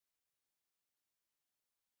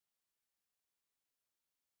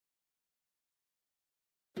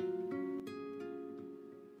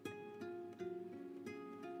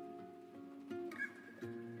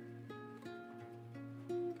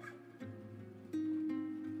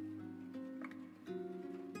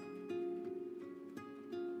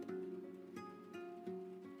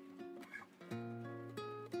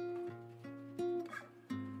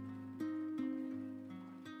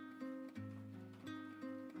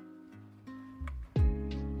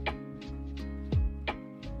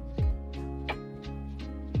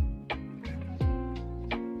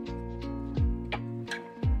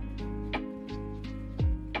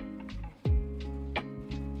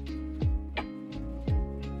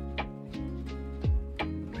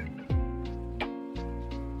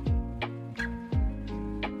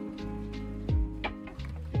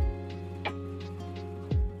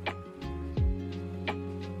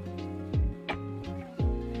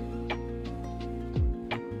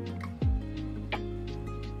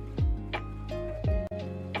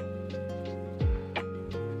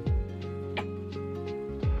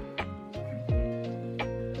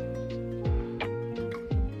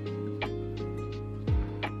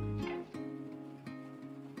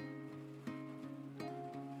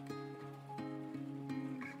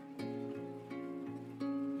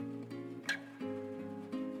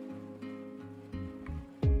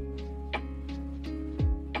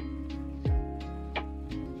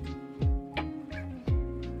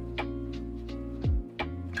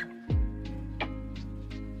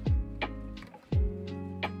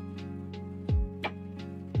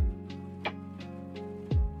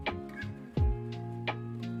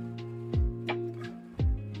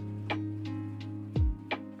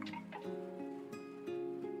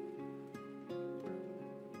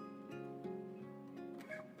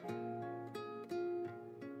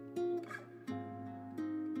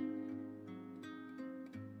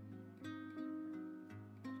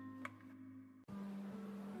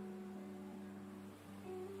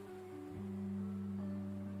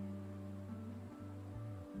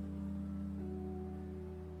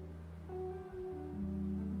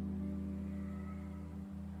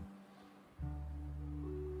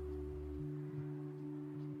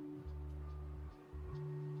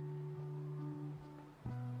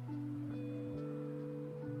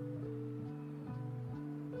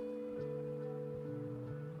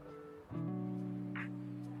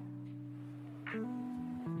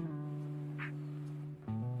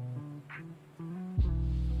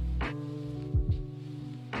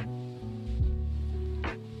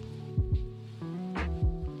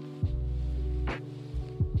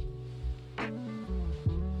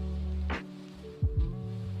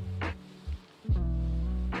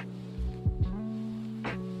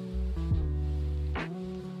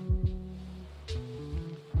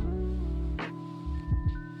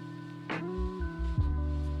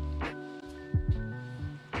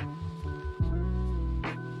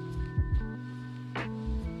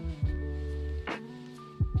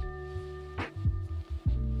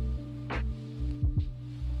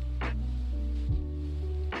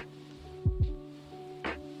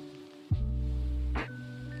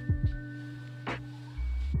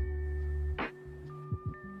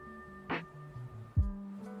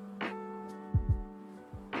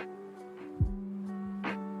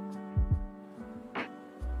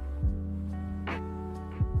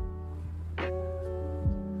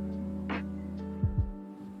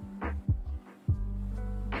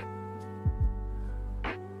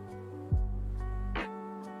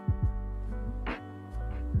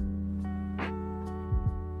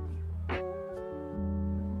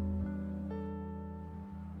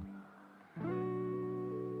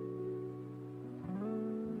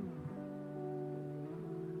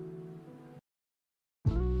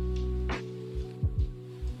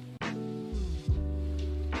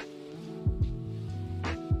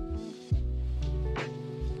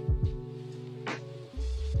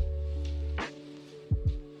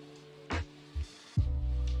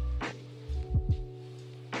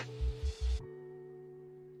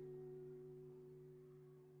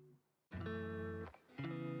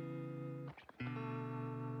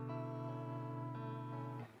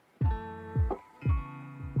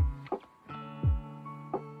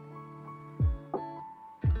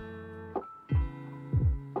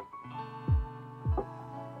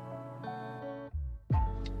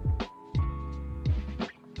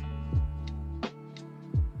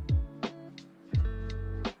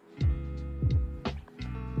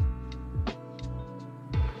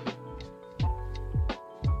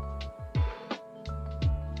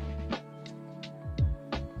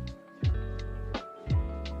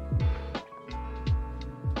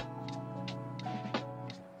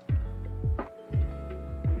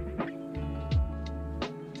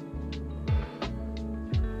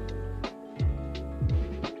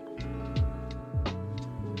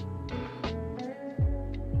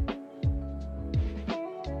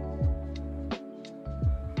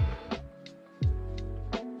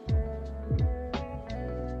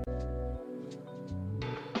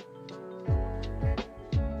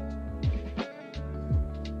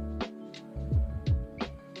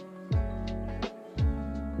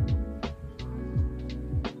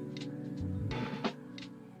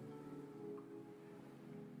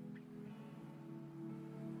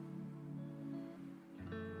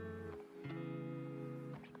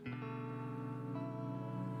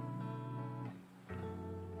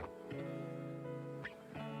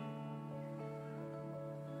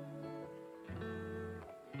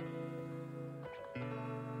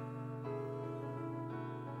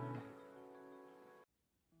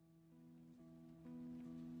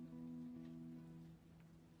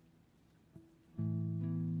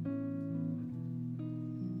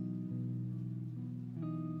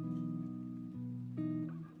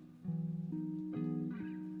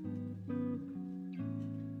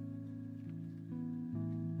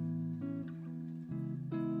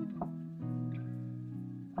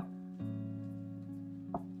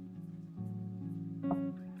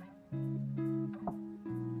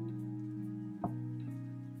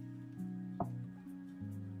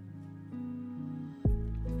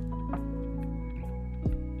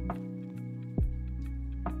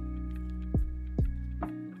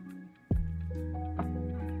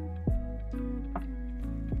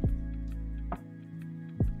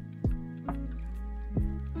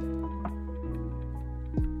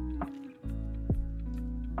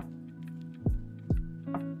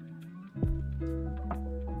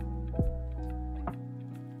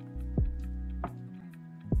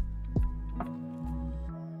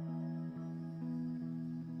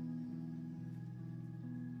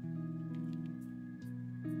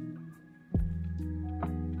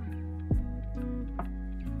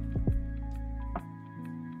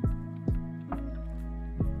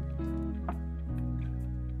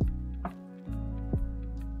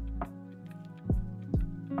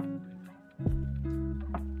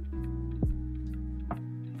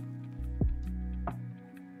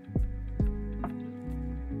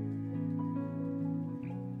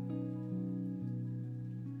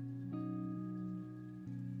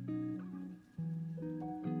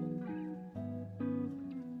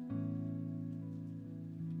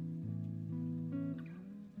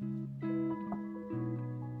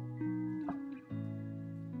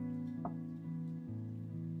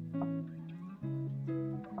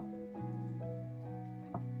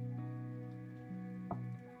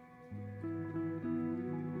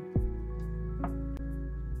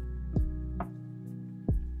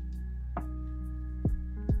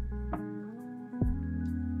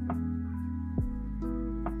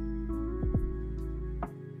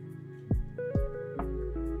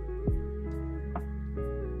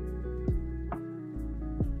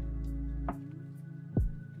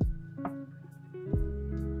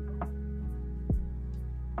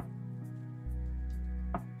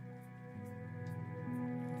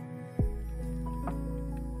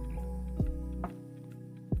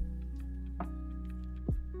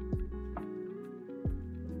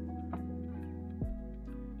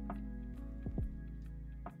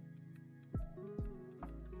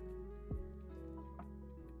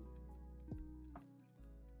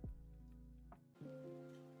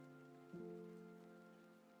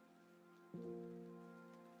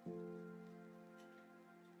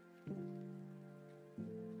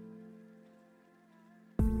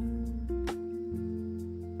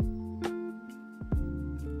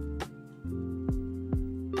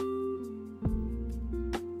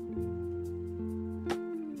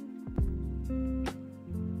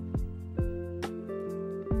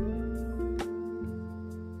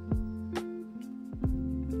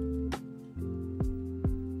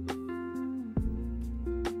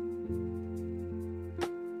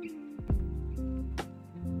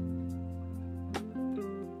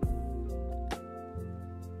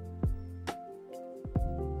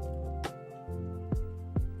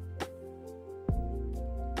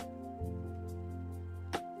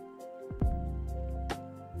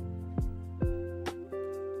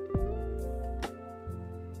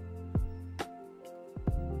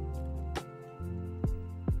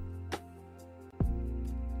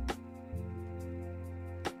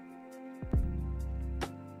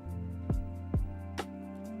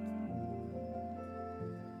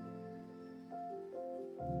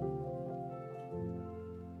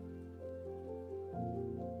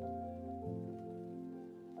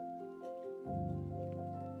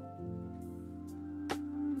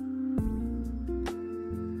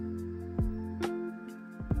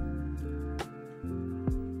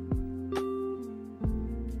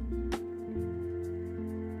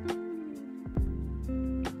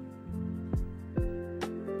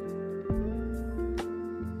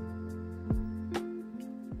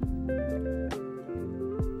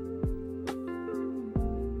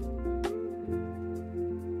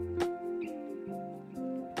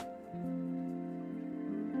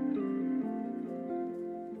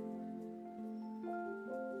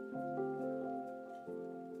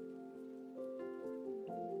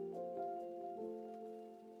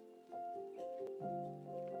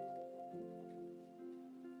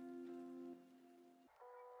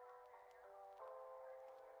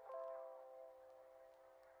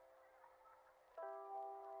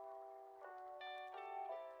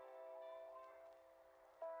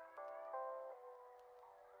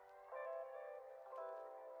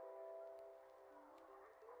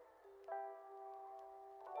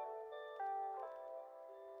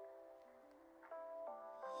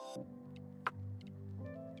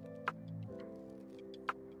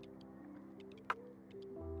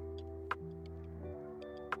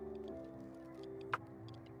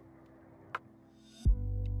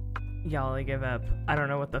Y'all, I give up. I don't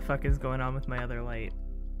know what the fuck is going on with my other light.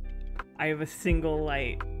 I have a single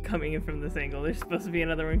light coming in from this angle. There's supposed to be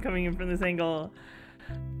another one coming in from this angle.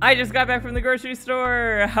 I just got back from the grocery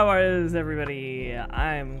store. How is everybody?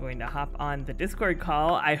 I'm going to hop on the Discord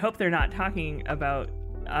call. I hope they're not talking about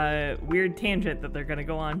a weird tangent that they're going to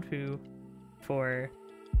go on to for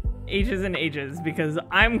ages and ages, because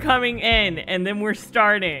I'm coming in and then we're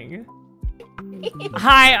starting.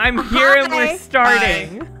 Hi, I'm here and we're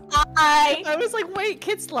starting. Hi. I was like, wait,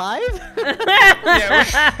 Kit's live?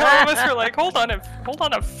 Yeah, all of us were like, hold on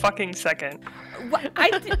a fucking second.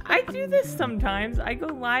 I do this sometimes. I go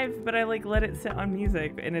live, but I like let it sit on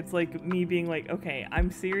music, and it's like me being like, okay,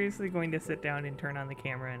 I'm seriously going to sit down and turn on the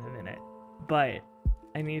camera in a minute, but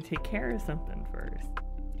I need to take care of something first.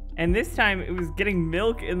 And this time it was getting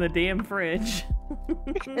milk in the damn fridge.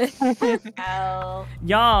 Oh.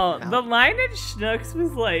 Y'all, the line at Schnucks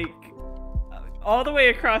was like all the way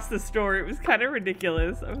across the store. It was kind of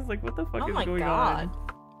ridiculous. I was like, what the fuck is going on?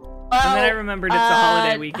 Well, and then I remembered it's a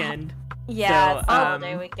holiday weekend. Yeah, so, it's a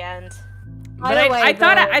holiday weekend. But I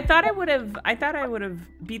thought I would have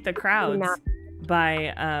beat the crowds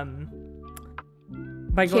by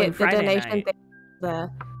going Friday night.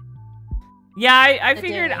 Yeah, I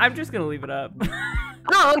figured I'm just gonna leave it up.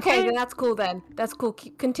 Oh, okay, then that's cool then. That's cool.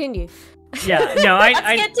 Continue. Yeah, no, Let's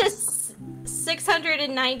get to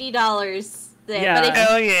 $690 there. Yeah. But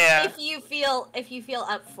Hell yeah. if you feel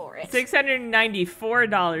up for it.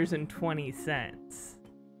 $694.20.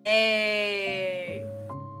 Hey.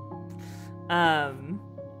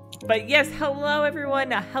 But yes, hello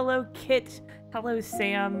everyone. Hello Kit. Hello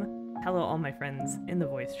Sam. Hello all my friends in the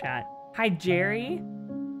voice chat. Hi Jerry.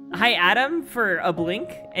 Hi Adam for a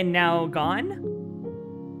blink and now gone.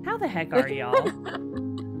 How the heck are y'all?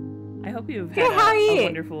 I hope you've had a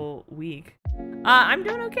wonderful week. I'm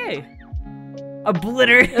doing okay.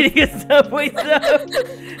 Obliterating a subway sub.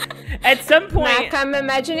 At some point, Mac, I'm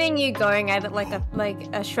imagining you going at it like a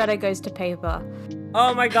shredder goes to paper.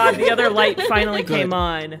 Oh my god, the other light finally came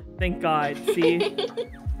on. Thank God. See,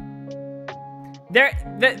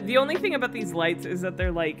 the only thing about these lights is that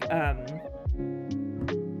they're like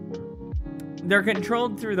they're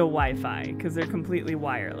controlled through the Wi-Fi because they're completely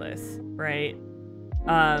wireless, right?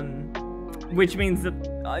 Which means that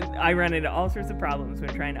I run into all sorts of problems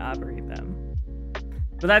when trying to operate them.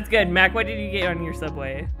 But that's good. Mac, what did you get on your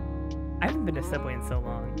Subway? I haven't been to Subway in so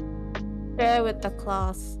long. Share with the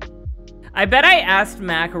class. I bet I asked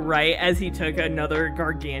Mac right as he took another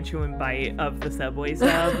gargantuan bite of the Subway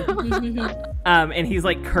sub. And he's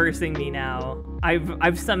like cursing me now.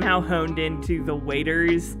 I've somehow honed into the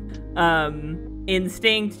waiter's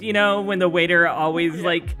instinct, you know, when the waiter always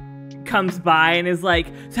like comes by and is like,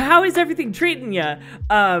 so how is everything treating you?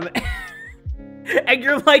 And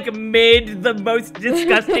you're like mid the most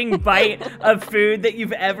disgusting bite of food that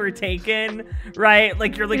you've ever taken, right?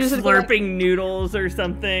 Like you're like slurping noodles or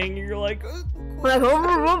something. You're like, it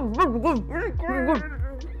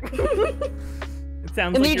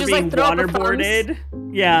sounds like you're being waterboarded.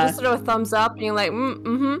 Yeah. You just throw a thumbs up and you're like,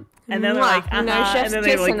 mm-hmm. And then they're like, and then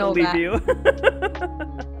they like leave you.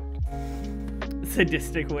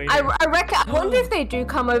 Sadistic waiter. I wonder if they do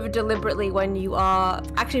come over deliberately when you are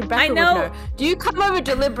actually Becca. I know. Do you come over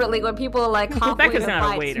deliberately when people are like halfway Becca's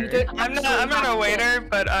not a waiter. I'm not a waiter,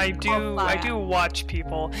 but I do watch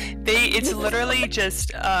people. It's literally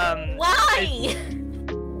just Why?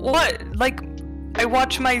 What? Like I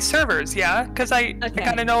watch my servers, yeah, because I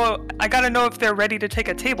gotta know if they're ready to take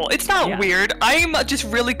a table. It's not weird. I'm just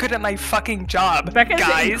really good at my fucking job, Becca's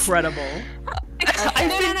guys. Incredible.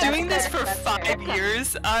 I've been doing this for 5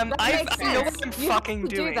 years. I know what I'm fucking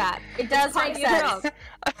doing. Do that. It does make sense.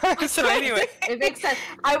 So anyway, it makes sense.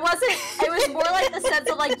 It was more like the sense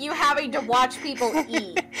of like you having to watch people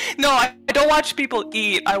eat. No, I don't watch people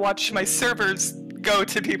eat. I watch my servers go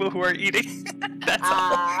to people who are eating. That's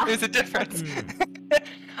all. There's a difference.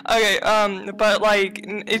 Okay, but like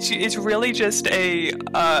it's really just they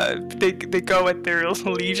go at their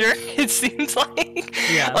leisure. It seems like.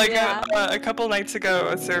 Yeah. Like a couple nights ago,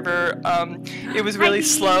 a server it was really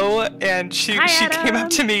slow, and she came up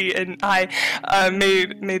to me and I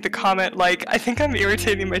made the comment like, I think I'm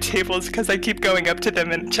irritating my tables because I keep going up to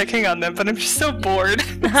them and checking on them, but I'm just so bored.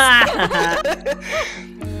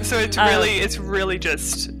 So it's really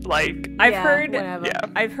just like I've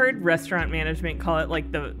heard restaurant management call it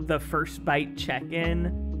like the first bite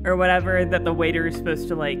check-in or whatever, that the waiter is supposed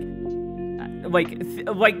to like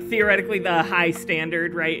theoretically the high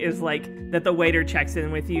standard, right, is like that the waiter checks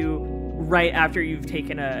in with you right after you've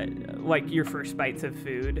taken your first bites of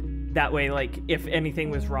food. That way, like if anything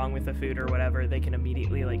was wrong with the food or whatever, they can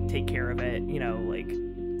immediately like take care of it, you know, like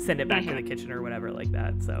send it back to the kitchen or whatever like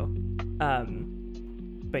that. So,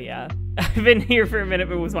 but yeah, I've been here for a minute,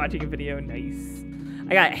 but was watching a video. Nice.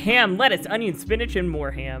 I got ham, lettuce, onion, spinach, and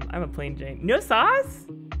more ham. I'm a plain Jane. No sauce?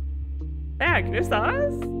 Back, no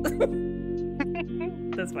sauce?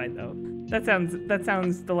 That's fine though. That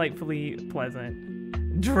sounds delightfully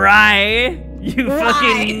pleasant. Dry, you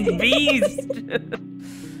fucking beast.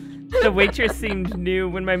 The waitress seemed new.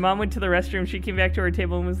 When my mom went to the restroom, she came back to her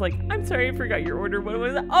table and was like, "I'm sorry, I forgot your order. What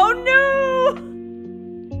was it?" Oh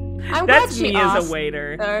no! That's me as a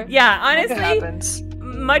waiter. Her. Yeah, honestly,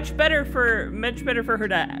 much better for her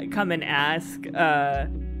to come and ask,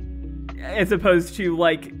 as opposed to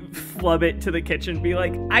like flub it to the kitchen and be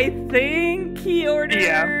like, "I think he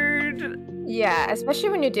ordered." Yeah, especially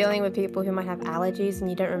when you're dealing with people who might have allergies and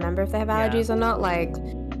you don't remember if they have allergies or not. Like.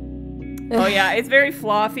 Oh yeah, it's very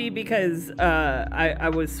fluffy because I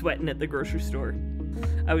was sweating at the grocery store.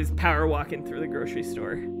 I was power walking through the grocery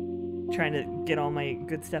store, trying to get all my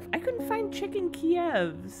good stuff. I couldn't find chicken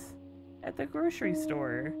Kievs at the grocery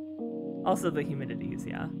store. Also the humidities,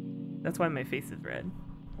 yeah. That's why my face is red.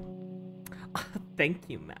 Thank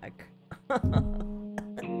you, Mac.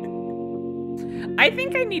 I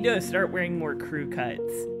think I need to start wearing more crew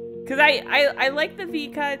cuts. Because I like the V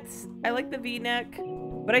cuts, I like the V-neck.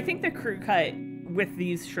 But I think the crew cut with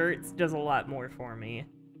these shirts does a lot more for me.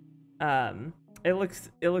 It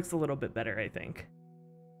looks a little bit better, I think.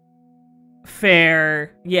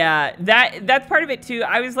 Fair. Yeah, that's part of it too.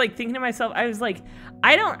 I was like thinking to myself, I was like,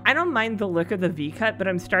 I don't mind the look of the V cut, but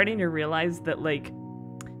I'm starting to realize that like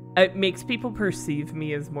it makes people perceive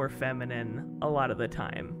me as more feminine a lot of the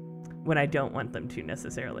time when I don't want them to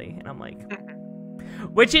necessarily. And I'm like,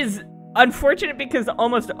 which is unfortunate because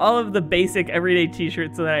almost all of the basic everyday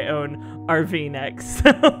t-shirts that I own are V-necks.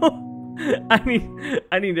 So I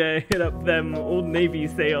need to hit up them Old Navy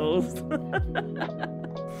sales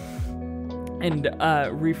and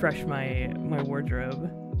refresh my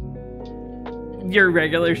wardrobe. Your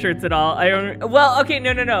regular shirts at all? I own. Well, okay,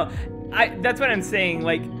 no. That's what I'm saying.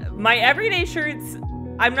 Like my everyday shirts,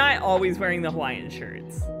 I'm not always wearing the Hawaiian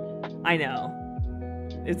shirts. I know,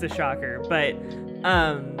 it's a shocker, but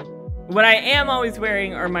what I am always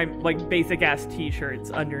wearing are my like basic ass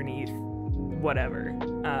t-shirts underneath whatever.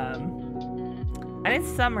 And it's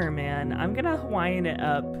summer, man. I'm gonna Hawaiian it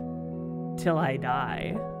up till I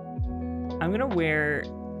die. I'm gonna wear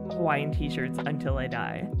Hawaiian t-shirts until I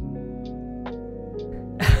die.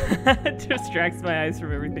 Distracts my eyes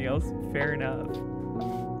from everything else. Fair enough.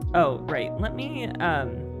 Oh, right. Let me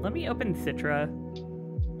open Citra.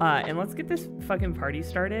 And let's get this fucking party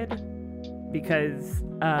started. Because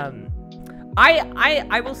I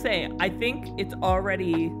will say, I think it's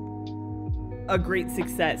already a great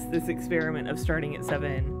success, this experiment of starting at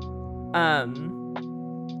 7.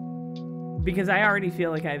 Because I already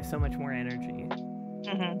feel like I have so much more energy.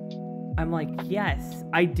 I'm like, yes,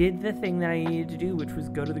 I did the thing that I needed to do, which was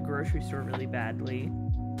go to the grocery store really badly.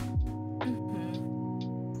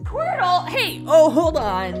 Squirtle! Hey! Oh, hold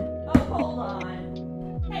on.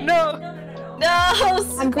 Hey, no,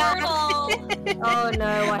 Squirtle! Oh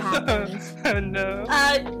no, what happened? Oh no.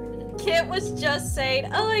 Kit was just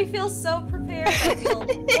saying, oh, I feel so prepared, I feel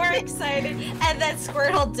more excited, and then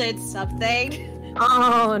Squirtle did something.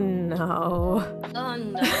 Oh no. Oh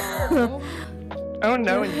no. Oh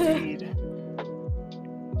no, indeed.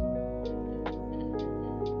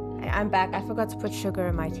 Hey, I'm back. I forgot to put sugar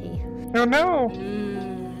in my tea. Oh no.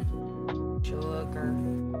 Sugar.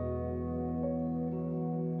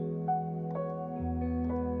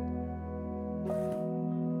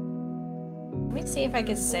 Let me see if I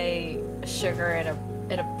can say sugar in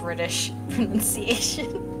a British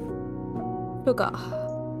pronunciation. Sugar.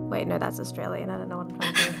 Wait, no, that's Australian. I don't know what I'm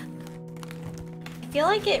trying to do. I feel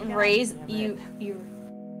like it raised you.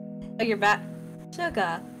 Oh, you're back.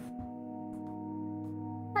 Sugar.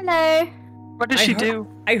 Hello. What does she do?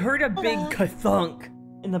 I heard a big ka-thunk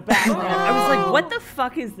in the background. I was like, what the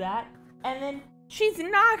fuck is that? And then she's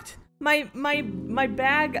knocked my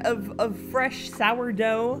bag of fresh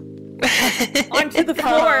sourdough onto the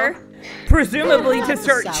floor, presumably to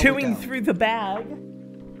start chewing through the bag.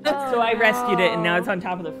 So I rescued it, and now it's on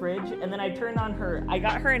top of the fridge. And then I turned on I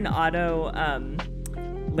got her an auto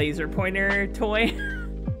laser pointer toy.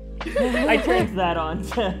 I turned that on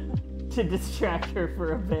to distract her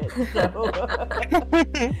for a bit. So.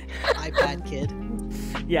 iPad kid.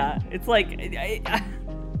 Yeah, it's like.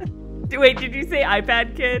 Wait, did you say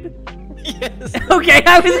iPad kid? Yes. Okay,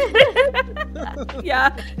 I was.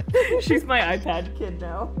 Yeah, she's my iPad kid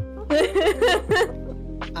now.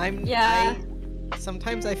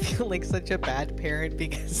 sometimes I feel like such a bad parent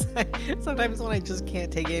because sometimes when I just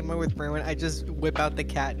can't take it anymore with Merwin, I just whip out the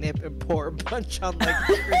catnip and pour a bunch on like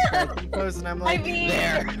the post, and I'm like,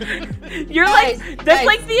 there. You're like that's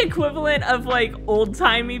like the equivalent of like old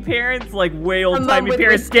timey parents, like way old timey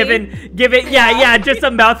parents giving yeah just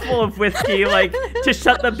a mouthful of whiskey like to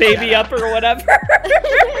shut the baby up or whatever.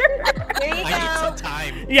 There you go. I need some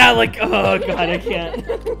time. Yeah, like oh god, I can't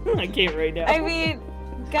right now. I mean,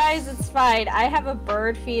 guys, it's fine. I have a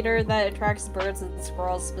bird feeder that attracts birds and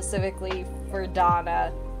squirrels specifically for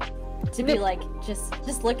Donna to be like,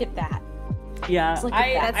 just look at that. Yeah, Just look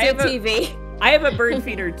at that. That's your TV. I have a bird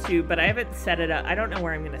feeder too, but I haven't set it up. I don't know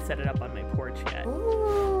where I'm gonna set it up on my porch yet.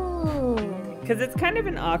 Ooh. Because it's kind of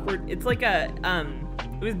an awkward. It's like a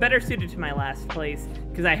it was better suited to my last place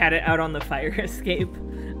because I had it out on the fire escape.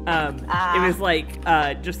 It was like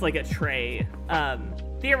just like a tray.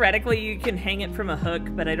 Theoretically, you can hang it from a hook,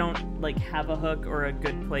 but I don't like have a hook or a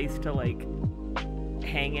good place to like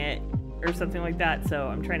hang it or something like that. So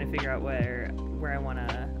I'm trying to figure out where I want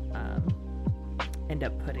to end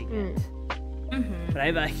up putting it. Mm-hmm. But I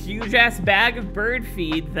have a huge ass bag of bird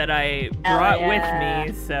feed that I brought with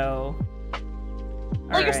me, so.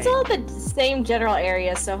 Well, you're still in the same general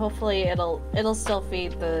area, so hopefully it'll still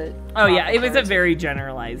feed the. Oh yeah, it was a very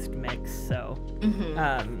generalized mix, so. Mm-hmm.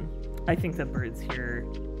 I think the birds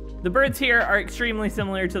here are extremely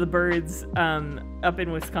similar to the birds up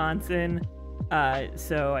in Wisconsin,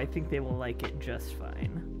 so I think they will like it just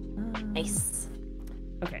fine. Nice.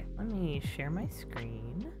 Okay, let me share my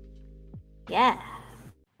screen. Yeah.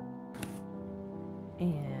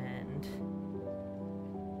 And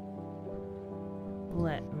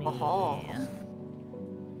let me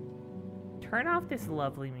turn off this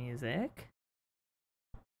lovely music.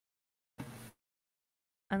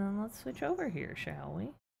 And then let's switch over here, shall we?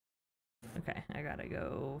 Okay, I gotta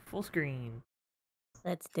go full screen.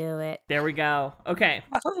 Let's do it. There we go. Okay.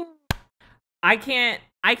 I can't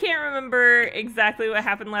remember exactly what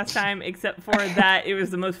happened last time, except for that it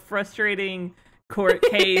was the most frustrating court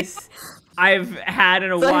case I've had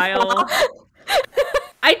in a while.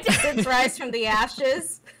 Since Rise from the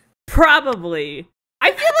Ashes? Probably.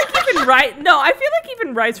 I feel like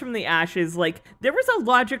even Rise from the Ashes, like, there was a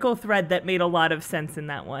logical thread that made a lot of sense in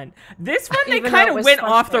that one. This one, they kind of went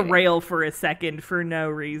off the rail for a second for no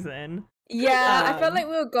reason. Yeah, I felt like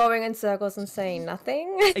we were going in circles and saying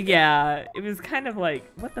nothing. Yeah, it was kind of like,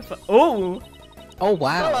 what the fuck? Oh! Oh,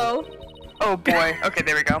 wow. Hello. Oh boy. Okay,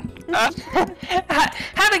 there we go.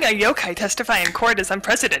 Having a yokai testify in court is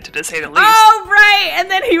unprecedented, to say the least. Oh, right! And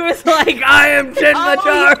then he was like, I am Jen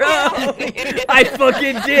Macharo! I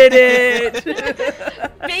fucking did it!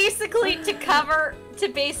 Basically to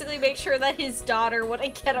basically make sure that his daughter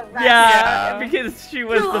wouldn't get arrested. Yeah, because she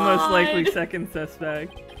was the most likely second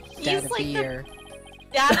suspect. He's like the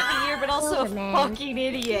dad of the year, but also a fucking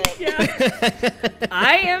idiot. Yeah.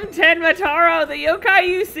 I am Tenmataro, the yokai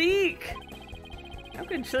you seek! How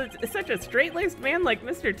could such a straight-laced man like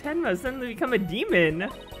Mr. Tenma suddenly become a demon?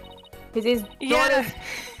 Because his daughter's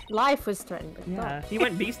life was threatened. Yeah, he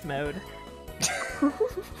went beast mode.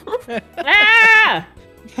 Ah!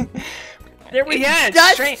 There was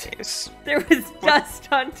dust. There was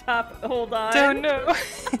dust on top. Hold on. Oh no.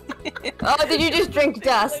 Oh, did you just drink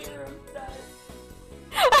dust?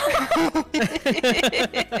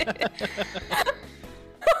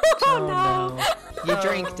 Oh no. You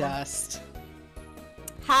drink dust.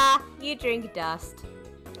 Ha! You drink dust.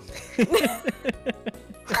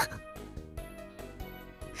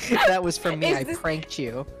 That was from me. I pranked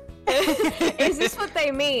you. Is this what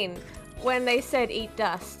they mean when they said eat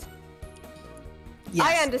dust? Yes.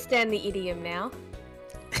 I understand the idiom now.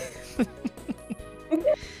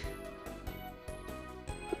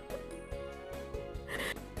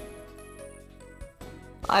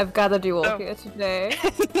 I've gathered you all here today.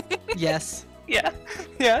 Yes. Yeah.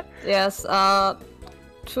 Yeah. Yes,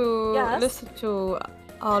 to listen to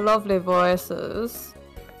our lovely voices.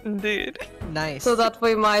 Indeed. Nice. So that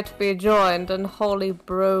we might be joined in holy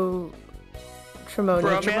bro-trimony.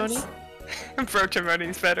 Bromance?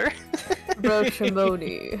 Bro-trimony's better.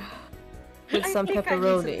 Bro-trimony. With some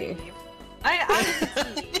pepperoni.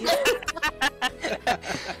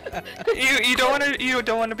 You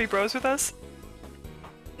don't wanna be bros with us?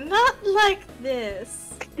 Not like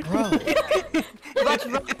this. Bro. But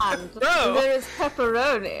there is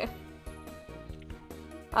pepperoni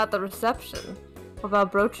at the reception of our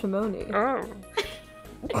broochimony. Oh.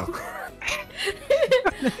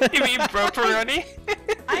 You mean bro-peroni?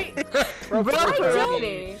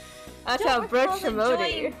 Pepperoni at our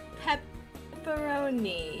broochimony.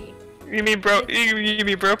 Pepperoni. You mean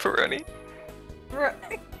bro-peroni? Bro.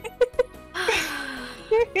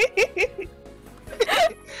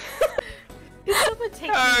 Someone take me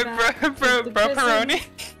back to the prison. Bro-peroni.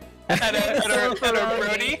 At a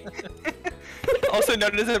brody. Also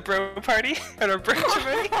known as a bro party. At a bro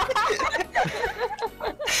party.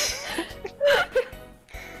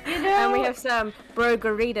 You know, And we have some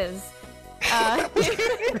brogaritas.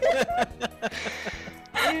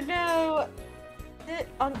 you know,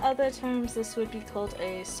 on other terms, this would be called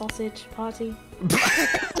a sausage party.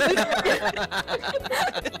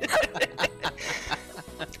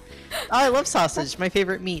 Oh, I love sausage. My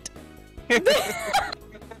favorite meat.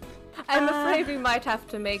 I'm afraid we might have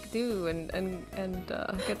to make do and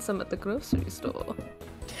get some at the grocery store.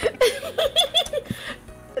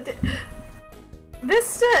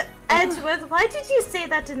 Mr. Edgeworth, why did you say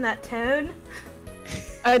that in that tone?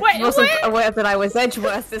 I wasn't aware that I was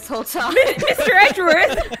Edgeworth this whole time. Mr.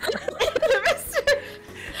 Edgeworth!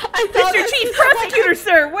 Mr. Chief Prosecutor,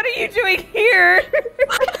 sir, what are you doing here?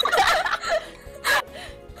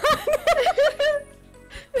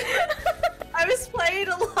 I was playing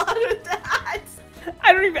a lot of that.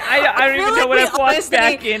 I don't even know what I've walked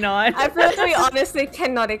back in on. I feel like we honestly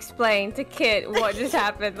cannot explain to Kit what just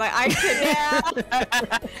happened. Like, I couldn't.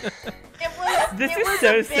 This is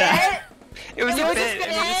so sad. It was a bit.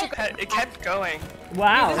 It kept going.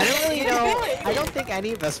 Wow. I don't really know. I don't think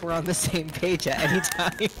any of us were on the same page at any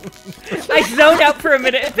time. I zoned out for a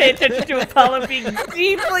minute and paid attention to Apollo being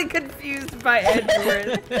deeply confused by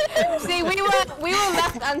Edgeworth. See, we were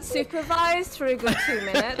left unsupervised for a good 2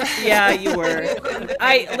 minutes. Yeah, you were.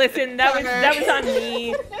 Listen, that was on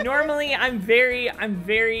me. Normally, I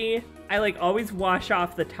like always wash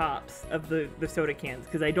off the tops of the soda cans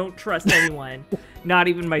because I don't trust anyone, not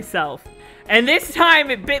even myself. And this time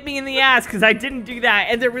it bit me in the ass because I didn't do that.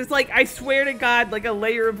 And there was like, I swear to God, like a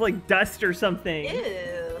layer of like dust or something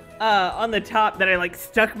on the top that I like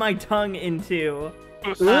stuck my tongue into.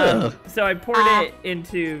 So I poured it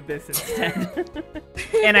into this instead.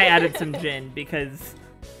 And I added some gin because,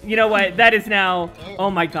 you know what, that is now, oh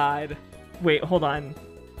my God. Wait, hold on.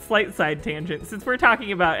 Slight side tangent. Since we're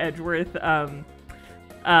talking about Edgeworth,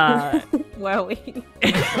 Were we?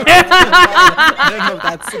 I don't know if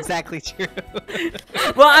that's exactly true.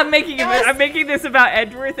 Well, I'm making this about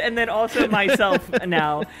Edgeworth and then also myself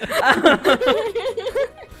now.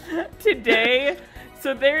 Today,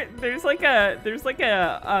 so there's like a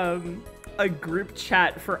group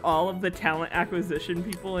chat for all of the talent acquisition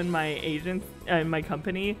people in my my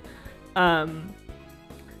company. And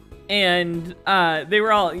they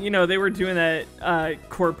were all, they were doing that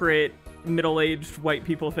corporate middle-aged white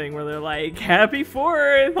people thing where they're like, happy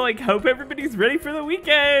 4th, like, hope everybody's ready for the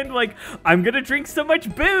weekend, like, I'm gonna drink so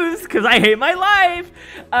much booze because I hate my life.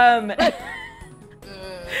 And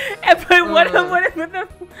but one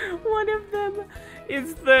of them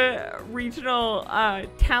is the regional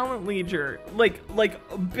talent leader, like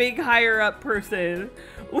big higher up person,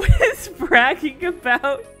 was bragging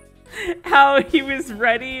about how he was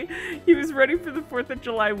ready for the 4th of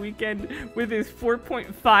July weekend with his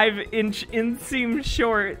 4.5-inch inseam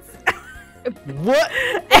shorts. What?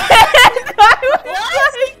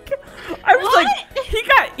 I was like, he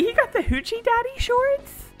got the hoochie daddy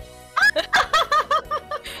shorts?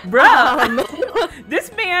 Bruh, this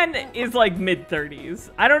man is like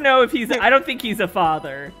mid-30s. I don't know if I don't think he's a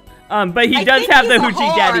father. But he does have the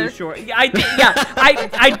hoochie daddy short. I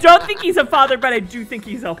don't think he's a father, but I do think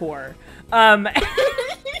he's a whore. And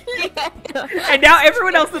now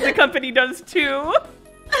everyone else in the company does too.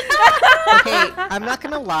 Okay, I'm not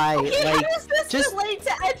gonna lie. Like, How does this relate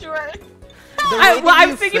to Edgeworth? I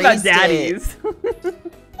was thinking about daddies.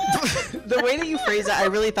 The way that you phrase it, I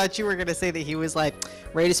really thought you were gonna say that he was like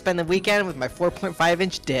ready to spend the weekend with my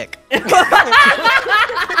 4.5-inch dick. Like,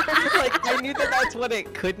 I knew that that's what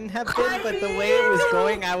it couldn't have been, but the way it was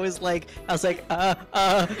going, I was like,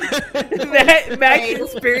 Max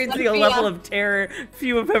experiencing a level of terror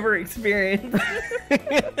few have ever experienced.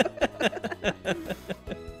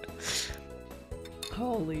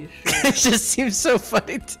 Holy shit! It just seems so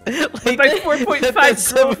funny. Like, my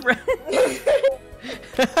 4.5 girlfriend.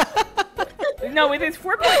 No, with his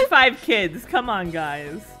 4.5 kids. Come on,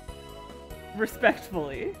 guys.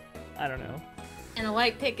 Respectfully. I don't know. And a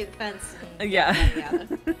white picket fence. Yeah.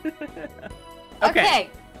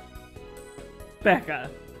 Okay.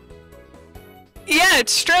 Becca. Yeah,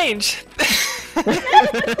 it's strange.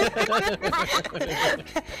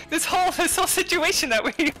 This whole situation that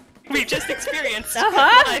we just experienced.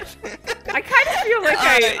 I kind of feel like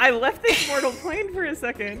I left this mortal plane for a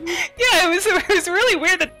second. Yeah, it was really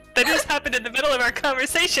weird that just happened in the middle of our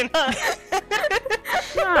conversation,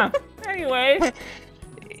 huh? Anyway.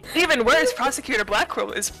 Even worse, Prosecutor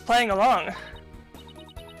Blackwell is playing along.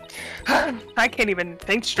 I can't even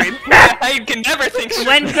think straight. I can never think straight.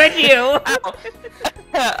 When could you?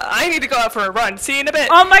 I need to go out for a run. See you in a bit.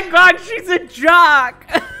 Oh my god, she's a jock!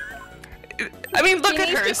 I mean, look She at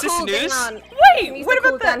her. needs Is to this cool news? down. She Wait, needs what to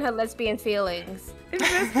cool about down the her lesbian feelings.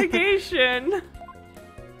 investigation?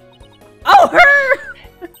 Oh, her!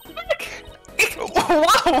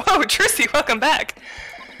 Whoa, Trissy, welcome back.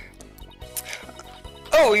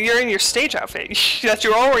 Oh, you're in your stage outfit that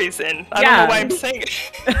you're always in. I don't know why I'm saying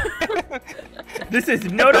it. This is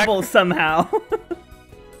notable somehow.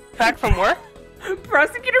 Back from work?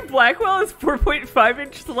 Prosecutor Blackwell has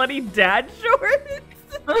 4.5-inch slutty dad shorts.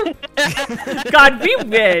 God, we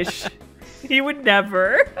wish. He would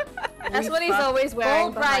never. That's what he's always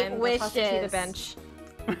wearing Fulbright behind the prosecutor wishes. bench.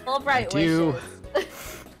 Fulbright do.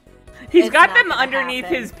 wishes. He's It's got not them gonna underneath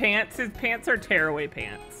happen. his pants. His pants are tearaway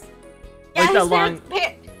pants. Yeah, Like the his long.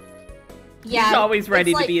 Yeah, He's always it's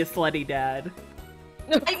ready like- to be a slutty dad.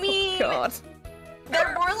 I mean, God.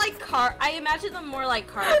 they're more like I imagine them more like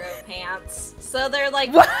cargo pants. So they're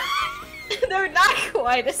like, What? they're not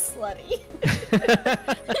quite as slutty.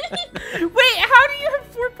 Wait, how do you have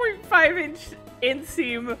 4.5-inch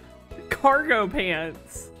inseam cargo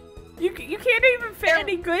pants? You can't even fit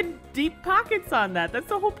any good deep pockets on that. That's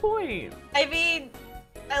the whole point. I mean,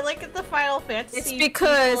 I look at the Final Fantasy. It's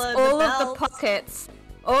because people and all of the belts.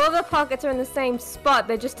 pockets are in the same spot.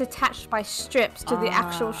 They're just attached by strips to the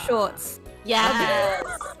actual shorts. Yes.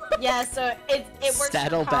 Yeah, so it works for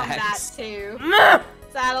combat Saddlebags. too.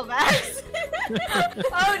 Saddlebags.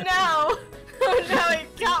 Oh no! Oh no, it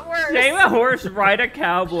got worse. Name a horse, ride a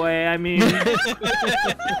cowboy. I mean,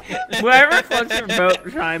 whoever floats your boat,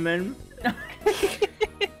 Simon.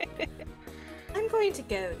 I'm going to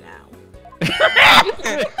go now.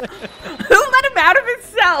 Who let him out of his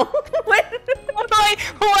cell?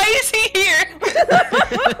 Why is he here?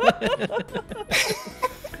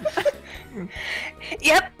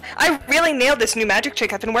 Yep, I really nailed this new magic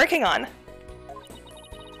trick I've been working on.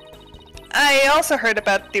 I also heard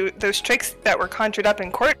about those tricks that were conjured up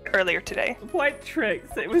in court earlier today. What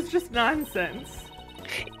tricks? It was just nonsense.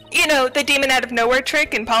 You know, the demon out of nowhere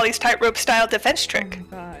trick and Polly's tightrope style defense trick. Oh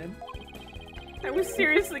my god. I was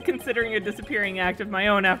seriously considering a disappearing act of my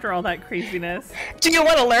own after all that craziness. Do you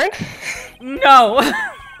want to learn? No!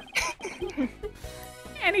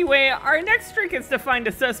 Anyway, our next trick is to find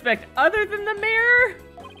a suspect other than the mayor.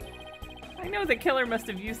 I know the killer must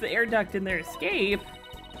have used the air duct in their escape.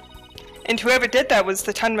 And whoever did that was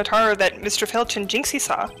the Tunmataro that Mr. Filch and Jinxie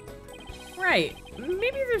saw. Right.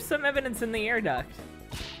 Maybe there's some evidence in the air duct.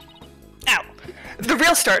 Ow. The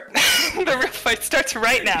real start. The real fight starts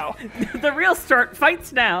right now. The real start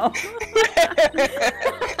fights now.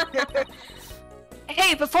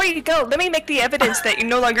 Hey, before you go, let me make the evidence that you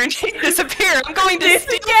no longer need to disappear. I'm going to This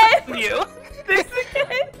steal again? from you. This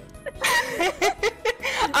again?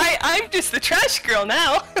 I'm just the trash girl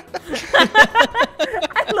now.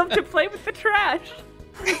 I love to play with the trash.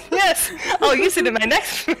 Yes, I'll use it in my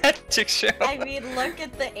next magic show. I mean, look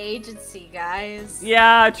at the agency, guys.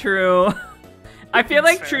 Yeah, true. I feel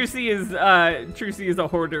like That's fair. Trucy is a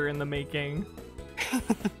hoarder in the making.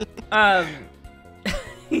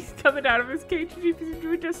 He's coming out of his cage and he's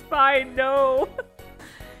doing just fine. No.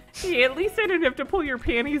 Hey, at least I didn't have to pull your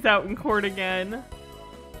panties out in court again.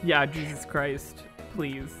 Yeah, Jesus Christ.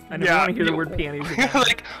 Please. I never want to hear the word panties again.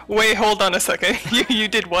 Like, wait, hold on a second. You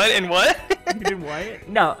did what and what? You did what?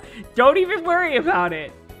 No. Don't even worry about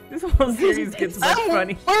it. This whole series gets much I'm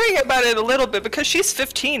funny. worrying about it a little bit because she's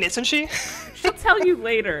 15, isn't she? She'll tell you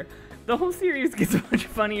later. The whole series gets much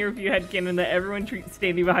funnier if you had canon that everyone treats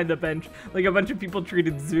standing behind the bench like a bunch of people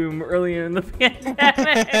treated Zoom earlier in the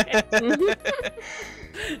pandemic.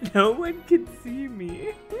 No one can see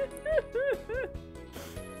me.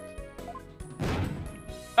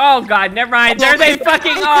 Oh god, never mind. There they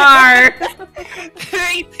fucking are!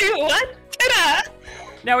 3, 2, 1, ta-da!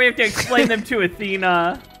 Now we have to explain them to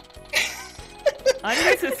Athena.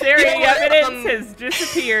 Unnecessary evidence has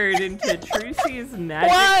disappeared into Trucy's magic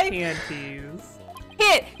panties.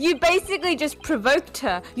 Hit! You basically just provoked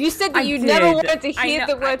her. You said that I you did. never wanted to I hear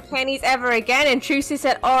know- the word panties ever again, and Trucy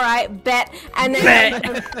said, "Alright, bet," and then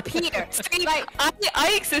Bet. Peter. See, Like,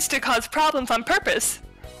 I exist to cause problems on purpose.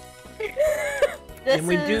 And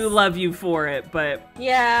we do love you for it, but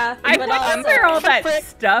Yeah. I but wonder also- where all that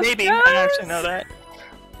stuff Maybe, goes. I actually know that.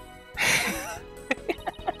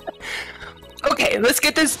 Okay, let's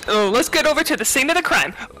get this. Let's get over to the scene of the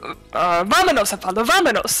crime. Vámonos, Apollo,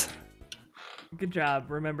 vámonos. Good job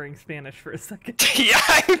remembering Spanish for a second. Yeah,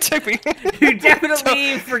 it took me. You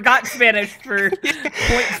definitely forgot Spanish for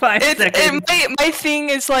 0.5 seconds. My thing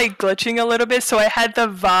is like glitching a little bit, so I had the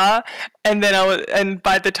va, and then and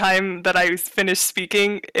by the time that I finished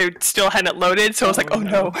speaking, it still hadn't loaded. So I was like, oh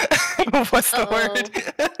no, what's the word?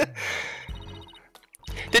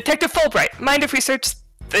 Detective Fulbright, mind if we search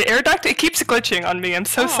the air duct? It keeps glitching on me. I'm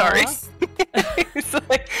so sorry. It's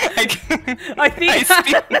like, Athena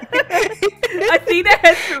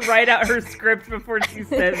has to write out her script before she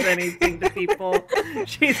says anything to people.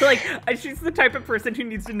 She's the type of person who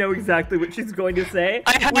needs to know exactly what she's going to say.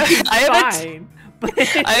 I have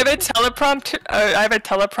a teleprompter. I have a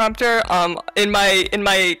teleprompter. In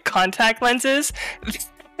my contact lenses.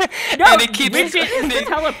 No, and it keeps widget is the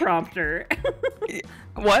teleprompter.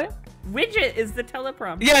 What? Widget is the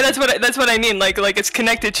teleprompter. Yeah, that's what I mean. Like it's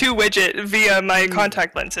connected to widget via my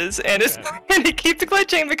contact lenses, and and it keeps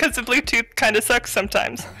glitching because the Bluetooth kind of sucks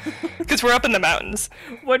sometimes. Because we're up in the mountains.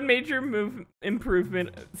 One major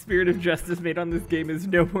improvement Spirit of Justice made on this game is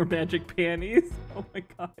no more magic panties. Oh my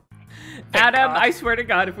god. Adam, I swear to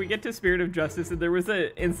God, if we get to Spirit of Justice and there was an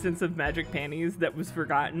instance of magic panties that was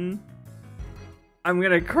forgotten, I'm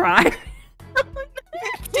gonna cry.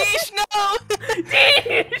 Deesh, no!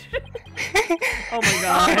 Deesh! Oh my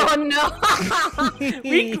god. Oh no!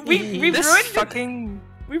 We've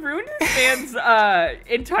ruined this man's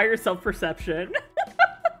entire self-perception.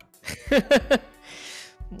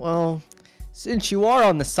 Well, since you are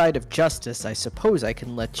on the side of justice, I suppose I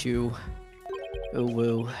can let you... Oh,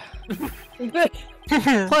 woo.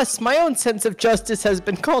 Plus, my own sense of justice has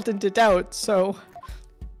been called into doubt, so...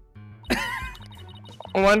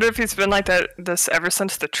 I wonder if he's been like this ever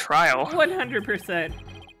since the trial. 100%.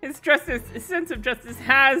 His sense of justice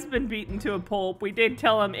has been beaten to a pulp. We did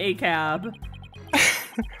tell him ACAB.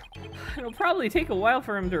 It'll probably take a while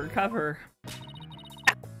for him to recover.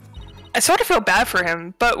 I sort of feel bad for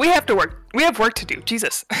him, but we have to work. We have work to do.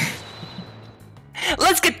 Jesus.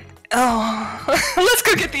 Let's go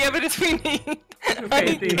get the evidence we need.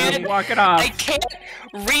 Okay, Athena, walk it off. I can't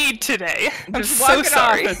read today. I'm Just so walk it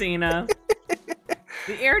sorry. off, Athena.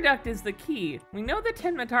 The air duct is the key. We know the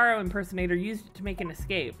Tenmataro impersonator used it to make an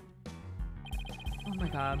escape. Oh my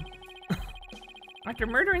god. After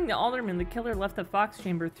murdering the alderman, the killer left the fox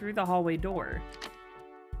chamber through the hallway door.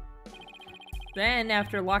 Then,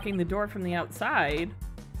 after locking the door from the outside,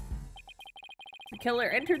 the killer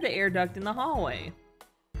entered the air duct in the hallway.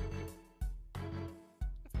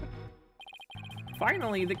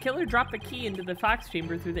 Finally, the killer dropped the key into the fox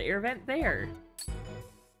chamber through the air vent there.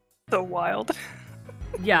 So wild.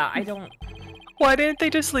 Yeah, I don't... Why didn't they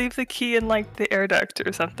just leave the key in, like, the air duct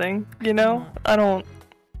or something? You know? I don't...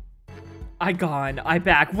 I gone. I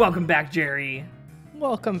back. Welcome back, Jerry.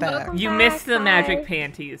 Welcome back. You missed the magic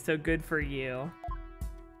panties, so good for you.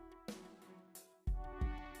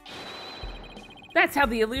 That's how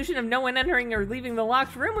the illusion of no one entering or leaving the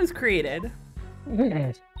locked room was created.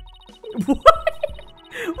 What? What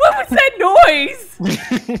was that noise?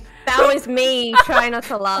 That was me trying not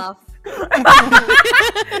to laugh.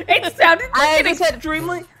 It sounded like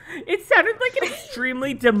it sounded like an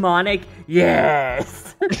extremely demonic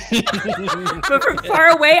yes. But from far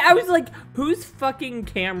away, I was like, whose fucking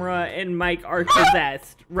camera and mic are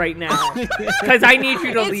possessed right now? Because I need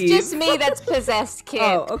you to leave. It's just me that's possessed, kid.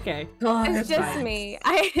 Oh, okay. It's just me.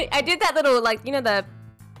 I did that little, like, you know, the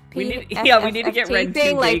we need to get red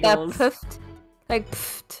thing, like bagels. the puffed, like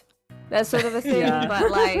pfft, that sort of a thing, but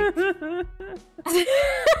like...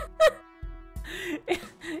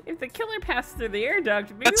 If the killer passed through the air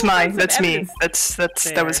duct, maybe that's mine. That's me.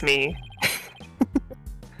 That was me.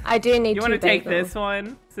 I do need. You want to take this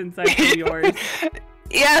one since I do yours?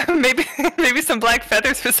 Yeah, maybe some black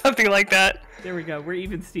feathers or something like that. There we go. We're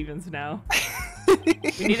even Stevens now.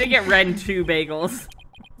 We need to get Ren 2 bagels.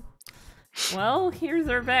 Well, here's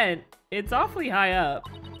our vent. It's awfully high up.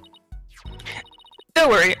 Don't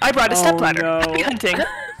worry, I brought a stepladder. No. Happy hunting.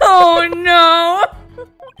 Oh no!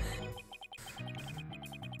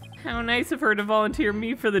 How nice of her to volunteer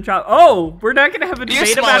me for the job. Oh, we're not gonna have a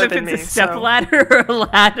debate about if it's a stepladder or a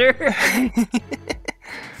ladder.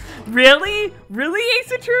 Really? Really,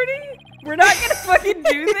 Ace Attorney? We're not gonna fucking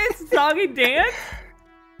do this song and dance?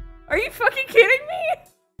 Are you fucking kidding me?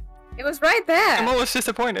 It was right there. I'm almost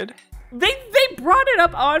disappointed. They brought it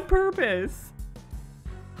up on purpose.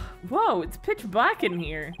 Whoa, it's pitch black in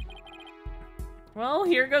here. Well,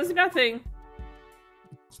 here goes nothing.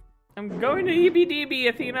 I'm going to EBDB,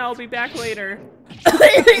 Athena. I'll be back later.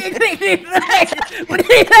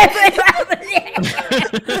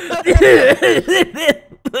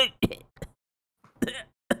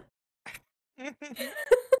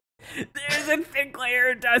 There's a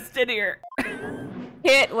dust in here.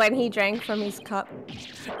 Hit when he drank from his cup.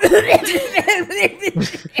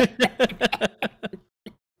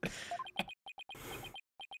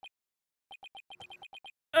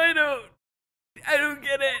 I don't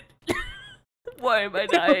get it. Why am I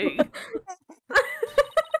dying?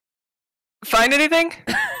 Find anything?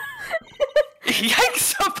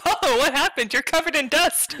 Yikes, Apollo, what happened? You're covered in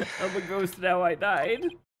dust. I'm a ghost now, I died.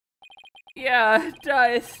 Yeah,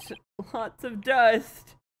 dust. Lots of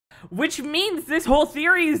dust. Which means this whole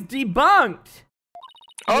theory is debunked.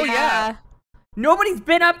 Oh, yeah. Nobody's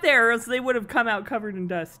been up there, or else they would have come out covered in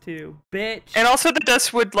dust, too. Bitch. And also the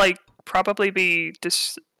dust would, like, probably be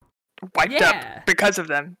just wiped up because of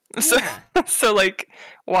them. So, so, like,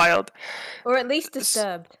 wild. Or at least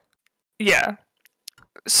disturbed. Yeah.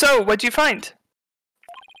 So, what'd you find?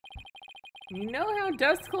 You know how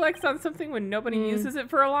dust collects on something when nobody uses it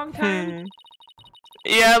for a long time?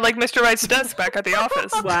 Yeah, like Mr. Wright's desk back at the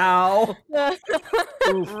office. Wow.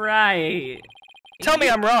 Right. Tell me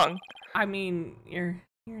I'm wrong. I mean, you're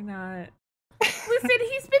not. Listen,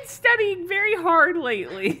 he's been studying very hard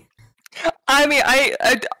lately. I mean, I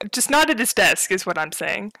just not at his desk is what I'm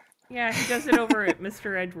saying. Yeah, he does it over at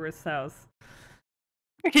Mr. Edgeworth's house.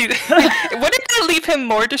 Wouldn't that leave him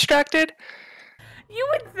more distracted? You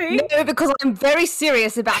would think. No, because I'm very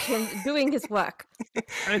serious about him doing his work.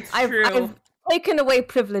 It's true. I've taken away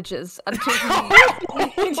privileges until he...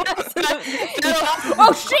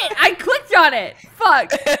 Oh shit! I clicked on it!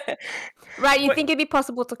 Fuck! Right, you think it'd be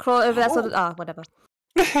possible to crawl over that sort of... whatever.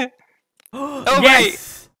 Oh,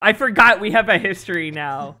 yes! Right. I forgot we have a history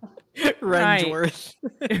now. Rengeworth.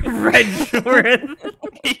 Rengeworth.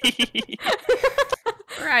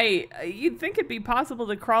 Right. You'd think it'd be possible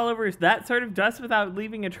to crawl over that sort of dust without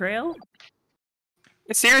leaving a trail?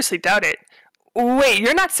 I seriously doubt it. Wait,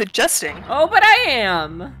 you're not suggesting. Oh, but I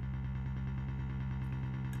am.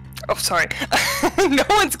 Oh, sorry. No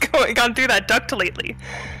one's gone through that duct lately.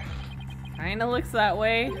 Kinda looks that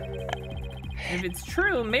way. If it's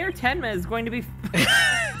true, Mayor Tenma is going to be...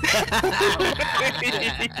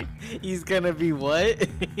 He's gonna be what?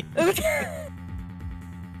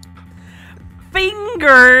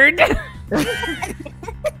 Fingered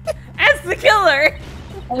as the killer.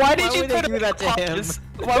 Why did you put that to him?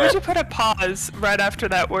 Why would you put a pause right after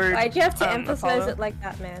that word? Why'd you have to emphasize Apollo? it like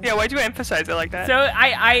that, man? Yeah, why'd you emphasize it like that? So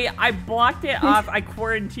I blocked it off. I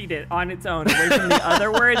quarantined it on its own away from the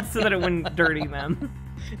other words so that it wouldn't dirty them.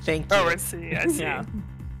 Thank you. Oh, I see. I see. Yeah.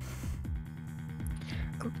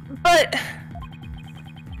 But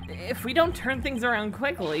if we don't turn things around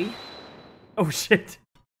quickly... Oh, shit.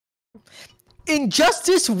 In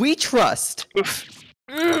justice we trust.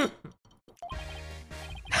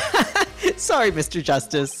 Sorry, Mr.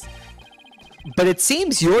 Justice. But it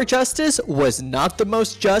seems your justice was not the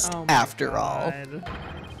most just after all.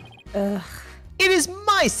 Ugh. It is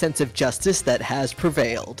my sense of justice that has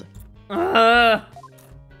prevailed.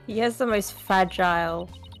 He has the most fragile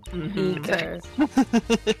ego.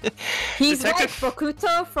 He's like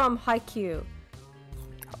Bokuto from Haikyuu.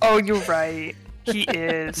 Oh, you're right. He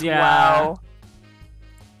is. Yeah. Wow.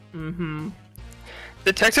 Mm-hmm.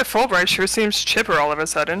 Detective Fulbright sure seems chipper all of a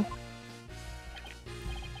sudden.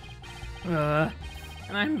 And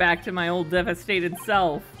I'm back to my old devastated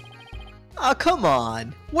self. Oh, come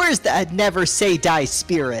on. Where's that never say die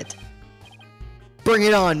spirit? Bring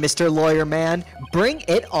it on, Mr. Lawyer Man. Bring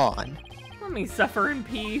it on. Let me suffer in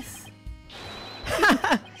peace.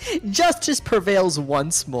 Justice prevails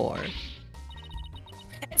once more.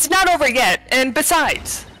 It's not over yet, and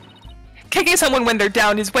besides, kicking someone when they're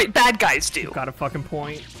down is what bad guys do. Got a fucking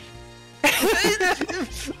point.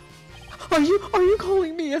 Are you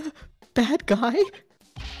calling me a bad guy?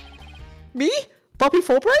 Me? Bobby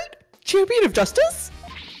Fulbright? Champion of justice?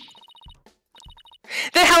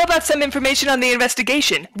 Then how about some information on the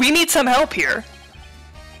investigation? We need some help here.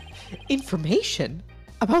 Information?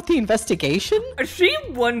 About the investigation? She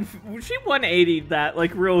 180'd that,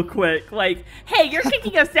 like, real quick. Like, hey, you're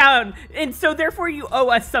kicking us down, and so therefore you owe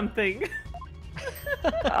us something.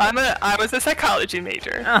 I was a psychology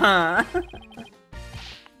major. Uh-huh.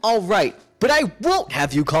 Alright, but I won't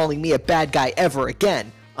have you calling me a bad guy ever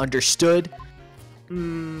again. Understood?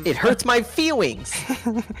 It hurts my feelings.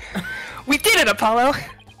 We did it, Apollo!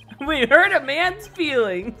 We hurt a man's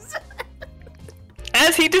feelings.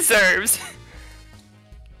 As he deserves.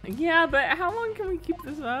 Yeah, but how long can we keep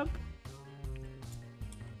this up?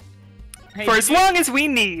 Hey, For as long as we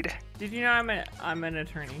need. Did you know I'm an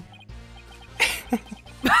attorney? Okay!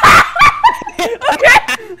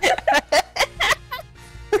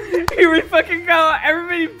 Here we fucking go!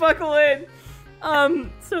 Everybody buckle in!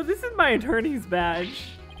 So this is my attorney's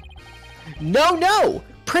badge. No!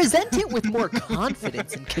 Present it with more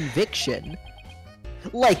confidence and conviction.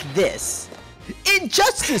 Like this. In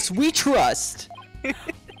justice we trust.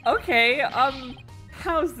 Okay,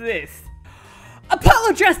 how's this?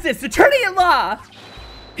 Apollo Justice, attorney at law!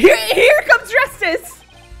 Here comes justice!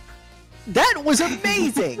 That was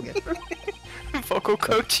amazing! Vocal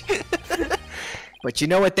coach. But you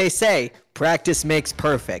know what they say, practice makes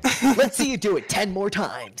perfect. Let's see you do it 10 more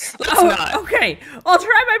times. Not. Okay, I'll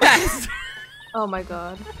try my best. Oh my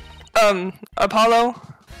god. Apollo,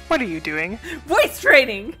 what are you doing? Voice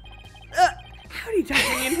training! How are you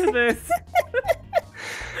diving into this?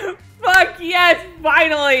 Fuck yes,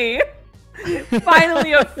 finally!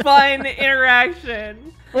 Finally a fun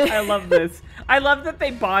interaction. I love this. I love that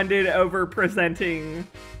they bonded over presenting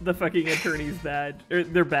the fucking attorney's badge, or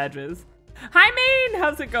their badges. Hi, Maine!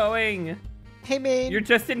 How's it going? Hey, Maine. You're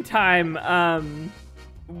just in time.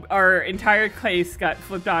 Our entire case got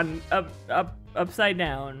flipped on upside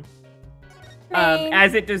down.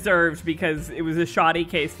 As it deserved, because it was a shoddy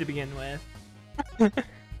case to begin with.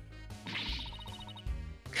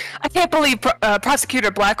 I can't believe Prosecutor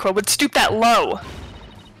Blackwell would stoop that low.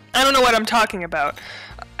 I don't know what I'm talking about.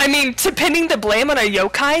 I mean, to pinning the blame on a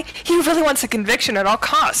yokai, he really wants a conviction at all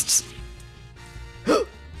costs.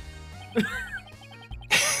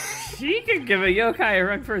 She could give a yokai a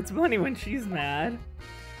run for its money when she's mad.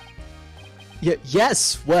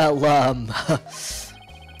 Yes, well,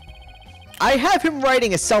 I have him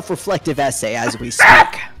writing a self-reflective essay as we speak.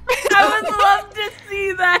 I would love to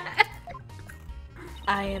see that!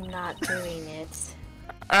 I am not doing it.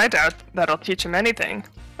 I doubt that'll teach him anything.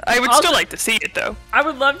 I would still like to see it, though. I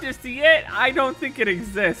would love to see it. I don't think it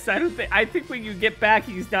exists. I think when you get back,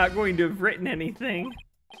 he's not going to have written anything.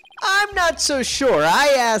 I'm not so sure.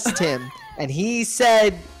 I asked him, and he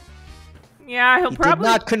said... Yeah, he'll probably... did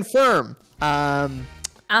not confirm.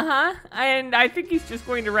 Uh-huh. And I think he's just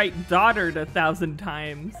going to write "daughter" 1,000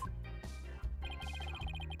 times.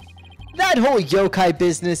 That whole yokai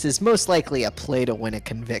business is most likely a play to win a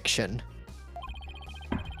conviction.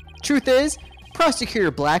 Truth is,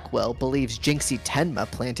 Prosecutor Blackwell believes Jinxie Tenma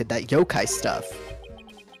planted that yokai stuff.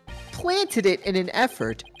 Planted it in an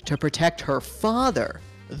effort to protect her father,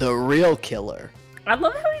 the real killer. I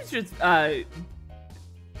love how he's just,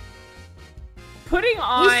 putting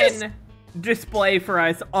on display for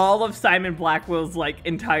us all of Simon Blackwell's, like,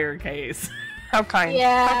 entire case. How kind.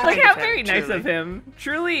 Yeah. Like, how very nice of him.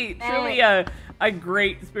 Truly a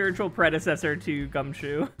great spiritual predecessor to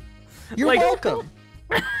Gumshoe. You're welcome.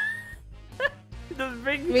 The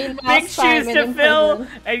big shoes to fill,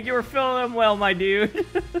 and you're filling them well, my dude.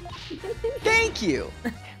 Thank you.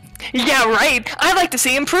 Yeah, right. I'd like to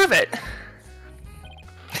see him prove it.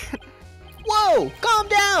 Whoa, calm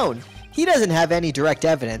down. He doesn't have any direct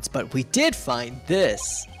evidence, but we did find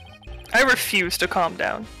this. I refuse to calm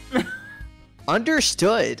down.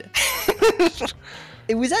 Understood.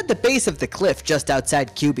 It was at the base of the cliff just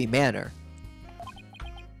outside Kyubi Manor.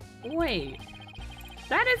 Wait.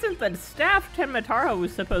 That isn't the staff Tenmataro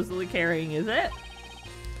was supposedly carrying, is it?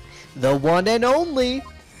 The one and only.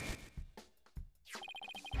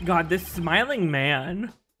 God, this smiling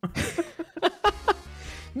man.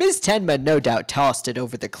 Ms. Tenma no doubt tossed it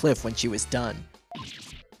over the cliff when she was done.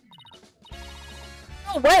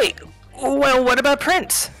 Oh, wait. Well, what about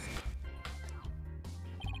Prince?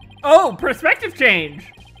 Oh, perspective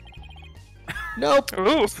change. Nope.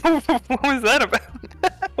 Ooh, what was that about?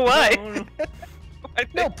 Why?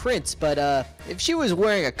 No Prince, but if she was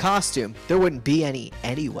wearing a costume, there wouldn't be any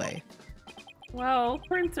anyway. Well,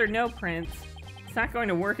 Prince or no Prince, it's not going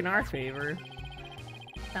to work in our favor.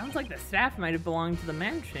 Sounds like the staff might have belonged to the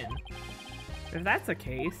mansion. If that's the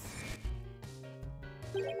case...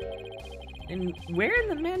 And where in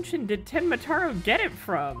the mansion did Tenmataro get it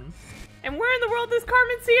from? And where in the world is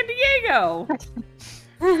Carmen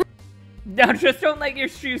Sandiego? Now just don't let your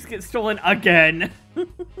shoes get stolen again.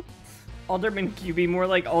 Alderman QB, more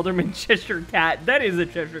like Alderman Cheshire Cat. That is a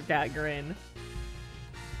Cheshire Cat grin.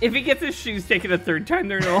 If he gets his shoes taken a third time,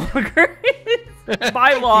 they're no longer his.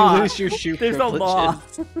 By law. You lose your shoe There's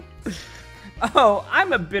privileges. a law. Oh,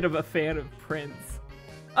 I'm a bit of a fan of Prince.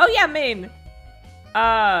 Oh yeah, Maine.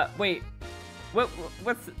 Wait.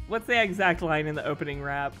 What's the exact line in the opening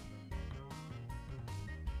rap?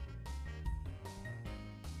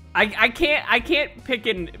 I can't pick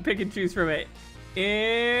and choose from it.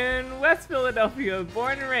 In West Philadelphia,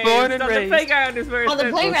 born and raised, on the playground is where I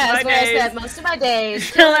spent most of my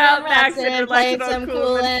days. Chill out, maxing, playing some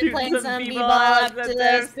cool and playing some b-ball up to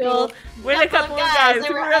the school. With a couple of guys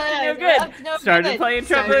who were up to no good. Started playing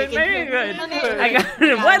trumpet and made good. I got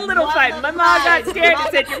in one little fight. My mom got scared and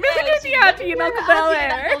said, "You're missing Luciati and Uncle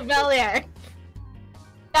Bel Air."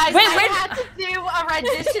 Guys, Wait, I wait. had to do a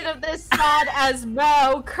rendition of this song as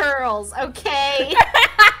Mo Curls, okay?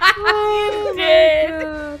 You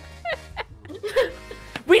did.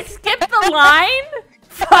 We skipped the line?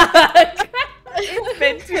 Fuck. It's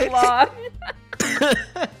been too long.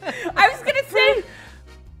 I was gonna say,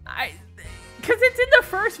 because it's in the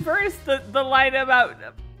first verse, the line about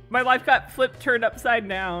my life got turned upside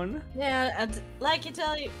down. Yeah, and like you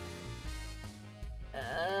tell you.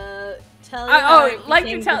 Tell you Oh, how I like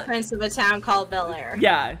became to tell- the prince of a town called Bel Air.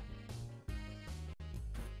 Yeah.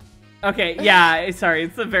 Okay, yeah, sorry,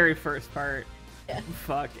 it's the very first part. Yeah.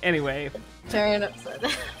 Fuck. Anyway. Turn upside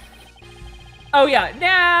down. Oh yeah,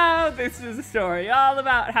 now this is a story all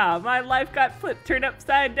about how my life got turned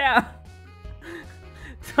upside down.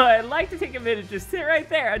 So I'd like to take a minute, just sit right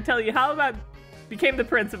there and tell you how I became the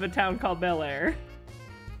prince of a town called Bel Air.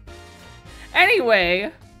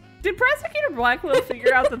 Anyway, did Prosecutor Blackwell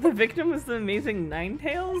figure out that the victim was the amazing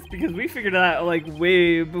Ninetales? Because we figured it out like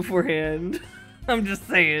way beforehand. I'm just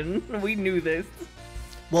saying, we knew this.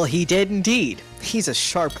 Well, he did indeed. He's a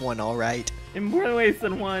sharp one, all right. In more ways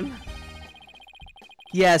than one.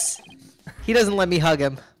 Yes, he doesn't let me hug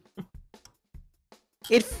him.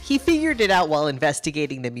 He figured it out while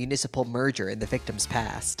investigating the municipal merger in the victim's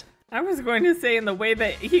past. I was going to say in the way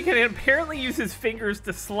that he can apparently use his fingers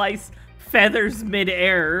to slice feathers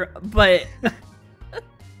mid-air, but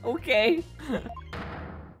okay.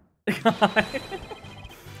 God.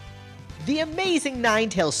 The amazing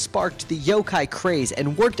Ninetales sparked the yokai craze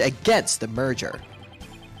and worked against the merger.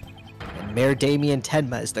 And Mayor Damien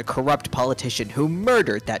Tenma is the corrupt politician who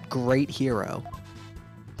murdered that great hero.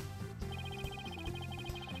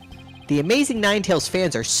 The amazing Ninetales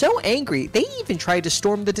fans are so angry, they even tried to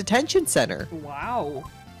storm the detention center. Wow.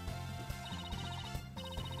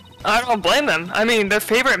 I don't blame them. I mean, their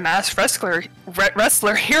favorite masked wrestler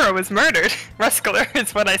hero was murdered. Wrestler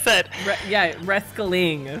is what I said. Yeah,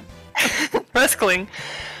 wrestling. Wrestling.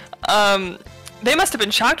 They must have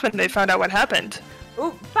been shocked when they found out what happened.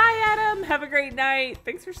 Oh, bye, Adam. Have a great night.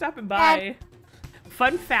 Thanks for stopping by.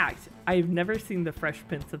 Fun fact: I've never seen The Fresh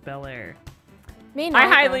Prince of Bel Air. Me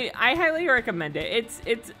neither. I highly recommend it.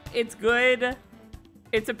 It's good.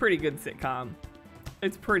 It's a pretty good sitcom.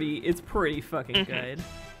 It's pretty fucking good.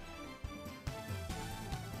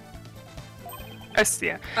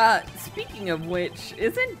 Yeah. Speaking of which,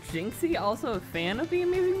 isn't Jinxie also a fan of the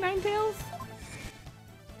Amazing Ninetales?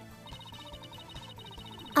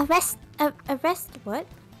 Arrest what?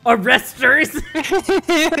 Arresters.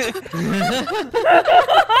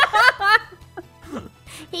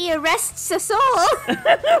 He arrests us all.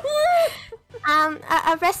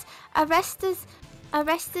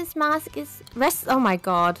 Arrestor's mask is oh my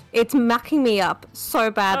god, it's mucking me up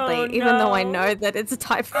so badly, Oh, even though I no. know that it's a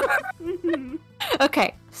typo.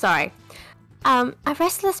 Okay, sorry. A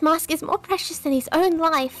wrestler's mask is more precious than his own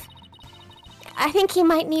life. I think he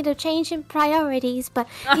might need a change in priorities, but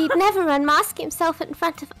he'd never unmask himself in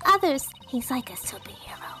front of others. He's like a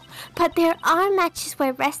superhero. But there are matches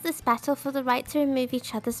where wrestlers battle for the right to remove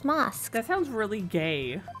each other's masks. That sounds really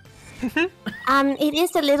gay. It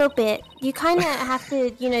is a little bit. You kind of have to,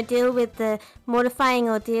 deal with the mortifying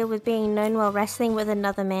ordeal with being known while wrestling with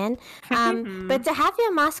another man. But to have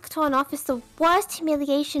your mask torn off is the worst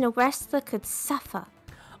humiliation a wrestler could suffer.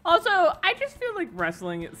 Also, I just feel like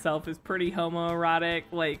wrestling itself is pretty homoerotic.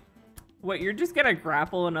 Like, what, you're just gonna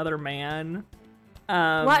grapple another man?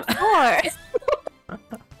 What for?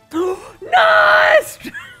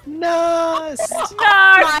 Nust! Nust!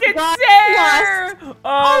 Nust! It's there!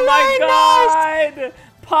 Oh my god!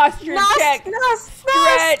 Posture check!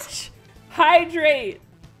 Stretch! Hydrate!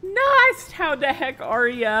 Nust! How the heck are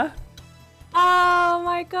ya? Oh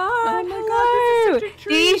my god! Oh my god, this is such a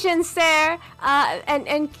treat. Dejan Sarah,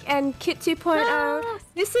 and Kit 2.0.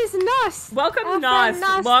 This is Nust. Welcome,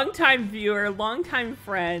 Nust. Longtime viewer, longtime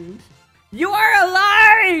friend. You are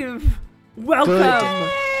alive! Welcome!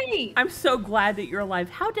 Hey! I'm so glad that you're alive.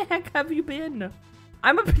 How the heck have you been?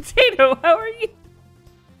 I'm a potato. How are you?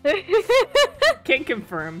 Can't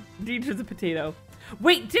confirm. Deej is a potato.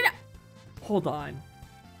 Wait, did I... Hold on.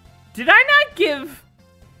 Did I not give...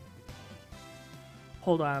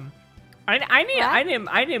 Hold on. I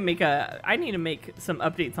need to make some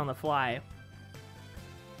updates on the fly.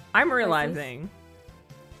 I'm realizing.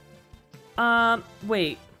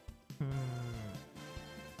 Wait.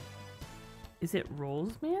 Is it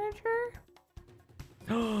roles manager?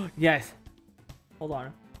 Oh, yes. Hold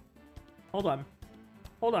on. Hold on.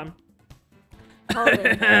 Hold on. Hold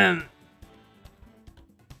it.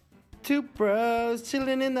 Two bros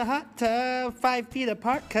chilling in the hot tub, 5 feet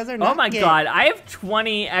apart, cause they're not Oh my gay. god, I have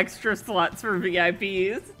 20 extra slots for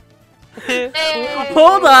VIPs.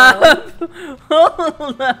 Hold up!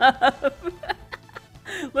 Hold up!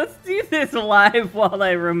 Let's do this live while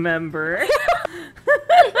I remember.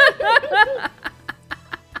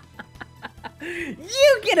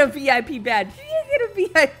 You get a VIP badge! You get a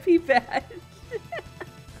VIP badge!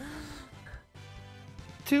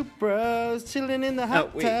 Two bros chilling in the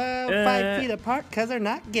hot wait. tub, 5 feet apart because they're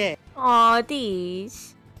not gay. Aw,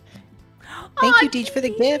 Deej. Thank you, Deej, for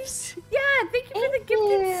the gifts. Yeah, thank you for the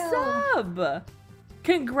gifted sub.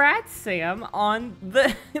 Congrats, Sam, on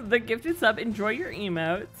the gifted sub. Enjoy your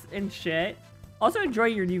emotes and shit. Also, enjoy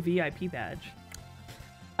your new VIP badge.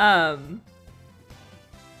 I'm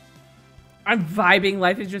vibing.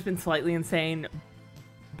 Life has just been slightly insane.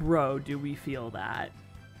 Bro, do we feel that?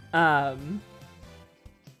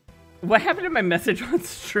 What happened to my message on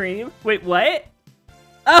stream? Wait, what?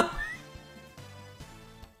 Oh!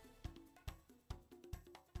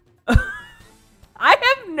 I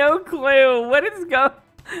have no clue. What is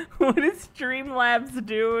Streamlabs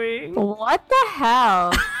doing? What the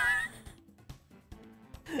hell?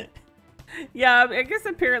 Yeah, I guess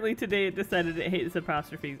apparently today it decided it hates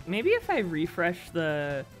apostrophes. Maybe if I refresh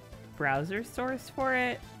the browser source for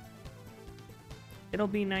it, it'll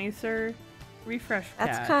be nicer. Refresh cache.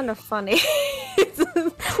 That's kind of funny.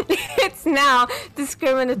 It's now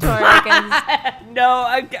discriminatory against.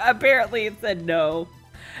 No, apparently it said no.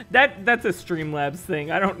 That's a Streamlabs thing.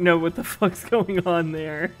 I don't know what the fuck's going on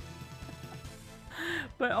there.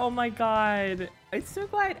 But oh my god, I'm so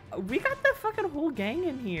glad we got the fucking whole gang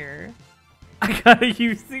in here. I gotta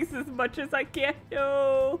use these as much as I can.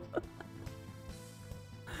 No.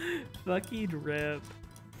 Fucking rip.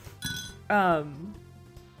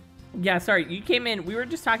 Yeah, sorry, you came in. We were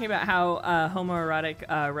just talking about how homoerotic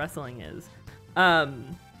wrestling is.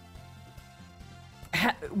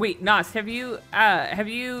 Wait, Nos, have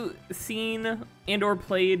you seen and or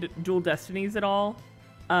played Dual Destinies at all?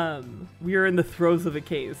 We are in the throes of a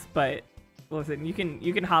case, but listen, you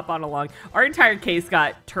can hop on along. Our entire case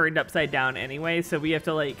got turned upside down anyway, so we have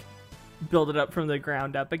to like build it up from the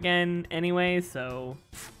ground up again anyway. So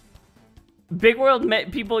Big World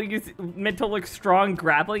people meant to look strong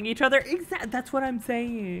grappling each other. That's what I'm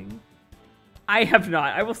saying. I have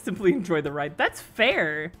not. I will simply enjoy the ride. That's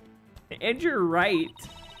fair. And you're right.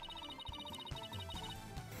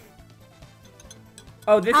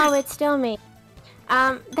 Oh, It's still me.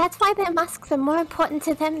 That's why their masks are more important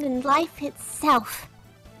to them than life itself.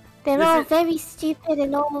 They're all very stupid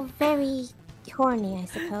and all very horny, I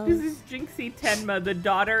suppose. This is Jinxie Tenma, the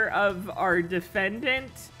daughter of our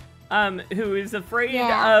defendant, who is afraid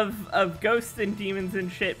of ghosts and demons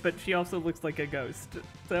and shit, but she also looks like a ghost,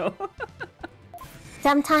 so...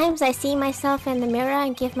 Sometimes I see myself in the mirror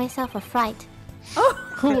and give myself a fright.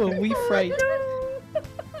 Who are we fright?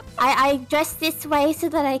 I dress this way so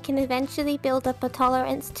that I can eventually build up a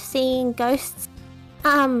tolerance to seeing ghosts.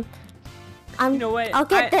 You know what? I'll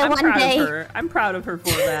get there one day. I'm proud of her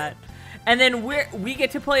for that. And then we get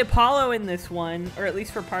to play Apollo in this one, or at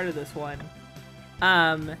least for part of this one.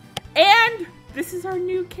 And this is our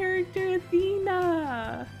new character,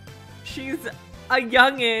 Athena. She's a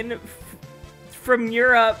youngin' from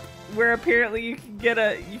Europe, where apparently you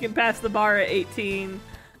can pass the bar at 18.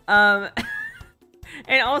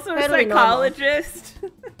 And also a psychologist.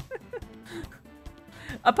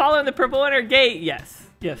 Apollo and the Purple One are gay. Yes,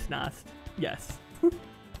 Nast. Yes.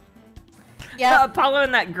 Yeah. Apollo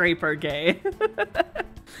and that grape are gay.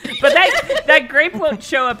 But that grape won't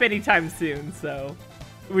show up anytime soon, so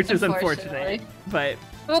which is unfortunate. But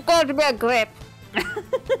we're going to be a grape.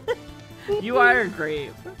 You are a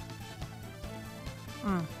grape.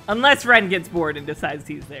 Unless Ren gets bored and decides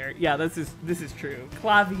he's there. Yeah, this is true.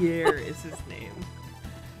 Clavier is his name.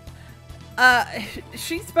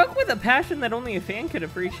 She spoke with a passion that only a fan could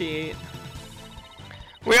appreciate.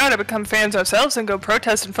 We ought to become fans ourselves and go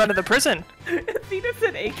protest in front of the prison. Athena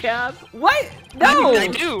said ACAB. What? No! I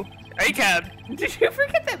do. ACAB. Did you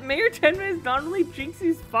forget that Mayor Tenma is not only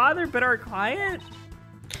Jinxie's father, but our client?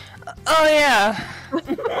 Oh yeah.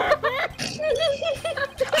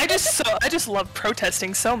 I just love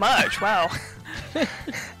protesting so much. Wow.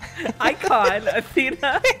 Icon,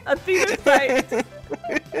 Athena. Athena's right.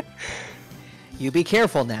 You be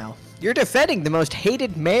careful now. You're defending the most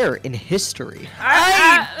hated mayor in history.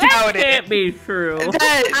 I doubt that can't be true.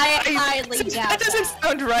 I highly doubt that doesn't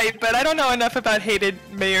sound right, but I don't know enough about hated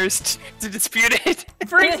mayors to dispute it.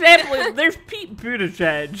 For example, there's Pete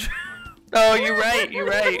Buttigieg. Oh, you're right. You're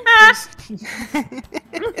right.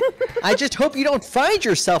 I just hope you don't find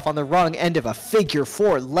yourself on the wrong end of a figure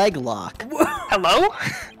 4 leg lock. Hello?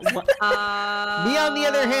 Me, on the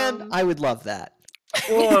other hand, I would love that.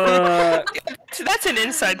 So that's an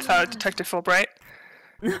inside thought, Detective Fulbright.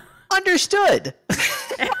 Understood.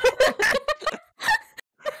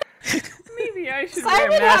 Maybe I should Simon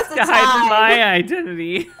wear a mask has to a hide tie. my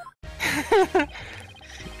identity.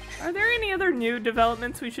 Are there any other new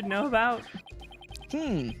developments we should know about?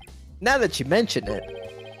 Now that you mention it,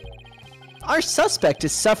 our suspect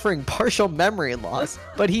is suffering partial memory loss,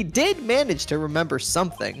 but he did manage to remember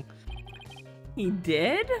something. He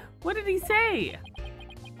did? What did he say?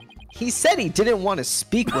 He said he didn't want to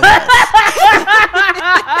speak with us.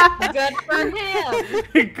 Good for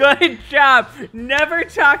him. Good job. Never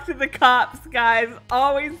talk to the cops, guys.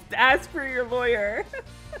 Always ask for your lawyer.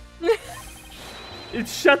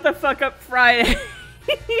 It's shut the fuck up Friday.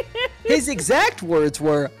 His exact words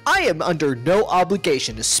were, "I am under no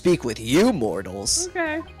obligation to speak with you mortals."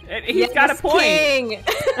 Okay. And he's got a point. King.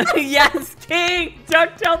 Yes, King!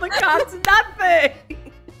 Don't tell the cops nothing!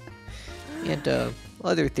 And,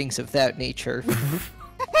 other things of that nature. I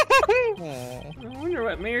wonder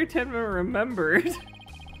what Mayor Tenma remembered.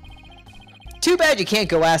 Too bad you can't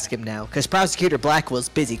go ask him now, because Prosecutor Blackwell's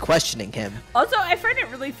busy questioning him. Also, I find it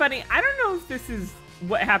really funny. I don't know if this is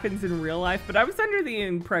what happens in real life, but I was under the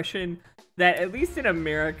impression that, at least in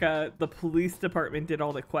America, the police department did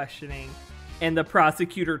all the questioning, and the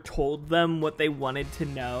prosecutor told them what they wanted to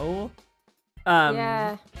know.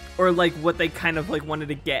 Yeah. Or, like, what they kind of, like, wanted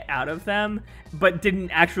to get out of them, but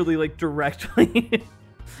didn't actually, like, directly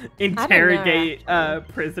interrogate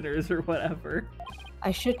prisoners or whatever.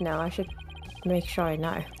 I should know. I should make sure I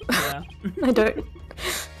know. Yeah. I don't.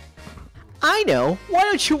 I know. Why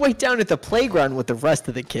don't you wait down at the playground with the rest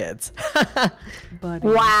of the kids? Buddy.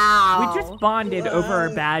 Wow. We just bonded over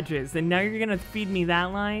our badges, and now you're gonna feed me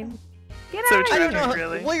that line? Get So out of I here! don't know.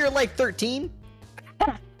 Really? Well, you're like 13.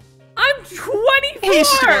 I'm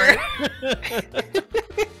 24!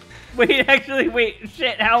 Wait,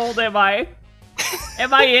 shit, how old am I?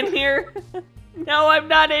 Am I in here? No, I'm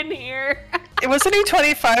not in here. Wasn't he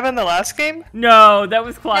 25 in the last game? No, that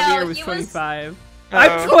was Claudia No, was he 25. Oh.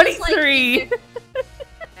 I'm 23!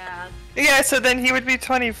 Yeah. Yeah, so then he would be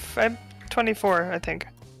 24, I think.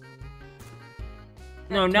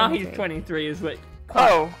 No, now he's 23 is what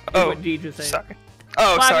Oh, Deej is saying. sorry.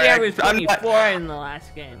 Oh, Claudia sorry. was 24 in the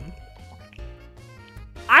last game.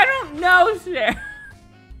 I don't know, Sarah.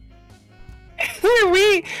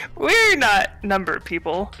 We're not number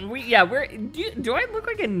people. Do I look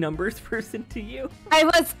like a numbers person to you?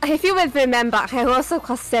 If you would remember, I also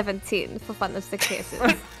cost 17 for one of the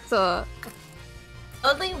cases. So.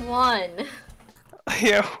 Only one.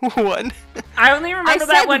 Yeah, one. I only remember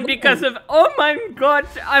that said one because of, oh my god,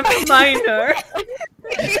 I'm a minor.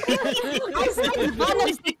 I said one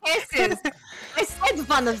of the cases. I said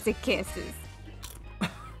one of the cases.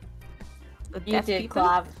 The You deaf did, people?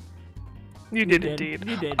 Clav. You did indeed.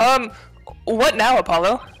 You did. What now,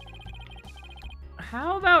 Apollo?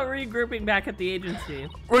 How about regrouping back at the agency?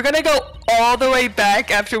 We're gonna go all the way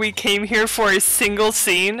back after we came here for a single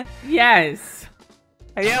scene? Yes.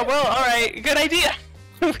 Yeah, well, alright, good idea.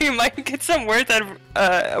 We might get some words of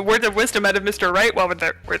wisdom out of Mr. Wright while we're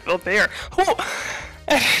there. Oh,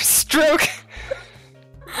 stroke.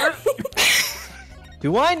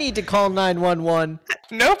 Do I need to call 911?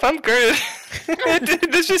 Nope, I'm good.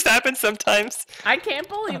 This just happens sometimes. I can't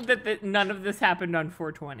believe that none of this happened on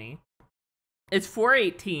 420. It's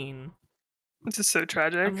 418. This is so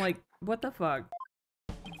tragic. I'm like, what the fuck?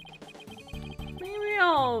 Maybe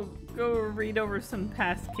I'll go read over some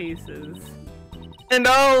past cases. And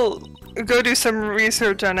I'll go do some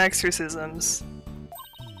research on exorcisms.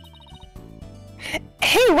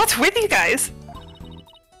 Hey, what's with you guys?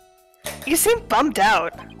 You seem bummed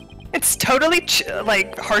out. It's totally,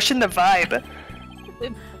 like, harshing the vibe.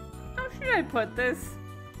 How should I put this?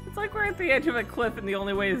 It's like we're at the edge of a cliff and the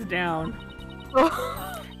only way is down.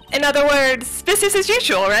 In other words, business as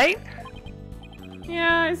usual, right?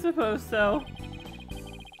 Yeah, I suppose so.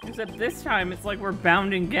 Except this time it's like we're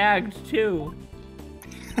bound and gagged too.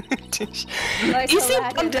 You seem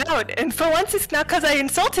bummed out, and for once it's not because I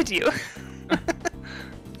insulted you.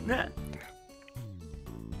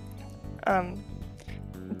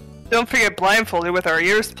 Don't forget blindfolded with our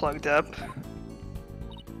ears plugged up.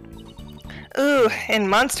 Ooh, and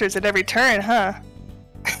monsters at every turn, huh?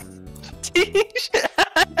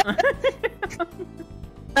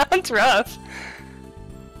 Sounds rough.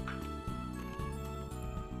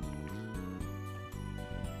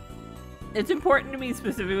 It's important to me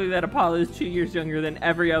specifically that Apollo is 2 years younger than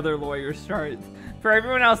every other lawyer starts. For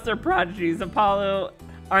everyone else, they're prodigies. Apollo,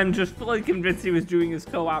 I'm just fully convinced he was doing his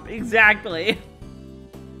co-op. Exactly.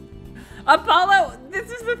 Apollo, this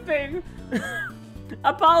is the thing.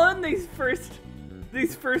 Apollo in these first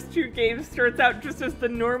these first 2 games starts out just as the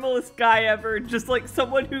normalest guy ever, just like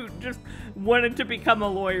someone who just wanted to become a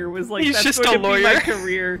lawyer, was like, He's that's just going a to be my lawyer.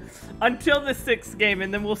 career until the 6th game,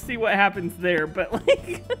 and then we'll see what happens there. But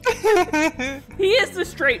like, he is the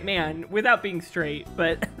straight man without being straight,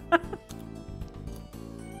 but.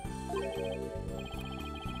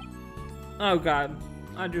 Oh god,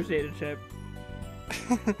 I just ate a chip.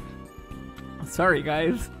 Sorry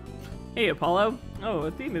guys. Hey Apollo. Oh,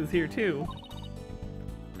 Athena's here too.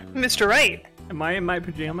 Mr. Wright. Am I in my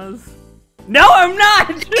pajamas? No, I'm not!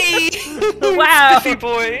 Wow. Spiffy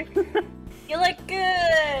boy. You look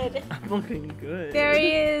good. I'm looking good. There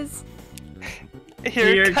he is.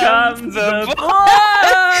 Here comes the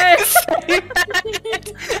boy!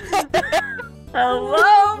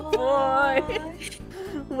 Hello, boy!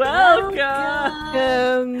 Welcome!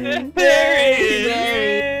 There he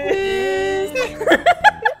is.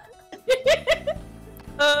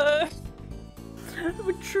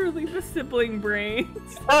 Truly the sibling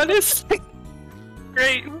brains. Honestly.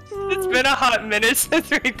 Great. It's been a hot minute since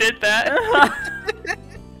we did that.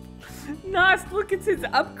 Nos, look, it's his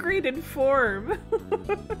upgraded form.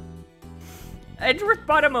 Edgeworth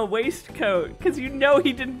bought him a waistcoat, because you know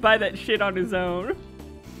he didn't buy that shit on his own.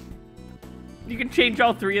 You can change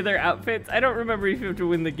all 3 of their outfits. I don't remember if you have to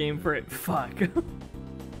win the game for it. Fuck.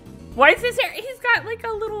 Why is his hair? He's got like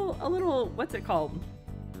a little, what's it called?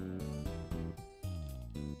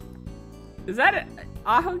 Is that a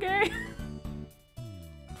ahoge?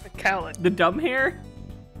 Cowlin. The dumb hair?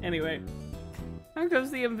 Anyway. How goes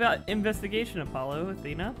the investigation, Apollo,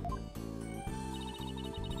 Athena?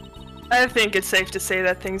 I think it's safe to say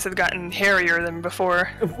that things have gotten hairier than before.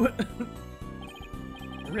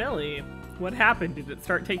 Really? What happened? Did it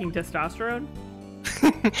start taking testosterone?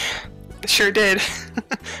 Sure did.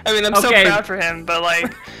 I mean, I'm so Okay. proud for him, but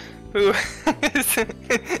like, ooh,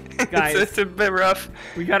 Guys. it's a bit rough.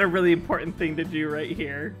 We got a really important thing to do right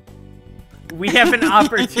here. We have an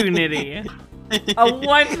opportunity. A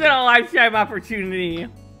once-in-a-lifetime opportunity.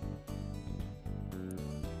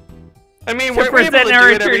 I mean, To we're able to present do our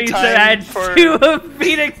it every attorney's time badge for... to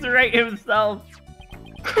Phoenix Wright himself.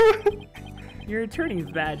 Your attorney's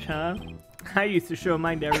badge, huh? I used to show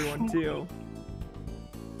mine to everyone too.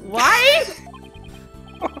 Why?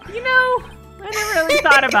 You know, I never really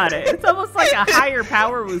thought about it. It's almost like a higher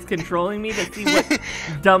power was controlling me to see what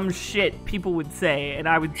dumb shit people would say, and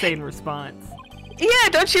I would say in response. Yeah,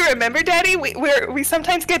 don't you remember, Daddy? We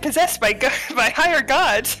sometimes get possessed by by higher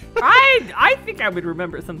gods. I think I would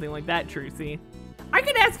remember something like that, Trucy. I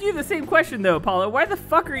could ask you the same question though, Apollo. Why the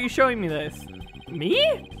fuck are you showing me this?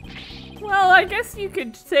 Me? Well, I guess you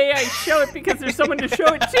could say I show it because there's someone to show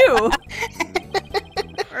it to.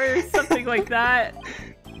 Or something like that.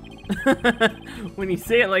 When you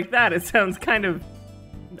say it like that, it sounds kind of,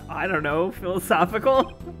 I don't know,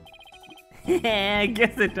 philosophical. I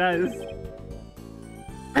guess it does.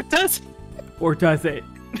 It does. Or does it?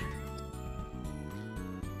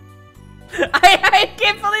 I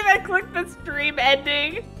can't believe I clicked the stream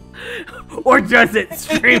ending. Or does it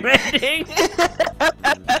stream ending?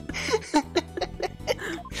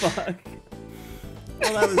 Fuck.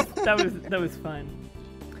 Well, that was fun.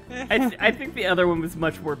 I think the other one was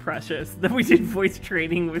much more precious. That we did voice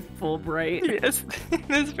training with Fulbright. Yes,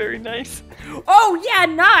 that's very nice. Oh yeah,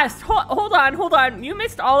 Nas! Hold on. You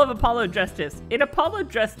missed all of Apollo Justice. In Apollo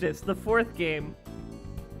Justice, the 4th game,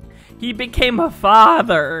 he became a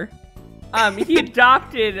father. He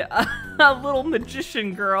adopted a little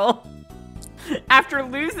magician girl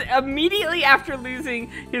immediately after losing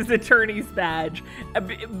his attorney's badge,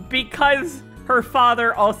 because her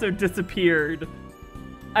father also disappeared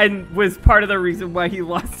and was part of the reason why he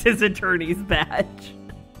lost his attorney's badge.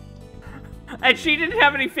 And she didn't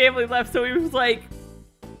have any family left, so he was like,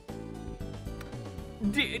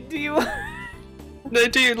 do you... No,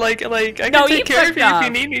 dude, like I can No, he take care of fucked you if up. you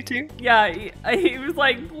need me to. Yeah, he was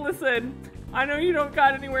like, listen, I know you don't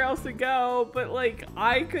got anywhere else to go, but like,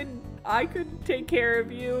 I could take care of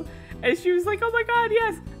you. And she was like, oh my god,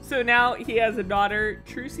 yes. So now he has a daughter,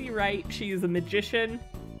 Trucy Wright. She is a magician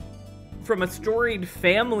from a storied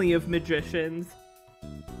family of magicians.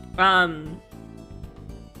 And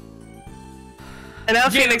now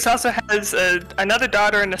Phoenix also has another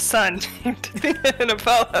daughter and a son named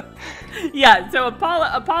Apollo. Yeah, so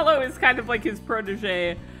Apollo is kind of like his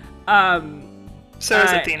protege. So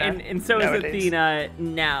is Athena. And so nowadays. is Athena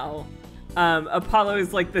now. Apollo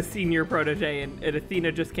is like the senior protege, and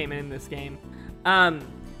Athena just came in this game.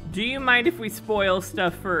 Do you mind if we spoil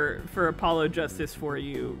stuff for Apollo Justice for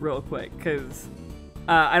you real quick? Because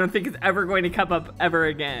I don't think it's ever going to come up ever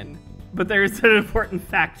again. But there's an important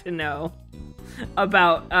fact to know.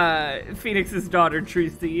 about Phoenix's daughter,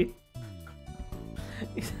 Trucy.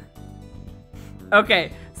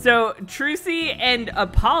 Okay, so Trucy and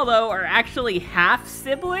Apollo are actually half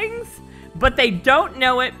siblings, but they don't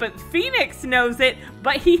know it, but Phoenix knows it,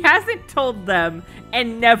 but he hasn't told them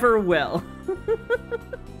and never will.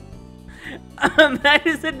 That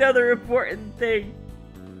is another important thing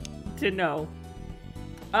to know.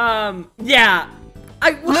 Yeah.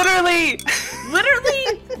 Literally,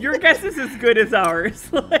 your guess is as good as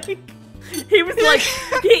ours. Like, he was like,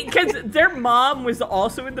 because their mom was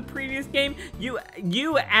also in the previous game. You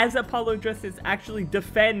as Apollo Justice actually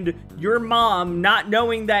defend your mom, not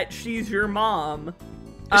knowing that she's your mom.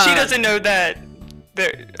 She doesn't know that.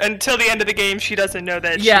 Until the end of the game, she doesn't know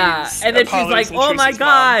that. Yeah, she's and then Apollo's she's like, "Oh my Trucy's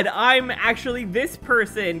god, mom. I'm actually this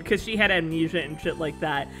person," because she had amnesia and shit like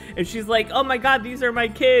that. And she's like, "Oh my god, these are my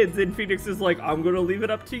kids." And Phoenix is like, "I'm gonna leave it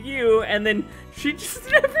up to you." And then she just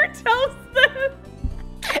never tells them.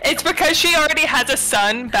 It's because she already has a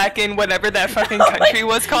son back in whatever that fucking country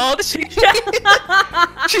was called. She's like,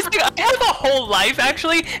 I have a whole life,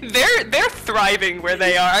 actually. They're thriving where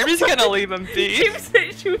they are. I'm just gonna leave them be.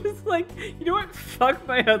 She was like, "You know what? Fuck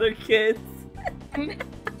my other kids."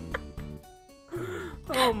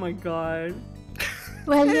 Oh my god.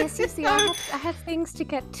 Well, yes, you see, I have things to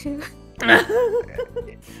get to.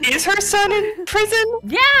 Is her son in prison?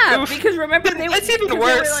 Yeah, because remember That's even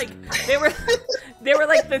worse. They were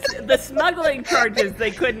like the smuggling charges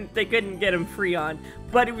they couldn't get him free on,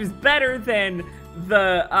 but it was better than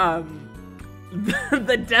the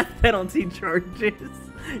death penalty charges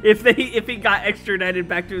if he got extradited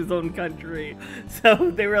back to his own country.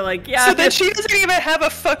 So they were like, yeah. So then she doesn't even have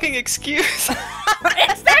a fucking excuse.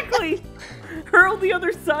 Exactly. Her only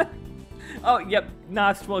other son. Oh, yep.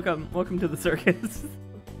 Nost, welcome to the circus.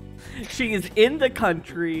 She is in the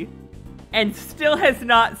country and still has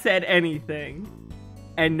not said anything.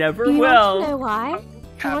 And never will. You want to know why?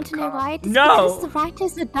 You want to know why? It's No. because the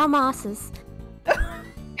writers are dumbasses.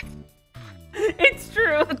 It's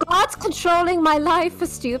true. The gods controlling my life are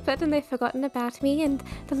stupid and they've forgotten about me and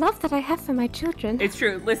the love that I have for my children. It's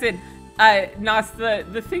true. Listen, Nos,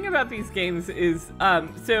 the thing about these games is,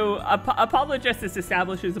 so Apollo Justice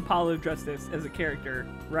establishes Apollo Justice as a character,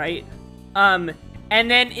 right? And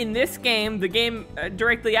then in this game, the game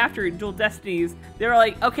directly after Dual Destinies, they were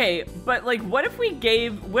like, okay, but like, what if we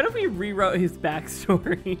rewrote his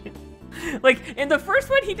backstory? Like, in the first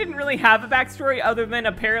one, he didn't really have a backstory other than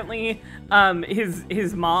apparently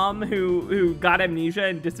his mom who got amnesia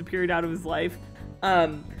and disappeared out of his life.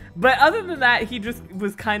 But other than that, he just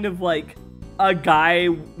was kind of like a guy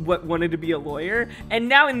wanted to be a lawyer. And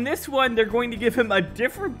now in this one, they're going to give him a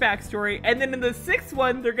different backstory. And then in the sixth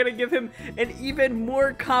one, they're going to give him an even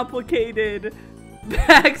more complicated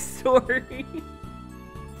backstory.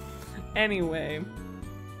 Anyway.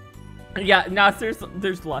 Yeah, no,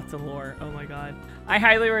 there's lots of lore. Oh my god. I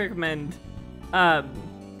highly recommend.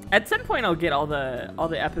 At some point I'll get all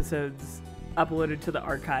the episodes uploaded to the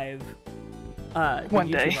archive. One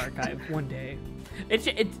YouTube day. archive. One day.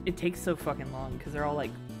 It takes so fucking long because they're all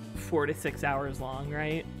like 4 to 6 hours long,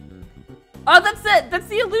 right? Oh, that's it. That's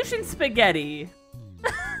the illusion spaghetti.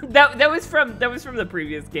 that was from the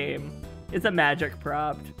previous game. It's a magic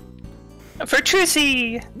prop. For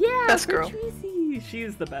Trucy. Yeah, Best for girl. Tracy.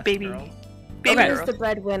 She's the best Baby. girl. Baby Okay. Who's girl. the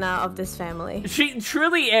breadwinner of this family? She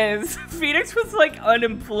truly is. Phoenix was like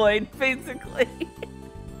unemployed, basically.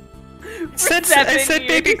 I said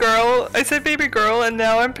baby girl. I said baby girl, and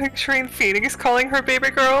now I'm picturing Phoenix calling her baby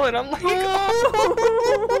girl, and I'm like,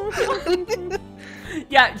 oh.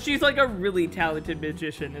 Yeah, she's like a really talented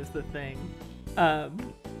magician is the thing.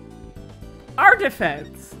 Our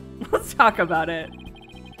defense. Let's talk about it.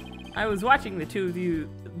 I was watching the two of you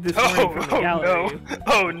this morning from the gallery.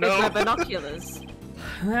 Oh With my no. binoculars.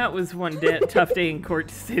 That was one tough day in court,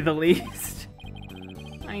 to say the least.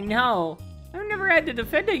 I know. I've never had to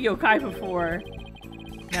defend a yokai before.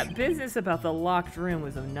 That business about the locked room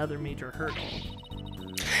was another major hurdle.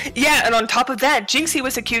 Yeah, and on top of that, Jinxie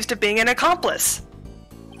was accused of being an accomplice.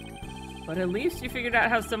 But at least you figured out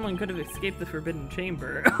how someone could have escaped the Forbidden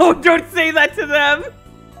Chamber. Oh, don't say that to them!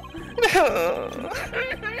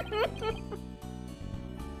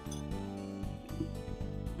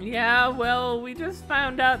 Yeah, well, we just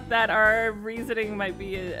found out that our reasoning might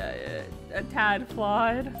be a tad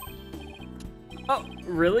flawed. Oh,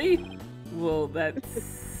 really? Well,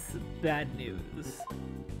 that's bad news.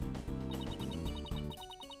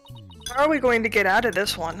 How are we going to get out of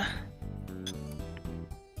this one?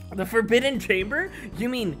 The Forbidden Chamber? You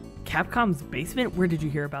mean Capcom's basement? Where did you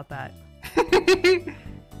hear about that?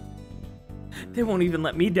 They won't even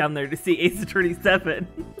let me down there to see Ace Attorney 7.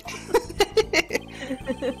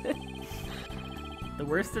 The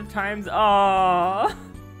worst of times, aww.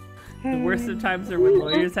 The worst of times are when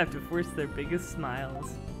lawyers have to force their biggest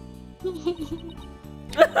smiles. Mia!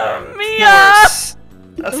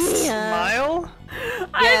 A smile?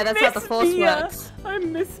 Yeah, that's how the force Mia. works. I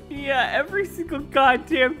miss Mia every single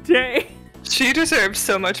goddamn day. She deserves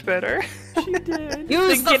so much better. She did.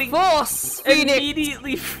 Use the force, Phoenix.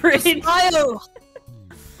 Immediately fridged. Smile.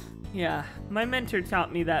 Yeah, my mentor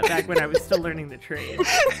taught me that back when I was still learning the trade.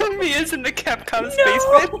 Mia's in the Capcom's No!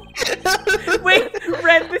 basement. Wait,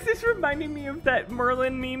 Red, this is reminding me of that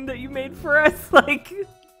Merlin meme that you made for us, like,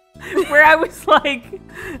 where I was like,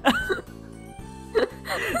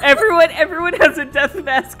 everyone has a death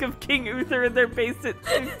mask of King Uther in their basic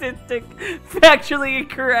statistic, factually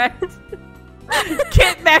incorrect.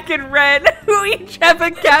 Kit, Mac, and Ren, who each have a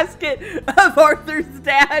casket of Arthur's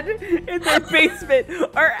dad in their basement,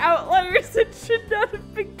 are outliers and should not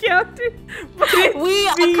have been counted. But it's We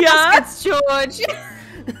are Mia. Caskets, George.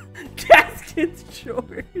 Caskets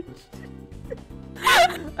George.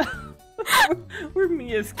 We're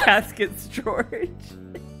Mia's Caskets George.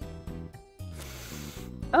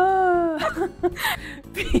 Oh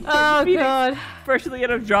Phoenix god. freshly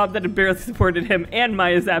out of a job that had barely supported him and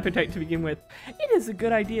Maya's appetite to begin with. It is a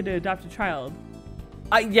good idea to adopt a child.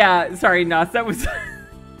 Yeah, sorry, Nas, that was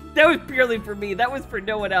that was purely for me. That was for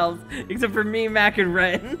no one else except for me, Mac, and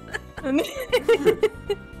Ren.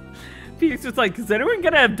 Phoenix was like, "Is anyone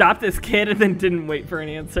gonna adopt this kid?" And then didn't wait for an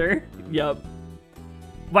answer. Yup.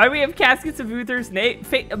 Why do we have caskets of Uther's name?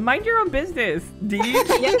 Mind your own business, Deej.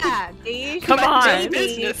 Yeah, Deej. Come on.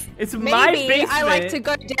 Business. It's my Maybe basement. I like to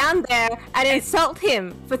go down there and insult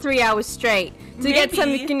him for 3 hours straight to get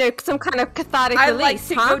some, Maybe. you know, some kind of cathartic I release, like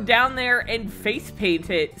to huh? go down there and face paint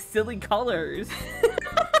it silly colors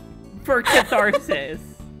for catharsis.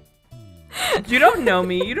 You don't know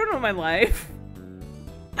me. You don't know my life.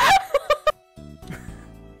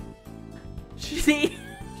 She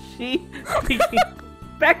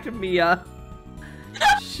back to Mia.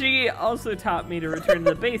 She also taught me to return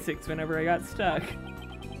to the basics whenever I got stuck.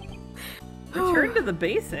 Return to the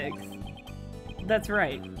basics? That's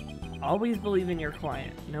right. Always believe in your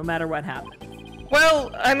client, no matter what happens.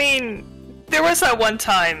 Well, I mean, there was that one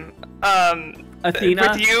time,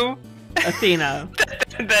 Athena? with you, Athena.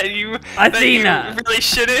 that you Athena! really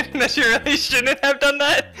shouldn't have done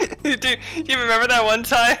that. Do you remember that one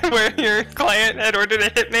time where your client had ordered a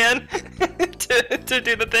hitman to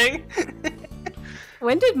do the thing?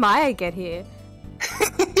 When did Maya get here?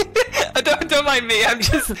 Don't mind me. I'm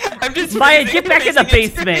just Maya, get back in the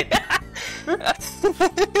basement.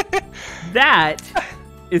 That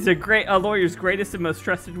is a lawyer's greatest and most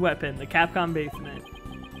trusted weapon, the Capcom basement.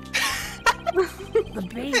 The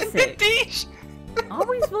basics.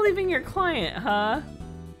 Always believing your client, huh?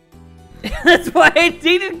 That's why I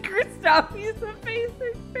dated Kristoff. He's a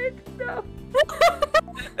basic bitch, no.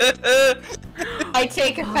 I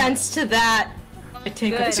take offense to that. I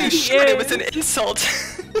take Good. offense. Too short. It was an insult.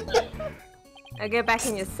 I'll get back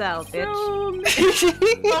in your cell, bitch.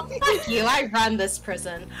 Well, fuck you. I run this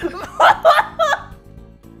prison.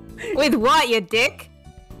 With what, you dick?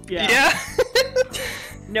 Yeah.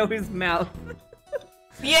 No, his mouth.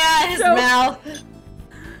 Yeah, his So- mouth.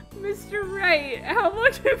 Mr. Wright, how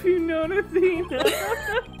much have you known Athena?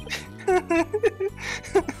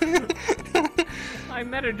 I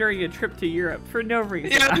met her during a trip to Europe for no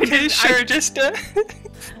reason. Yeah, okay, sure. Just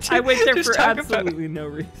I went there just for talk absolutely no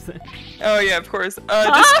reason. Oh yeah, of course.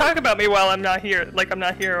 Just talk about me while I'm not here. Like I'm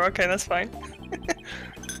not here. Okay, that's fine.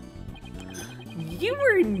 You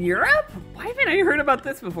were in Europe? Why haven't I heard about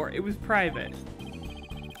this before? It was private.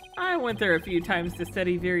 I went there a few times to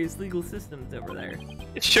study various legal systems over there.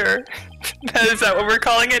 Sure. Is that what we're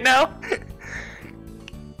calling it now?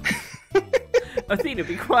 Athena,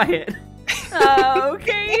 be quiet.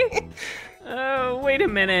 Okay. Oh, wait a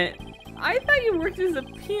minute. I thought you worked as a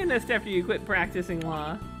pianist after you quit practicing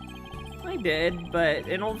law. I did, but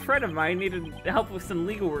an old friend of mine needed help with some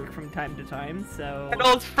legal work from time to time, so... An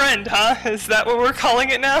old friend, huh? Is that what we're calling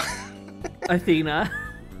it now? Athena.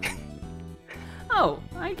 Oh,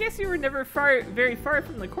 I guess you were never very far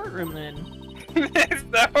from the courtroom then. Is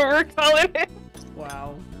that what we're calling it?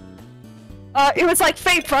 Wow. It was like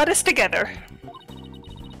fate brought us together.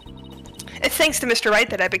 It's thanks to Mr. Wright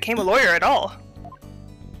that I became a lawyer at all.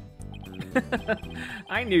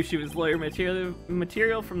 I knew she was lawyer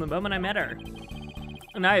material from the moment I met her.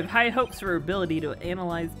 And I have high hopes for her ability to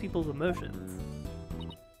analyze people's emotions.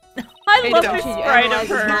 I love don't. this She sprite of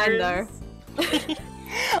analyzes mine, hers.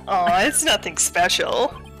 Aw, it's nothing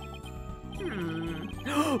special.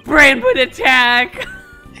 Brain would attack!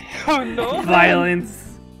 Oh no.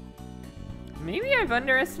 Violence. Maybe I've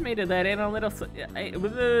underestimated that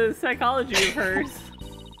with the psychology of hers.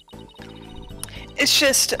 It's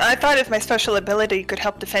just, I thought if my special ability could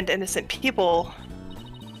help defend innocent people,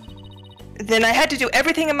 then I had to do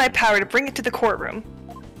everything in my power to bring it to the courtroom.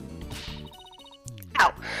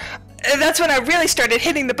 Ow. That's when I really started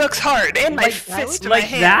hitting the books hard, and my fist to my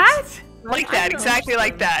hands. That? Like that, exactly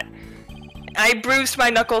like that. I bruised my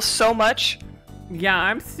knuckles so much. Yeah,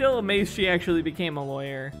 I'm still amazed she actually became a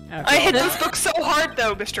lawyer. I hit those books so hard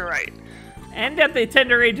though, Mr. Wright. And at the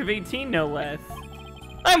tender age of 18, no less.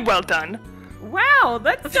 I'm well done. Wow,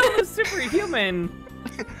 that's so superhuman.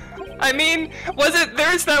 I mean,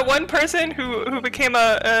 there's that one person who became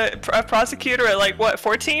a prosecutor at like, what,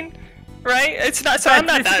 14? Right? It's not, so I'm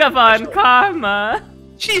not that special. Karma.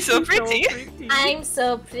 She's so pretty. I'm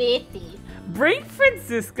so pretty. Bring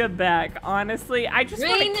Franziska back, honestly. I just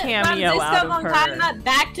want a cameo out of her. Karma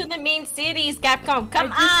back to the main series, Capcom.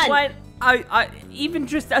 Come I on. Want, even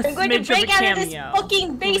just a I'm going to smidge break of a out cameo. of this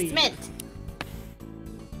fucking basement.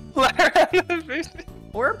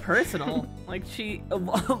 Or personal. like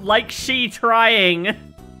she trying.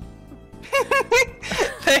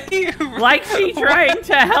 Thank you. Like she trying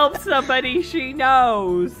to help somebody she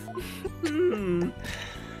knows.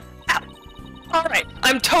 Alright,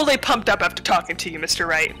 I'm totally pumped up after talking to you, Mr.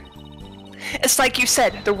 Wright. It's like you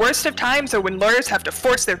said, the worst of times are when lawyers have to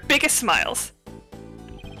force their biggest smiles.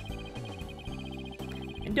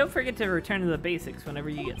 And don't forget to return to the basics whenever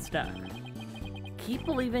you get stuck. Keep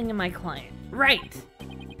believing in my client. Right!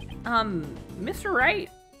 Mr. Wright?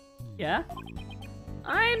 Yeah?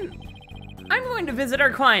 I'm going to visit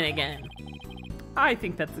our client again. I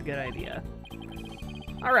think that's a good idea.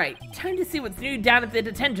 Alright, time to see what's new down at the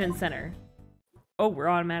detention center. Oh, we're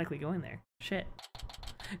automatically going there. Shit.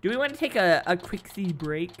 Do we want to take a quicksy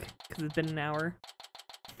break? Because it's been an hour?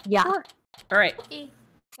 Yeah. Sure. Alright.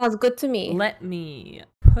 Sounds good to me. Let me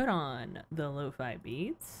put on the lo-fi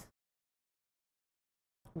beats.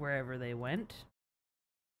 Wherever they went.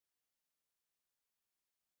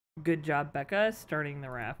 Good job, Becca, starting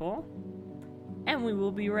the raffle. And we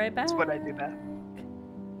will be right back. That's what I do best.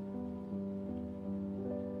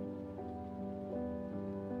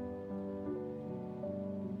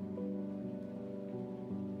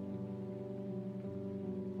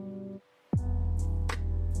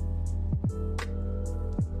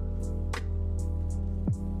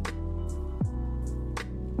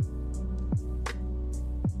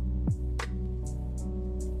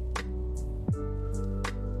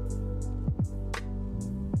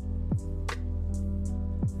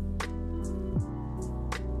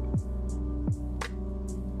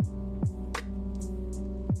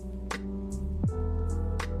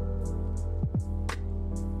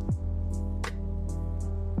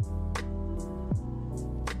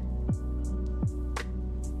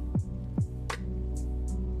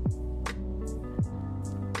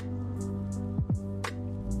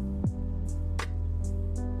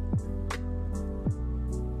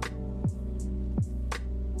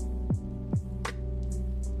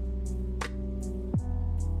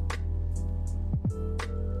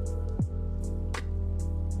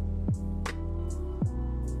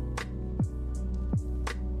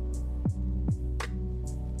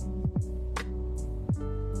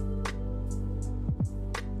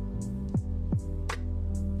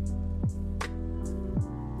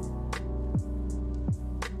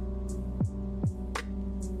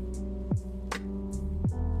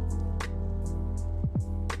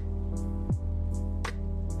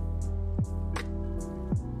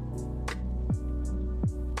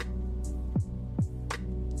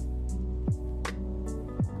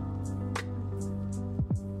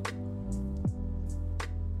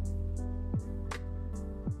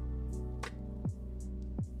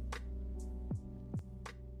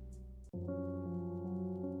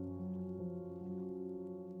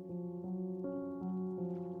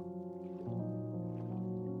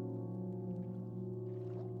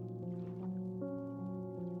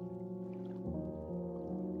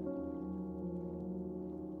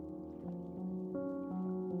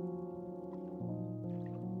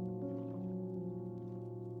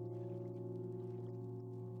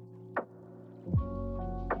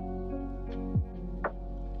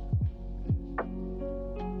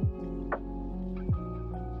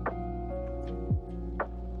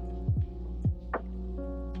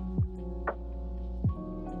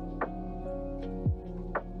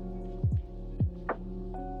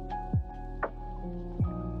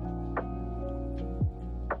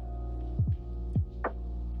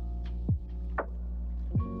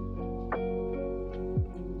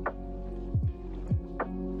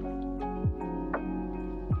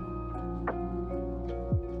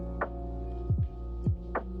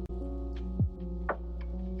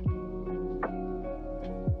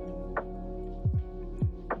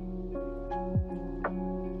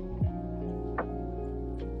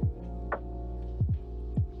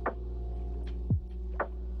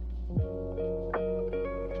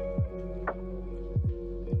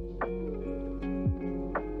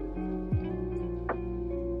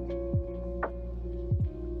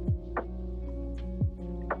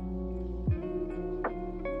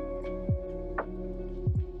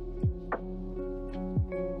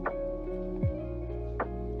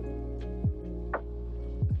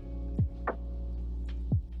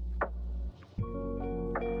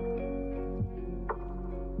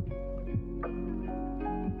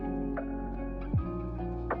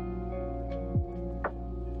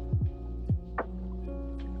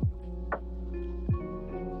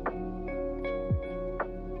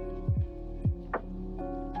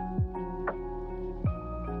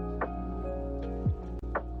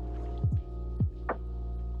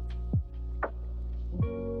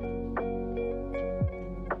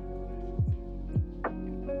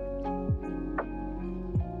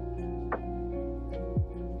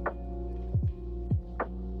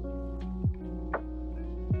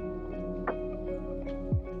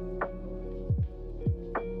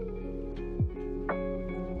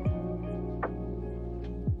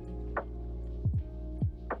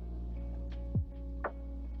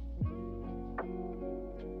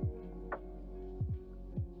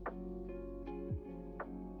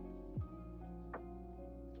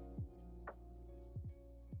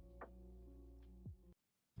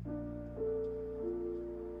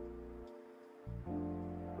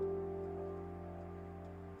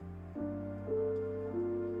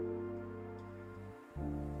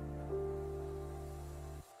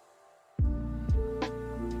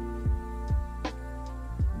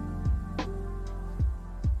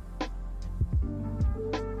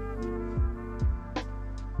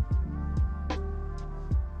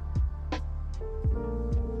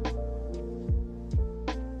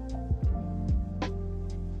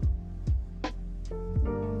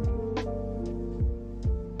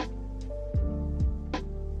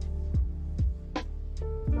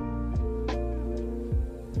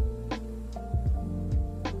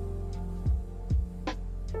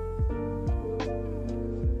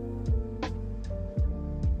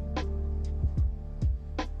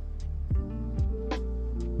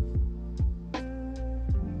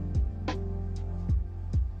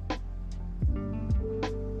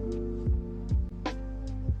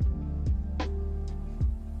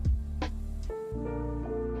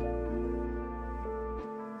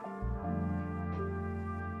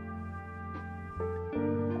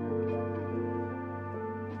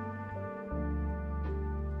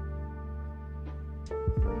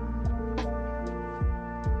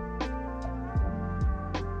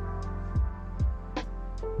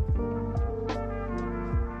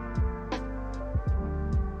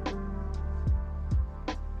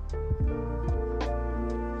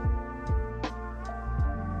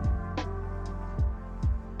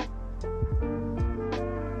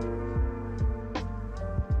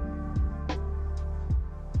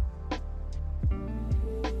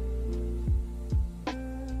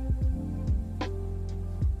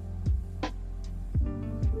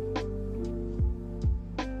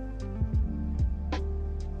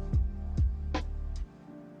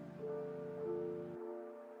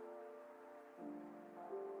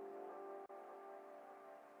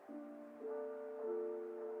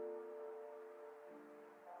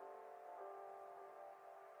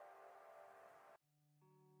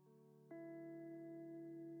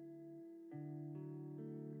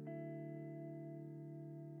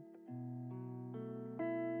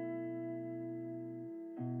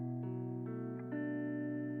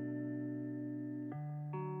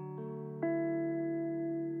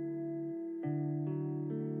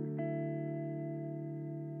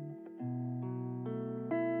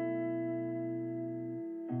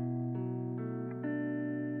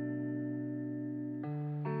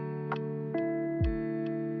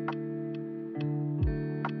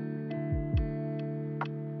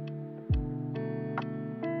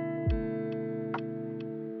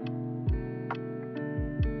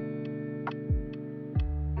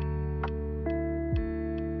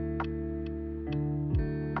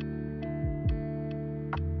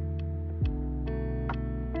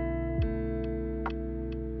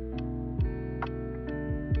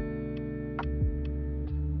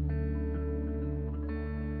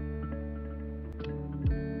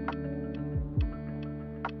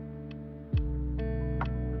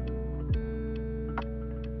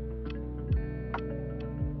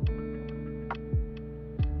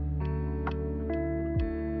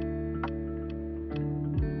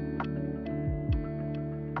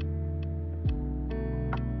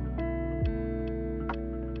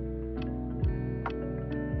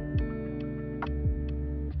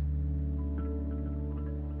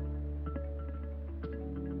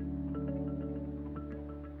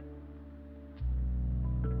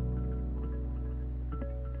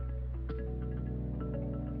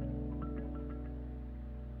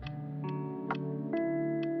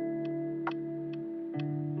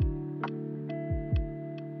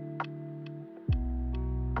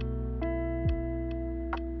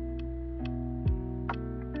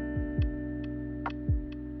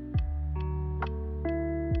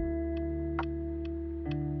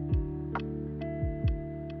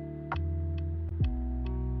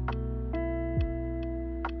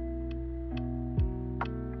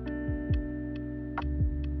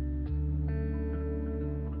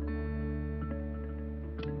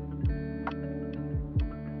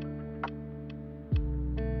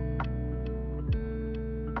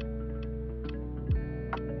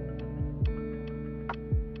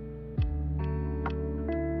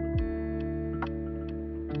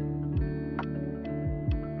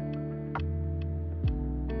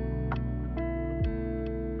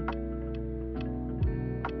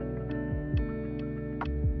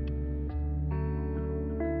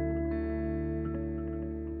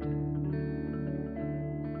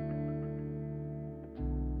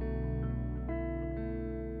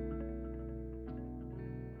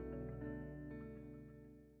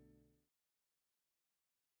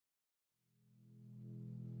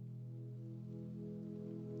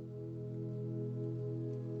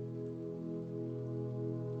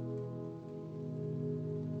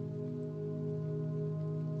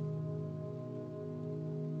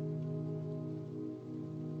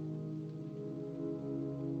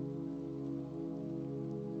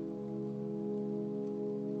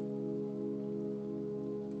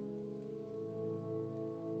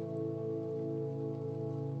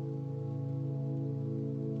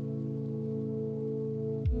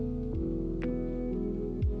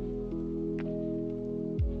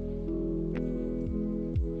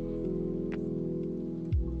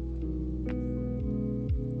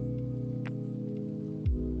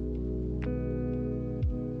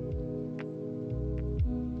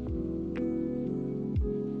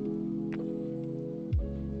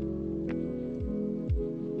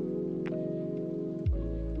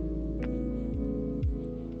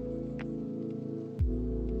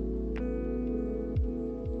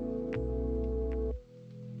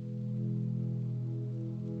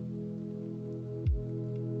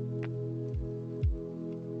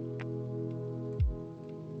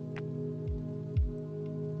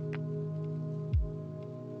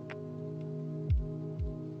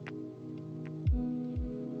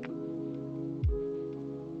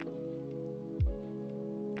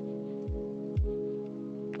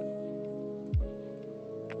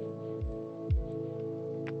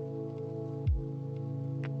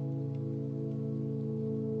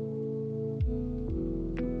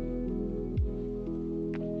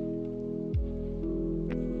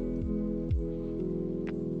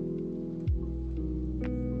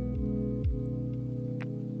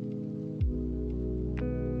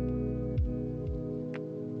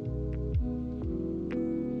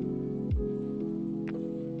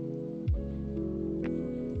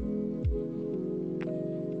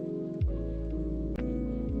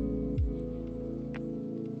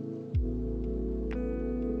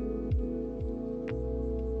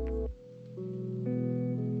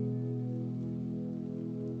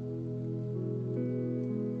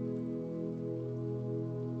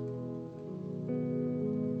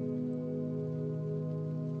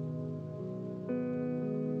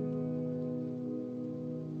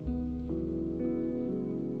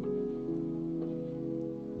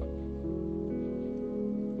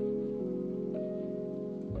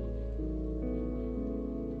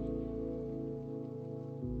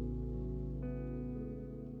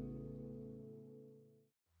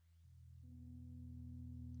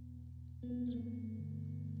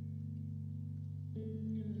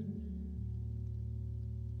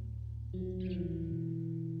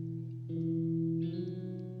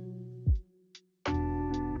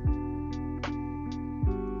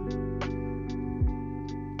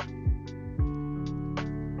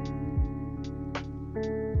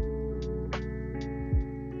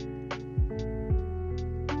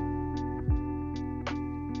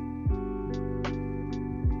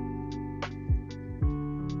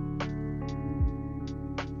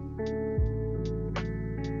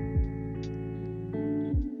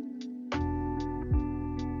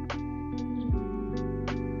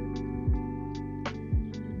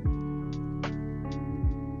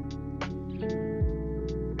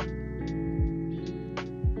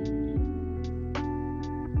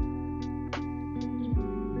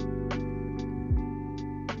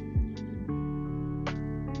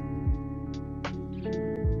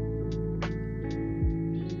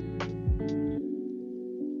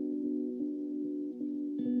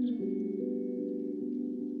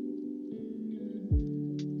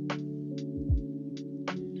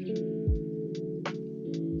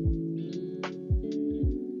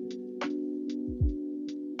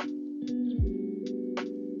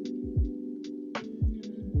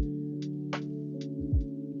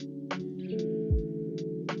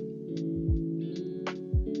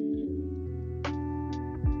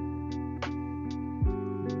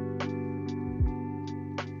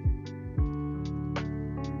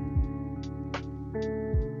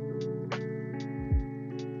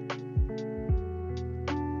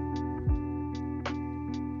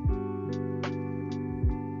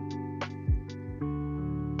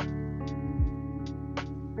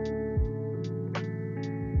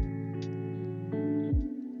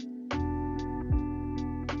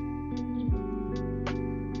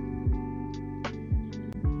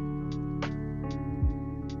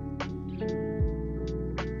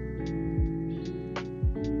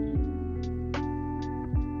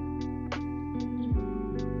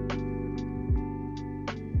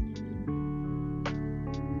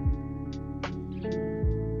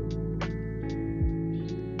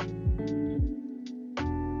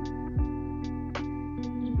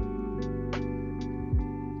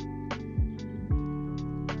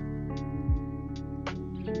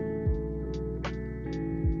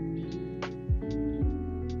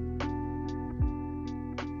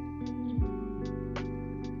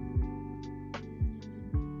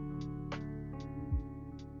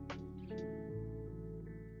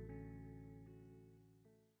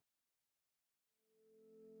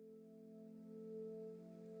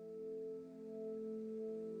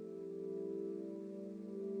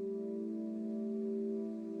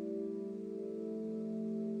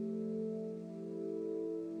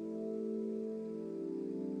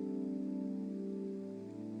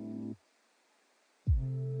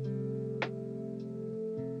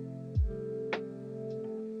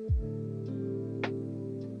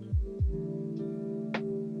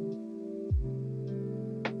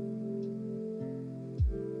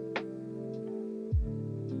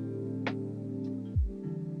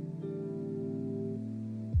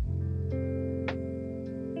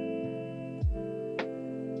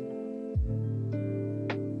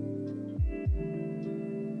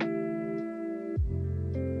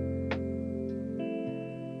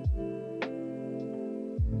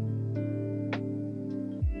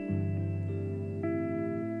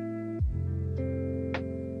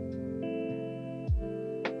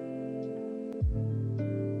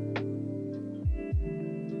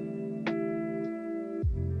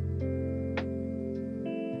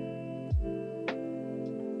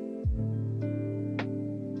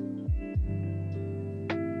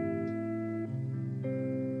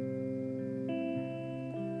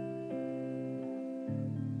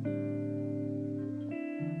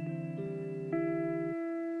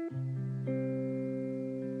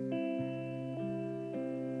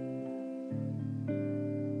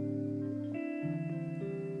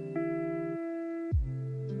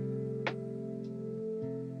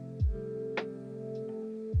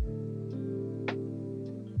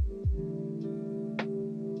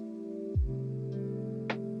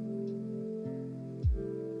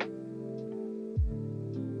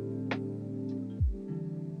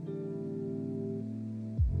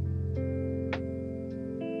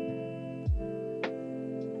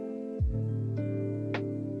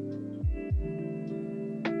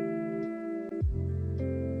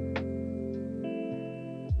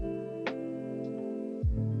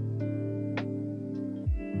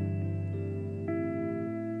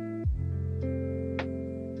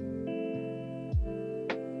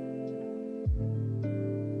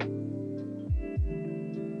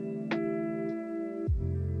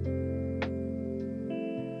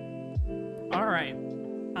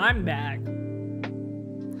 I'm back.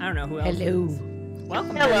 I don't know who else. Hello. Is.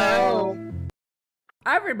 Welcome Hello. back.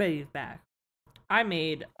 Everybody's back. I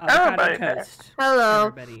made avocado Everybody toast. Hello.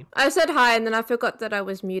 Everybody. I said hi and then I forgot that I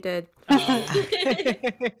was muted. All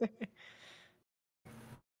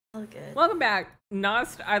good. Welcome back.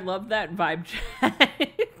 Nost, I love that vibe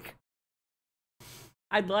check.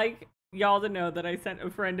 I'd like y'all to know that I sent a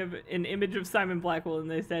friend an image of Simon Blackwell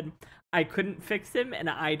and they said, I couldn't fix him and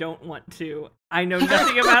I don't want to. I know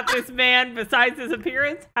nothing about this man besides his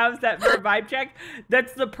appearance. How's that for a vibe check?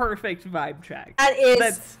 That's the perfect vibe check. That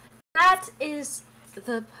is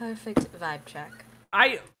the perfect vibe check.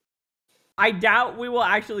 I doubt we will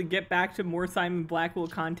actually get back to more Simon Blackwell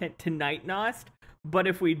content tonight, Nost. But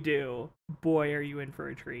if we do, boy, are you in for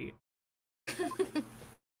a treat.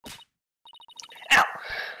 Ow.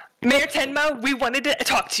 Mayor Tenma, we wanted to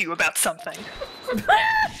talk to you about something.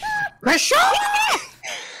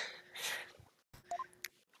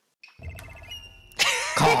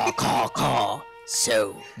 Caw, caw, caw.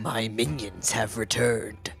 So, my minions have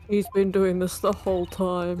returned. He's been doing this the whole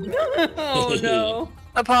time. Oh no.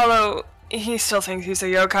 Apollo, he still thinks he's a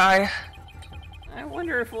yokai. I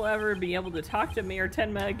wonder if we'll ever be able to talk to Mayor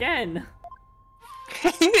Tenma again.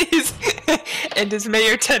 And is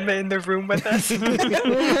Mayor Tenma in the room with us?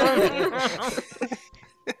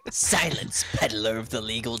 Silence, peddler of the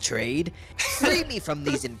legal trade. Free me from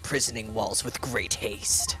these imprisoning walls with great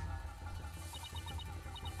haste.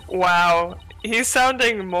 Wow, he's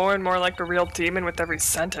sounding more and more like a real demon with every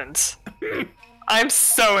sentence. I'm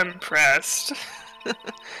so impressed.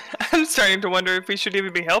 I'm starting to wonder if we should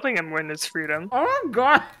even be helping him win his freedom. Oh my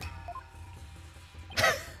god.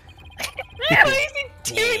 Why is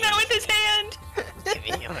he doing that with his hand?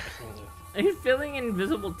 He's feeling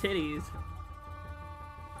invisible titties.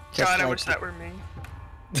 God, I wish that were me.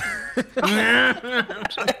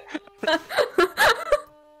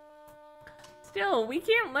 Still, we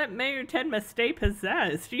can't let Mayor Tenma stay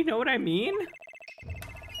possessed. You know what I mean?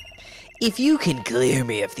 If you can clear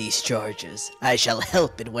me of these charges, I shall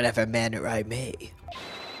help in whatever manner I may.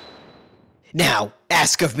 Now,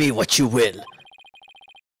 ask of me what you will.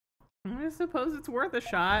 I suppose it's worth a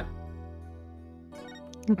shot.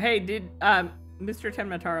 Hey, Mr.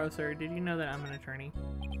 Tenmataro, sir, did you know that I'm an attorney?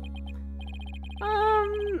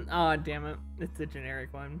 Oh, damn it. It's a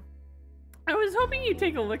generic one. I was hoping you'd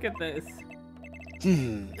take a look at this.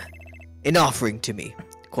 An offering to me.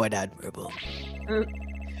 Quite admirable.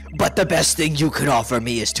 But the best thing you could offer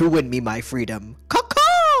me is to win me my freedom.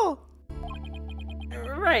 Caw-caw!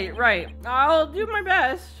 Right. I'll do my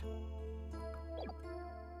best.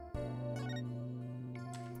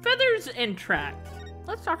 Feathers and tracks.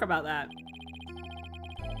 Let's talk about that.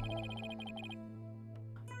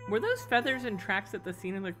 Were those feathers and tracks at the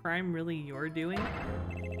scene of the crime really your doing?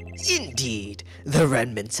 Indeed, the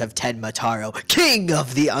remnants of Tenmataro, king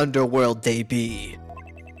of the underworld they be.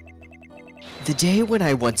 The day when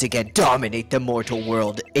I once again dominate the mortal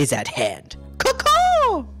world is at hand.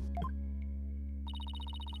 Caw-caw!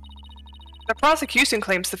 The prosecution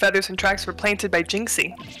claims the feathers and tracks were planted by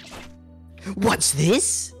Jinxie. What's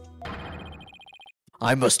this?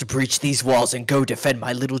 I must breach these walls and go defend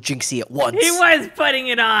my little Jinxie at once. He was putting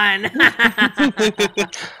it on!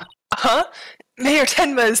 Huh? Mayor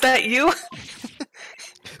Tenma, is that you?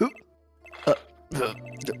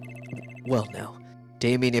 Well now,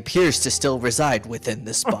 Damien appears to still reside within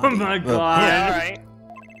this body. Oh my god. Yeah, alright.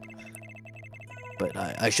 But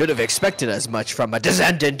I should have expected as much from a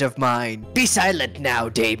descendant of mine. Be silent now,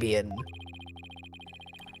 Damien.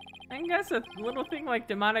 I guess a little thing like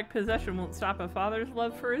demonic possession won't stop a father's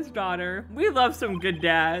love for his daughter. We love some good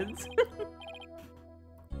dads.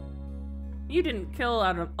 You didn't kill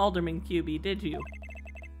Alderman QB, did you?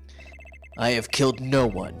 I have killed no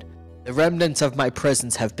one. The remnants of my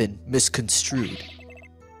presence have been misconstrued.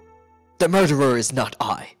 The murderer is not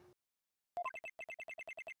I.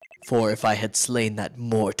 For if I had slain that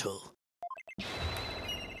mortal,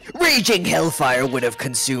 raging hellfire would have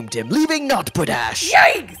consumed him, leaving naught but ash.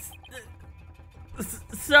 Yikes!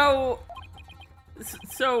 So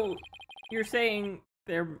you're saying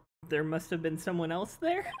there must have been someone else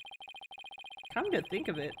there? Come to think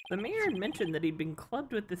of it, the mayor had mentioned that he'd been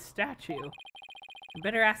clubbed with this statue. You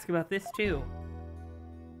better ask about this too.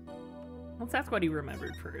 Let's ask what he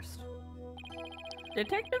remembered first.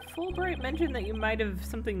 Detective Fulbright mentioned that you might have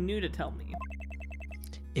something new to tell me.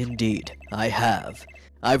 Indeed, I have.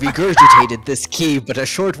 I regurgitated this key but a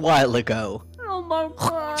short while ago. Oh my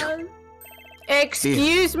god!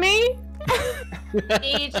 Excuse me?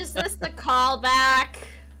 He just missed the callback.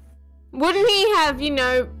 Wouldn't he have,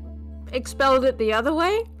 expelled it the other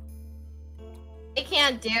way? I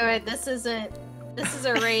can't do it. This isn't This is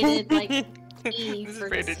a rated like E This is for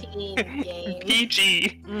rated teen game.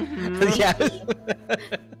 PG. Yeah.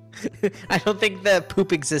 I don't think that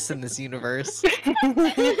poop exists in this universe.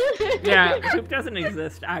 Yeah, poop doesn't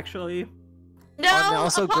exist, actually. No, and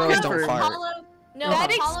also girls don't fart. No,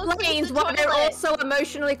 That Apollo explains cleans the why they're toilet. also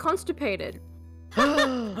emotionally constipated.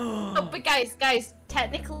 Oh, but guys,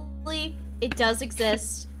 technically it does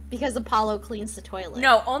exist because Apollo cleans the toilet.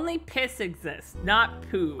 No, only piss exists, not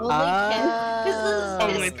poo.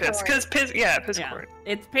 Only Only piss. Because piss, piss Yeah. cord.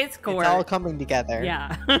 It's piss core. It's all coming together.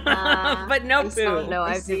 Yeah. But no poo. No,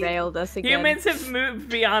 I've derailed us again. Humans have moved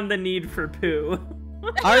beyond the need for poo.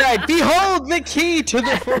 All right, behold the key to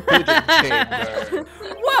the forbidden chamber.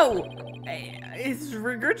 Whoa! Is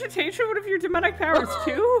regurgitation one of your demonic powers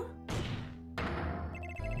too?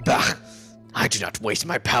 Bah! I do not waste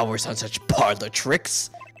my powers on such parlor tricks.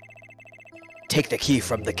 Take the key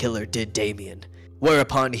from the killer, did Damien,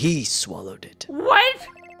 whereupon he swallowed it. What?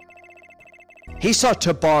 He sought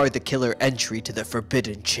to bar the killer entry to the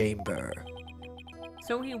forbidden chamber.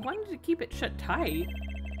 So he wanted to keep it shut tight.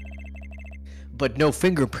 But no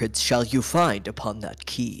fingerprints shall you find upon that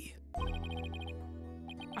key.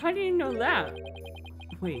 How do you know that?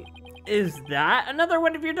 Wait, is that another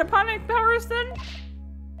one of your demonic powers then?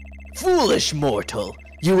 Foolish mortal!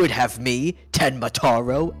 You would have me,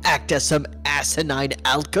 Tenmataro, act as some asinine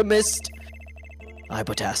alchemist? I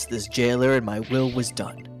but asked this jailer and my will was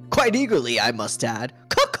done. Quite eagerly, I must add.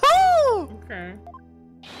 Caw-caw! Okay.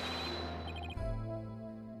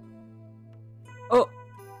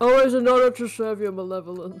 Always an honor to serve your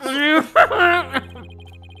malevolence.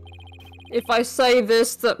 If I say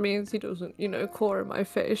this, that means he doesn't, core in my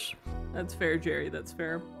face. That's fair, Jerry, that's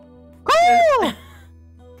fair. Caw!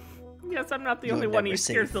 Yes, I'm not the You're only one he never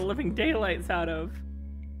scares safe. the living daylights out of.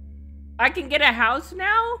 I can get a house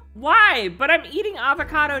now? Why? But I'm eating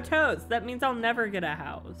avocado toast. That means I'll never get a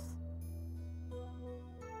house.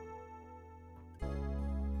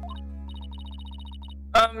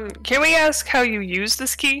 Can we ask how you use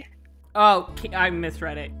this key? Oh, I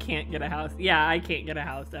misread it. Can't get a house. Yeah, I can't get a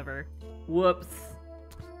house ever. Whoops.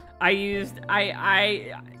 I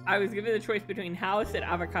was given the choice between house and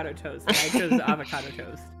avocado toast, and I chose avocado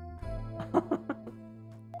toast.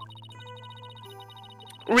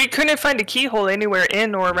 We couldn't find a keyhole anywhere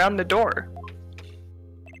in or around the door.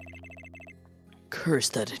 Curse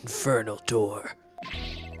that infernal door.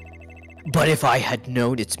 But if I had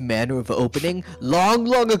known its manner of opening, long,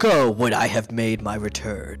 long ago would I have made my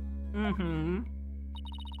return. Mm-hmm.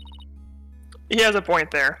 He has a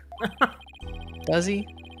point there. Does he?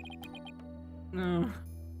 No.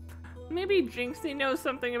 Maybe Jinxie knows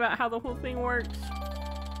something about how the whole thing works.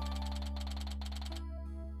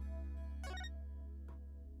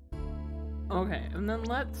 Okay, and then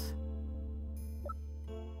let's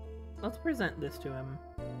present this to him.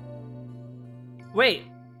 Wait!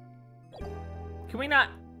 Can we not...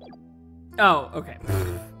 Oh, okay.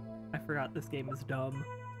 I forgot this game is dumb.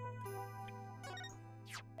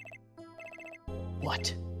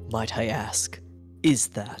 What, might I ask, is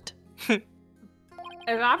that? It's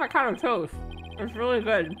avocado toast. It's really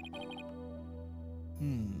good.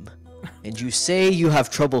 And you say you have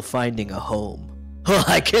trouble finding a home. Well,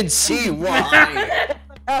 I can see why.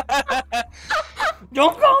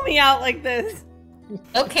 Don't call me out like this!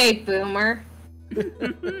 Okay, boomer.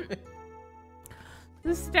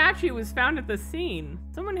 This statue was found at the scene.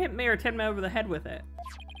 Someone hit Mayor Tenma over the head with it.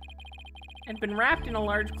 Had been wrapped in a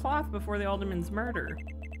large cloth before the alderman's murder.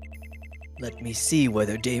 Let me see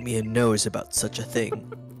whether Damien knows about such a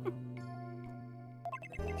thing.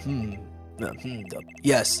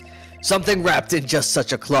 Yes, something wrapped in just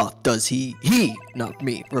such a cloth does he, not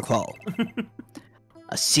me, recall.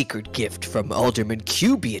 A secret gift from Alderman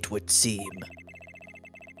QB, it would seem.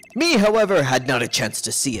 Me, however, had not a chance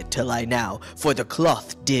to see it till I now, for the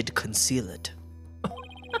cloth did conceal it.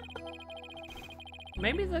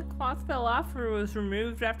 Maybe the cloth fell off or was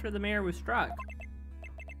removed after the mayor was struck.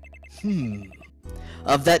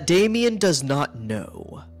 Of that Damien does not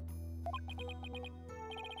know.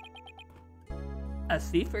 A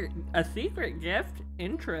secret gift?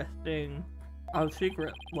 Interesting. A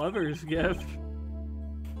secret lover's gift.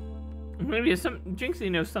 Maybe Jinxie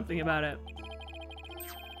knows something about it.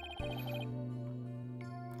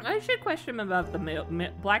 I should question him about the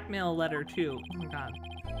blackmail letter too. Oh my god.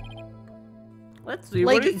 Let's see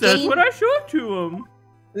what he says when I show it to him.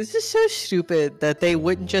 This is so stupid that they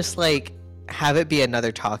wouldn't just, have it be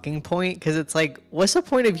another talking point, because it's like, what's the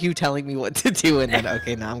point of you telling me what to do and then,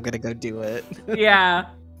 okay, now I'm gonna go do it. Yeah.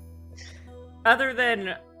 Other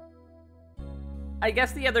than... I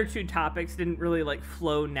guess the other two topics didn't really,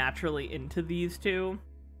 flow naturally into these two.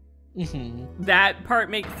 That part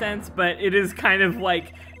makes sense, but it is kind of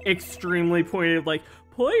like extremely pointed, like,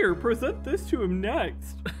 player, present this to him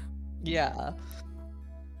next. Yeah.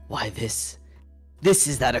 Why, this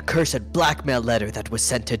is that accursed blackmail letter that was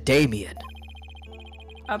sent to Damien.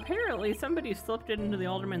 Apparently, somebody slipped it into the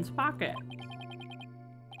alderman's pocket.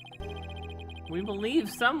 We believe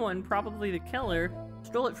someone, probably the killer,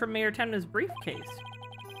 stole it from Mayor Tenma's briefcase.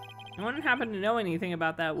 You wouldn't happen to know anything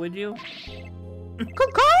about that, would you?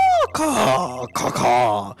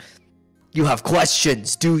 Caw. You have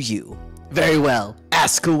questions, do you? Very well.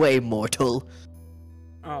 Ask away, mortal.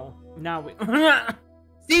 Oh, now we...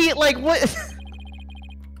 See, like, what?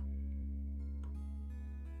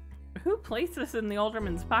 Who placed this in the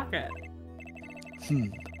alderman's pocket?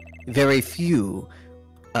 Very few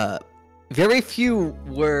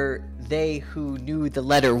were they who knew the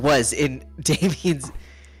letter was in Damien's...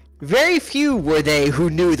 Very few were they who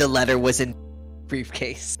knew the letter was in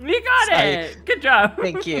briefcase. You got it! Good job!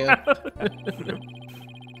 Thank you.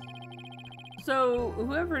 So,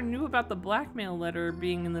 whoever knew about the blackmail letter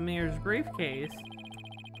being in the mayor's briefcase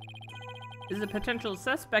is a potential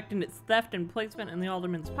suspect in its theft and placement in the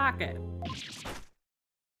alderman's pocket.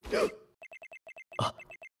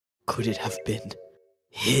 Could it have been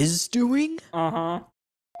his doing? Uh-huh.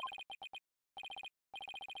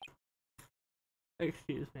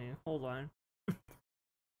 Excuse me, hold on.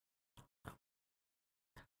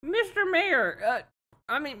 Mr. Mayor,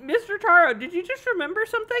 Mr. Taro, did you just remember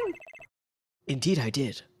something? Indeed I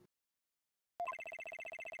did.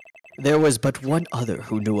 There was but one other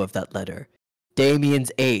who knew of that letter.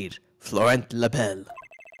 Damien's aide, Florent Labelle.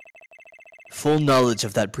 Full knowledge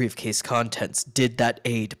of that briefcase contents did that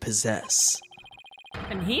aide possess.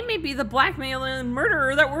 And he may be the blackmailer and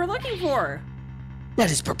murderer that we're looking for. That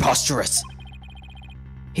is preposterous.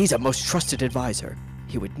 He's a most trusted advisor.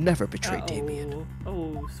 He would never betray Damien.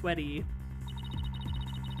 Oh, sweaty.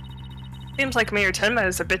 Seems like Mayor Tenma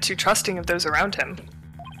is a bit too trusting of those around him.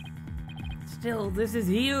 Still, this is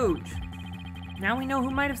huge. Now we know who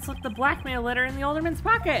might have slipped the blackmail letter in the alderman's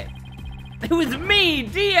pocket. It was me,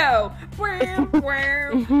 Dio!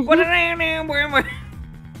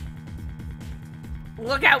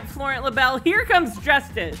 Look out, Florent Labelle, here comes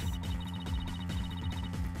justice!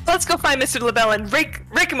 Let's go find Mr. LaBelle and rake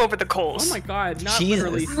him over the coals. Oh my god, not Jesus.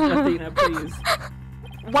 literally, Athena, please.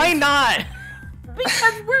 Why not?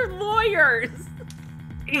 Because we're lawyers!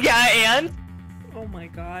 Yeah, and? Oh my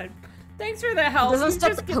god. Thanks for the help. Doesn't You stop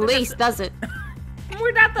just the given police, us- does it?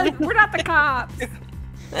 We're not the cops!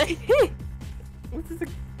 What's this?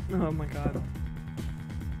 Oh my god.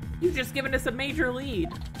 You've just given us a major lead.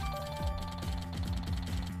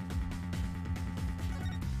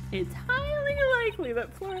 It's highly likely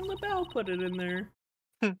that Florent LaBelle put it in there.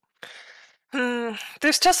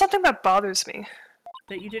 There's just something that bothers me.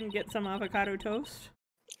 That you didn't get some avocado toast?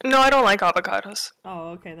 No, I don't like avocados. Oh,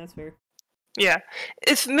 okay, that's fair. Yeah.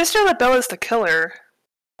 If Mr. LaBelle is the killer,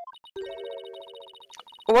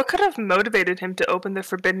 what could have motivated him to open the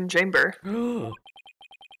forbidden chamber?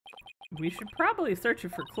 We should probably search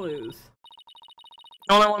it for clues.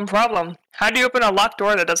 Only one problem. How do you open a locked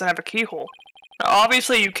door that doesn't have a keyhole?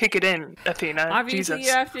 Obviously you kick it in, Athena. Obviously,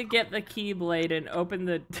 Jesus. you have to get the keyblade and open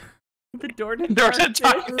the door to Door to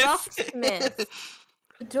darkness. Locksmith.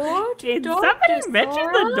 Door to Did darkness, somebody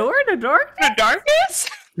mention the Laura? door to darkness?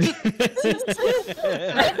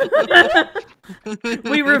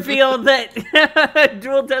 We revealed that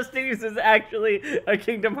Dual Destinies is actually a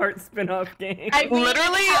Kingdom Hearts spin-off game. I mean,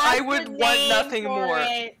 Literally, it has I would the want name nothing for more.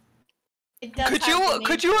 it. It does Could have the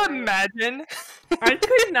name you for it. imagine I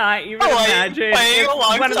could not even imagine playing if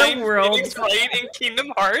one of alongside the worlds. Phoenix Wright in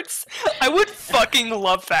Kingdom Hearts? I would fucking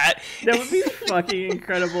love that. That would be fucking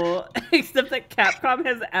incredible. Except that Capcom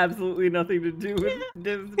has absolutely nothing to do with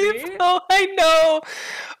Disney. Oh, I know,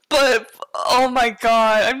 but oh my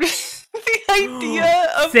god, I'm just the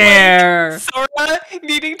idea of Sarah. like, Sora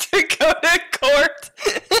needing to go to court.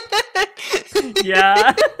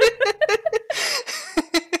 Yeah.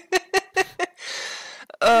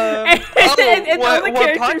 And all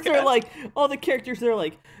the characters are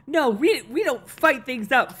like, no, we don't fight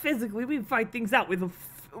things out physically. We fight things out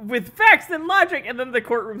with facts and logic. And then the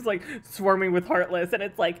courtroom's like swarming with Heartless, and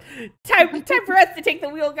it's like, time for us to take the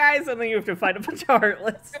wheel, guys. And then you have to fight a bunch of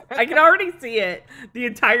Heartless. I can already see it, the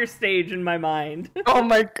entire stage in my mind. Oh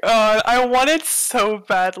my god, I want it so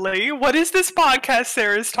badly. What is this podcast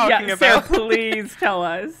Sarah's talking Yeah, Sarah, about? please tell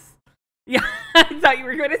us. Yeah, I thought you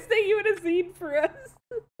were going to say you had a scene for us.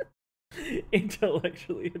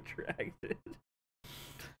 Intellectually attracted.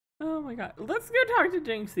 Oh my god. Let's go talk to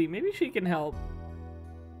Jinxie. Maybe she can help.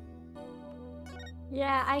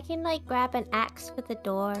 Yeah, I can like grab an axe for the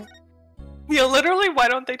door. Yeah, literally, why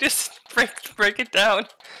don't they just break it down?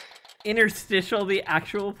 Interstitial, the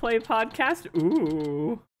actual play podcast?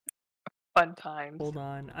 Ooh. Fun times. Hold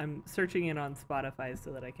on. I'm searching it on Spotify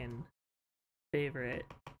so that I can favorite.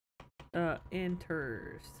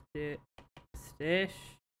 Interstitial.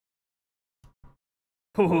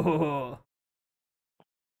 Oh.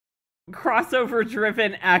 Crossover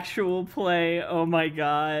driven actual play. Oh my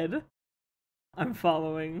god. I'm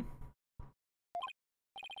following.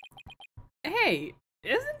 Hey,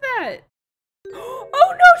 isn't that... Oh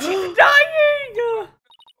no, she's dying!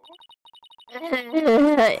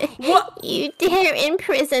 What? You dare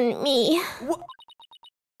imprison me. What?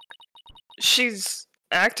 She's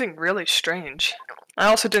acting really strange. I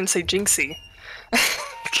also didn't say Jinxie.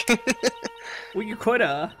 Well, you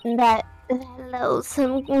coulda. That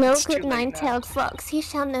loathsome, no It's too good late now. nine-tailed fox, he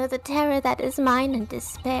shall know the terror that is mine and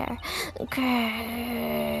despair.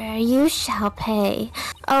 Grrr, you shall pay.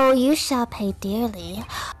 Oh, you shall pay dearly.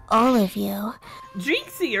 All of you.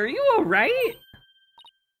 Jinxie, are you alright?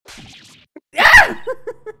 Ah!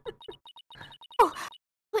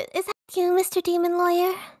 What, is that you, Mr. Demon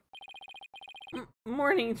Lawyer?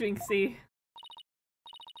 Morning, Jinxie.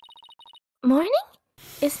 Morning?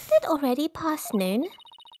 Isn't it already past noon?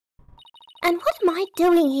 And what am I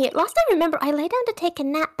doing here? Last I remember, I lay down to take a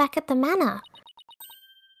nap back at the manor.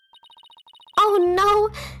 Oh no!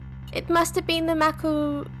 It must have been the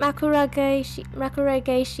Makuragaishi.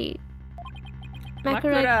 Makuragaishi,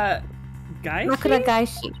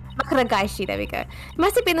 there we go. It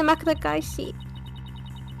must have been the Makuragaishi.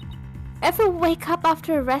 Ever wake up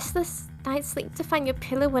after a restless night's sleep to find your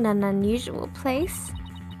pillow in an unusual place?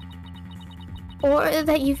 Or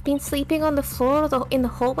that you've been sleeping on the floor or in the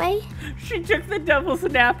hallway? She took the devil's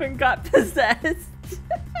nap and got possessed.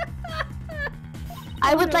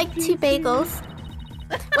 I would like 2 bagels.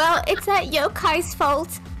 Well, it's that yokai's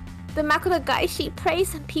fault. The Makuragaishi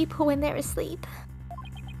preys on people when they're asleep.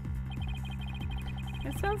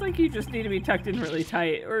 It sounds like you just need to be tucked in really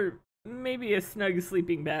tight, or maybe a snug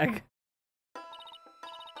sleeping bag.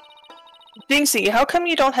 Jinxie, how come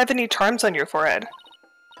you don't have any charms on your forehead?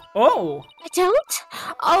 Oh! I don't?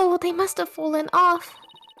 Oh, they must have fallen off.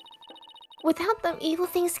 Without them, evil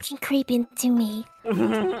things can creep into me.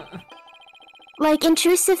 Like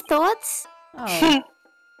intrusive thoughts? Oh.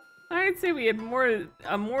 I'd say we had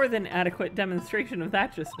a more than adequate demonstration of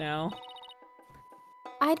that just now.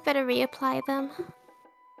 I'd better reapply them.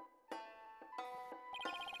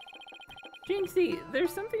 Jinxie,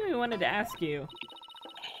 there's something we wanted to ask you.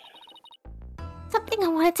 Something I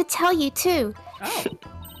wanted to tell you, too. Oh.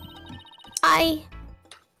 I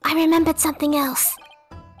remembered something else.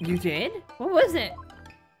 You did? What was it?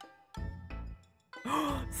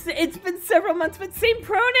 It's been several months, but same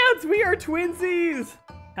pronouns! We are twinsies!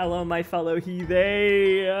 Hello, my fellow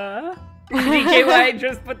he-they. DKY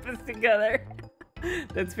just put this together.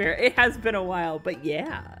 That's fair. It has been a while, but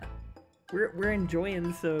yeah. We're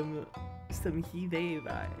enjoying some he-they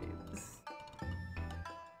vibes.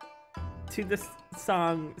 To this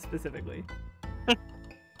song specifically.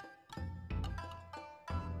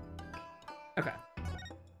 Okay.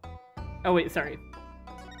 Oh wait, sorry.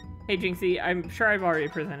 Hey Jinxie, I'm sure I've already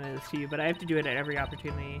presented this to you, but I have to do it at every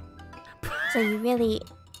opportunity. So you really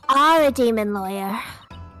are a demon lawyer.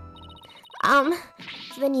 So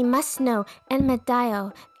then you must know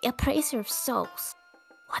Enmedio, the appraiser of souls.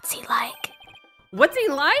 What's he like? What's he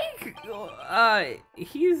like?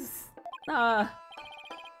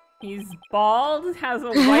 He's bald, has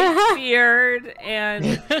a white beard,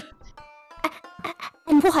 and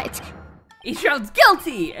And what? he shouts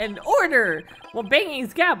guilty and order while banging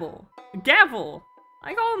his gavel. Gavel.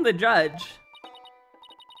 I call him the judge.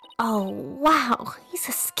 Oh, wow. He's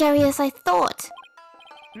as scary as I thought.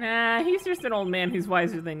 Nah, he's just an old man who's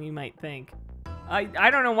wiser than you might think. I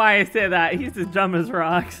don't know why I say that. He's as dumb as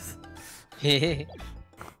rocks. He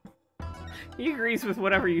agrees with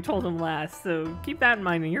whatever you told him last, so keep that in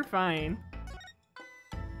mind and you're fine.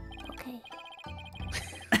 Okay.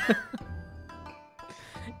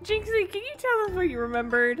 Jinxie, can you tell us what you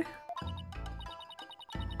remembered?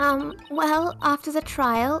 Well, after the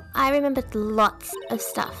trial, I remembered lots of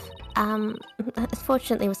stuff.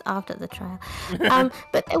 Fortunately it was after the trial.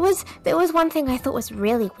 But there was one thing I thought was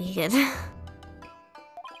really weird.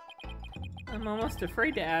 I'm almost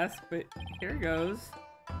afraid to ask, but here goes.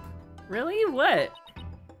 Really? What?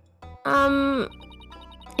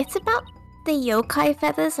 It's about the yokai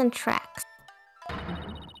feathers and tracks.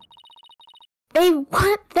 They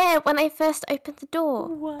weren't there when I first opened the door.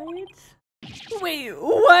 What? Wait,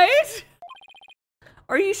 what?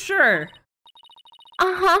 Are you sure?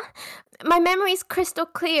 Uh-huh. My memory's crystal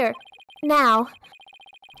clear. Now.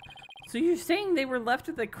 So you're saying they were left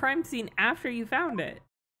at the crime scene after you found it?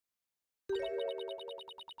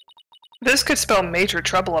 This could spell major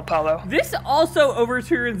trouble, Apollo. This also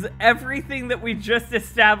overturns everything that we just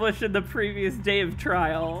established in the previous day of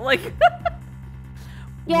trial. Like,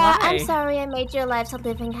 Yeah, why? I'm sorry I made your lives a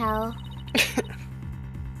living hell.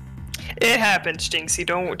 It happens, Jinxie.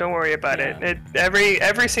 Don't worry about it.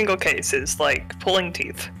 Every single case is like pulling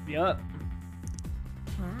teeth. Yup.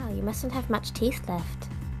 Wow, you mustn't have much teeth left.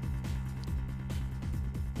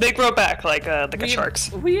 They grow back like a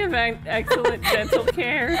shark's. We have excellent dental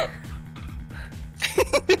care.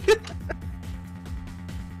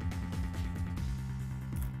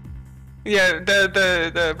 Yeah,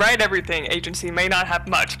 the Right Everything agency may not have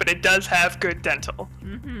much, but it does have good dental.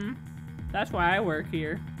 Mm-hmm. That's why I work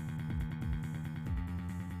here.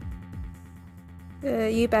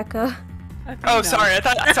 You, Becca. Oh, sorry. I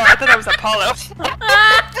thought that was Apollo.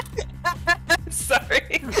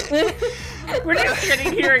 Sorry. We're just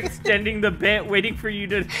sitting here extending the bit, waiting for you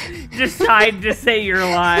to decide to say your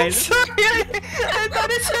line. Sorry, I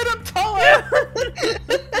thought it said Apollo.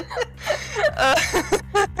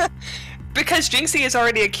 Because Jinxie is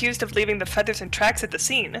already accused of leaving the feathers and tracks at the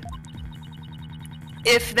scene.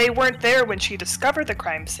 If they weren't there when she discovered the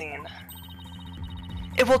crime scene,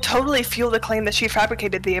 it will totally fuel the claim that she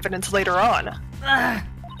fabricated the evidence later on. Ugh.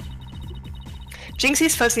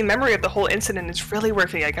 Jinxie's fuzzy memory of the whole incident is really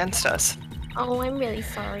working against us. Oh, I'm really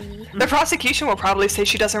sorry. The prosecution will probably say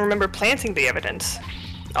she doesn't remember planting the evidence.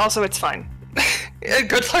 Also, it's fine.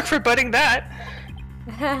 Good luck rebutting that.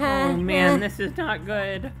 Oh man, this is not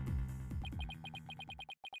good.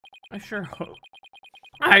 I sure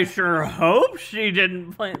hope she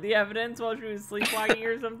didn't plant the evidence while she was sleepwalking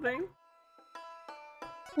or something.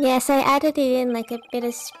 Yes, I added it in like a bit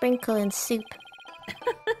of sprinkle in soup.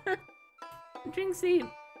 Jinxie,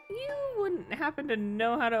 you wouldn't happen to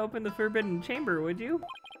know how to open the forbidden chamber, would you?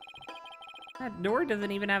 That door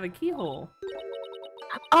doesn't even have a keyhole.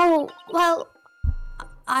 Oh, well,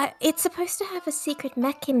 it's supposed to have a secret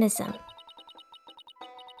mechanism.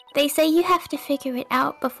 They say you have to figure it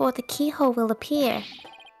out before the keyhole will appear.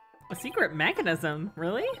 A secret mechanism?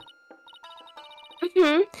 Really?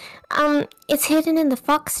 It's hidden in the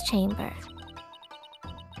fox chamber.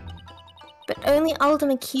 But only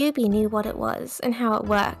Alderman QB knew what it was and how it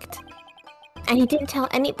worked. And he didn't tell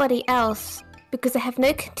anybody else because they have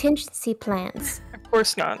no contingency plans. Of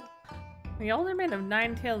course not. The Alderman of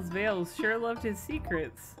Ninetails Vales sure loved his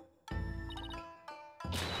secrets.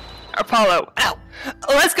 Apollo, ow!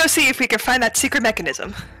 Let's go see if we can find that secret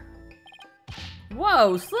mechanism.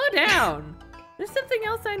 Whoa, slow down! There's something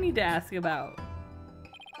else I need to ask about.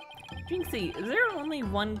 Jinxie, is there only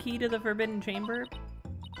one key to the Forbidden Chamber?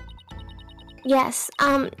 Yes,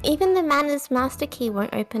 even the Mana's master key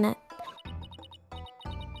won't open it.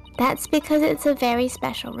 That's because it's a very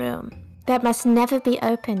special room that must never be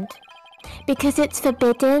opened. Because it's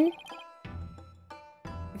forbidden.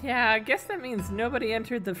 Yeah, I guess that means nobody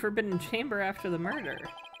entered the Forbidden Chamber after the murder.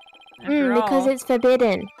 After all, because it's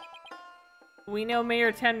forbidden. we know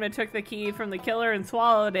Mayor Tenma took the key from the killer and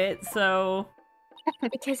swallowed it, so...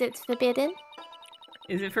 Because it's forbidden?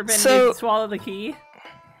 Is it forbidden So- to swallow the key?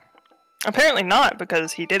 Apparently not,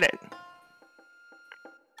 because he did it.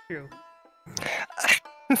 True.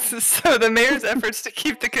 So the mayor's efforts to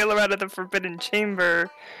keep the killer out of the Forbidden Chamber...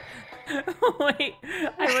 Wait,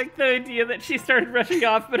 I like the idea that she started rushing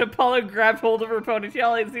off, but Apollo grabbed hold of her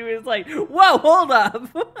ponytail and he was like, "Whoa, hold up!"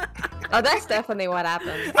 Oh, that's definitely what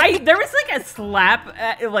happened. There was like a slap,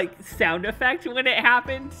 like sound effect when it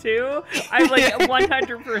happened too. I'm like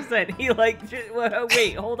 100%. He like,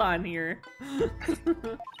 wait, hold on here.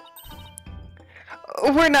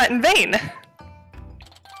 We're not in vain.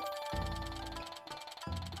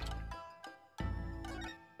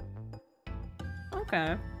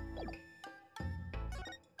 Okay.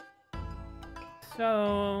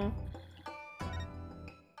 So...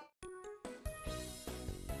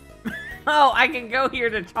 Oh, I can go here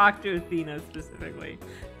to talk to Athena specifically.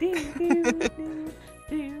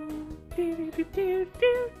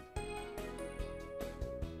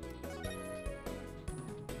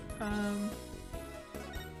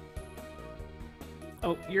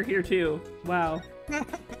 Oh, you're here too. Wow.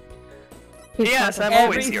 Yes, I'm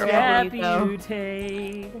always Every here. step Go. you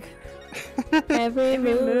take, Every every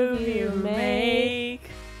move you make,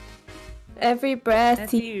 every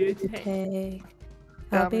breath that you you take. take.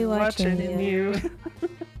 I'll be watching you.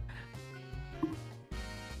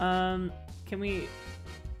 Can we...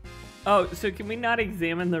 Oh, so can we not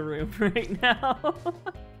examine the room right now?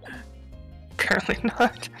 Currently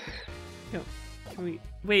not. No, can we...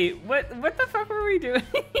 Wait, what the fuck were we doing?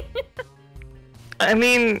 I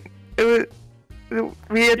mean, We had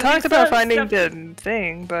Do talked we about still have finding stuff- the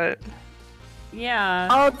thing, but Yeah.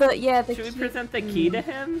 Oh, the Should we key. present the key to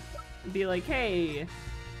him? And be like, hey.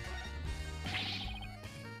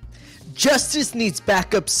 Justice needs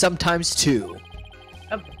backup sometimes too.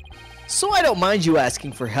 Um, So I don't mind you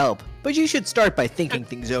asking for help, but you should start by thinking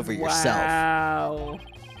things over yourself. Wow.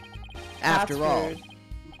 After That's all, rude.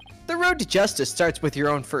 the road to justice starts with your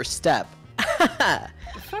own first step.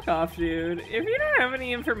 Fuck off, dude. If you don't have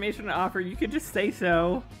any information to offer, you could just say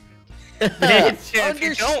so. Bitch. Yeah, if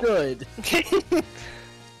you don't- Understood.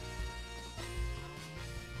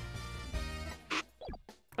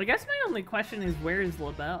 I guess my only question is, where is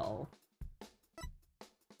LaBelle?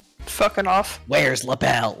 fucking off. Where's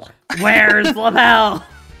LaBelle? Where's LaBelle?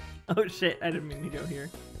 Oh shit, I didn't mean to go here.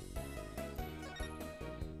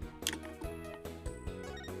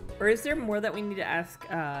 Or is there more that we need to ask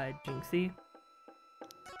Jinxie?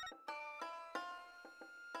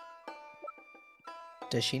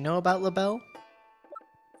 Does she know about LaBelle?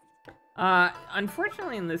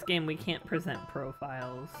 Unfortunately in this game we can't present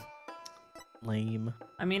profiles. Lame.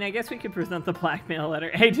 I mean, I guess we could present the blackmail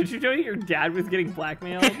letter. Hey, did you know your dad was getting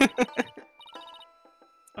blackmailed?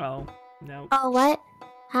 Oh, no. Oh, what?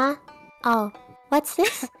 Huh? Oh, what's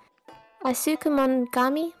this? A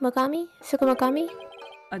Sukumogami? Mogami? Sukumogami?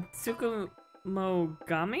 A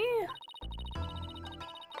Tsukumogami?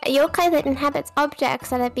 A yokai that inhabits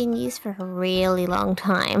objects that have been used for a really long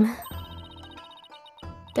time.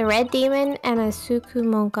 The red demon and a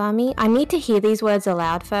Sukumogami. I need to hear these words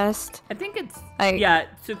aloud first. I think it's... Like- yeah,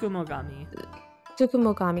 Tsukumogami.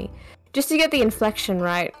 Sukumogami. Just to get the inflection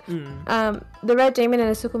right. Mm. The red demon and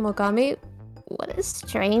a Sukumogami. What a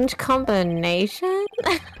strange combination.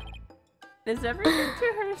 Is everything to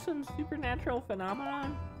her some supernatural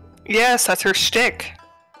phenomenon? Yes, that's her shtick.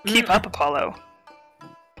 Keep up, Apollo.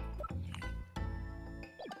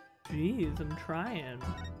 Jeez, I'm trying.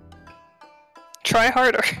 Try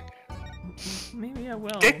harder. Maybe I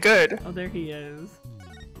will. Get good. Oh, there he is.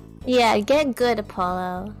 Yeah, get good,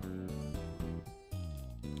 Apollo.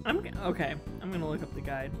 Okay. I'm gonna look up the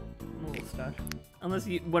guide. I'm a little stuck. Unless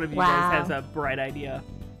one of you Wow. guys has a bright idea.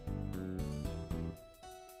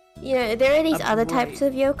 You know, there are these A other types bright-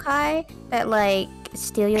 of yokai that, like,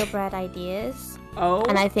 steal your bright ideas. Oh.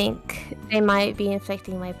 And I think they might be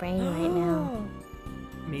infecting my brain right now.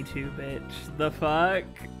 Me too, bitch. The fuck?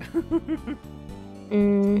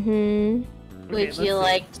 Mm-hmm. Would Okay, you let's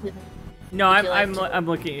like see. to? No, would you like I'm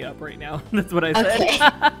looking it up right now. That's what I said. Okay.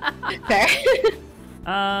 Fair.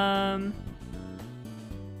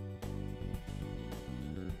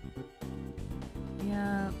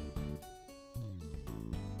 Yeah.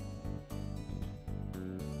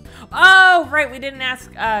 Oh, right. We didn't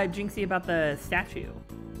ask Jinxie about the statue.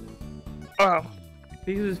 Oh.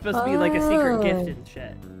 Because it was supposed to be like a secret Oh. gift and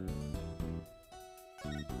shit.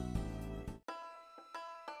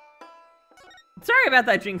 Sorry about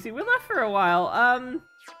that, Jinxie. We left for a while.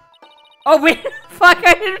 Oh wait, fuck!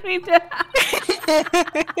 I didn't mean to.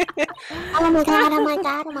 Oh my god, oh my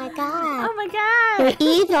god, oh my god. Oh my god. You're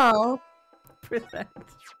evil. Present.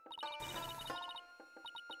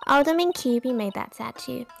 Alderman Kyubi made that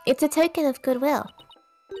statue. It's a token of goodwill.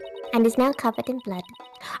 And is now covered in blood.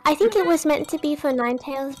 I think it was meant to be for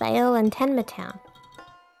Ninetails Vale and Tenma Town.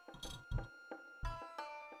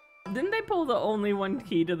 Didn't they pull the only one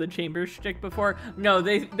key to the chamber shtick before? No,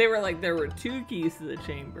 they were like there were two keys to the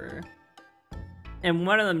chamber. And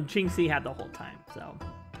one of them Jinxie had the whole time, so.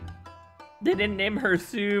 They didn't name her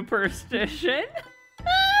Superstition?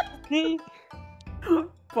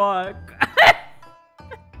 Fuck.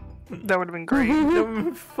 That would have been great. That would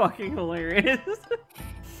be fucking hilarious.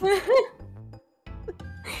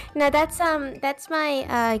 No, that's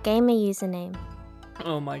my gamer username.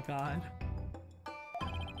 Oh my god.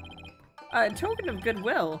 A token of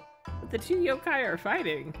goodwill. The two yokai are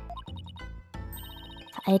fighting.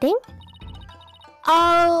 Fighting?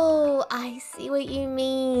 Oh, I see what you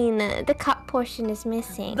mean. The cup portion is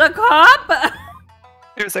missing. The cop?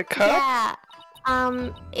 There's a cup? Yeah.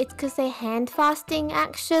 It's because they're hand fasting,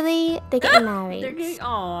 actually. They're getting married. They're getting,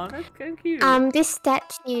 aw, that's kind of cute. This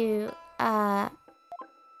statue,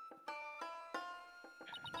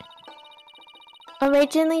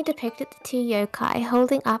 originally depicted the two yokai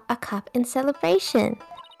holding up a cup in celebration.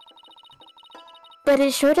 But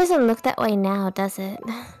it sure doesn't look that way now, does it?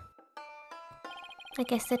 I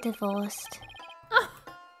guess they're divorced.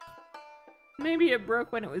 Maybe it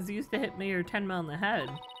broke when it was used to hit me or Tenma on the head.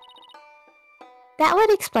 That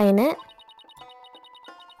would explain it.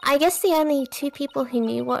 I guess the only two people who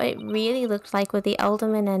knew what it really looked like were the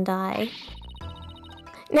alderman and I.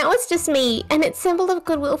 Now it's just me, and its symbol of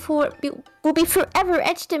goodwill will be forever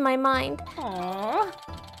etched in my mind. Aww.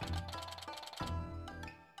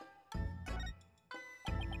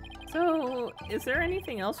 So, is there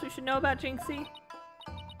anything else we should know about Jinxie?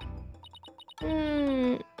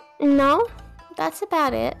 No. That's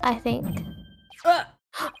about it, I think.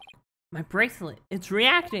 My bracelet, it's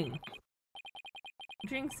reacting.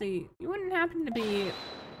 Jinxie, you wouldn't happen to be...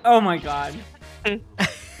 Oh my god.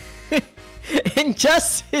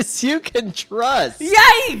 Injustice you can trust.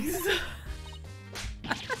 Yikes!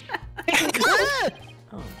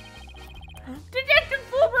 Oh. Detective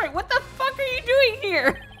Fulbright, what the fuck are you doing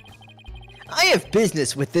here? I have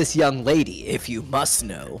business with this young lady, if you must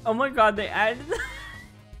know. Oh my god, they added...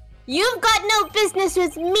 You've got no business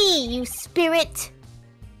with me, you spirit!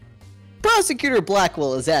 Prosecutor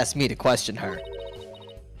Blackwell has asked me to question her.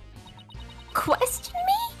 Question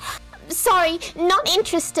me? Sorry, not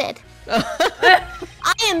interested.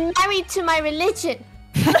 I am married to my religion.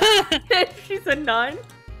 She's a nun?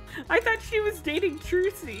 I thought she was dating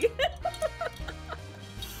Trucy.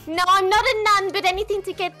 No, I'm not a nun, but anything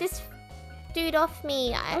to get this dude off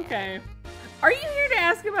me. Okay. Are you here to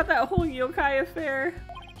ask about that whole yokai affair?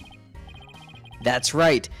 That's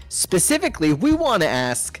right. Specifically, we want to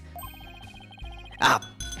ask... Ah,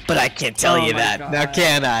 but I can't tell you that, God. now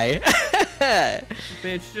can I?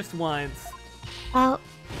 Bitch, just once. Oh,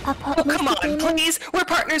 come on, please! We're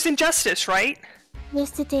partners in justice, right?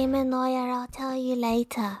 Mr. Demon Lawyer, I'll tell you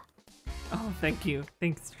later. Oh, thank you.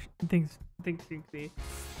 Thanks, Jinxie.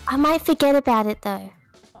 I might forget about it though.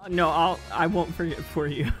 No, I won't forget for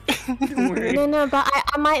you. Don't worry. No, but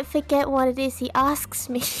I might forget what it is he asks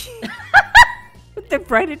me. Then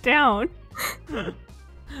write it down.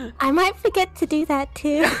 I might forget to do that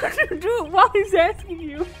too. Do it while he's asking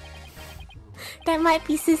you. That might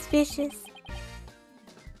be suspicious.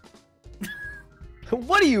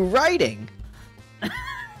 What are you writing?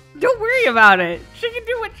 Don't worry about it. She can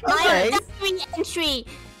do what she My wants. diary entry.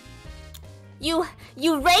 You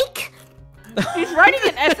rake? She's writing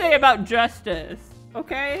an essay about justice.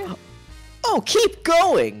 Okay. Oh, keep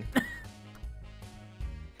going.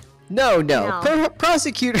 No.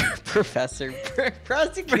 Prosecutor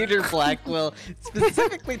Blackwell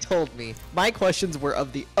specifically told me my questions were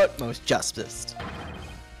of the utmost justice.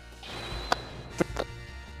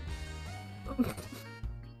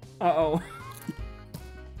 Uh-oh.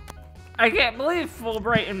 I can't believe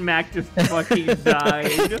Fulbright and Mac just fucking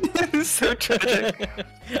died. So tragic.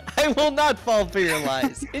 I will not fall for your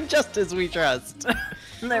lies. In justice we trust.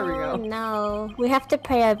 There we Oh go. no. We have to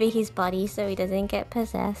pray over his body so he doesn't get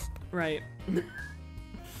possessed. Right. The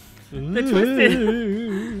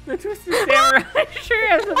twisted samurai sure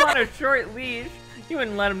has him on a short leash. You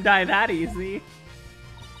wouldn't let him die that easy.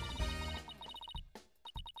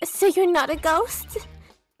 So you're not a ghost?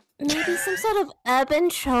 Maybe some sort of urban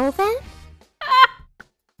troll then?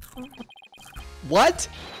 What?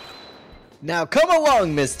 Now come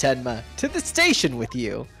along, Miss Tenma, to the station with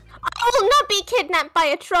you. I will not be kidnapped by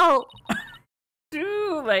a troll.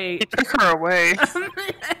 Too He late. took her away.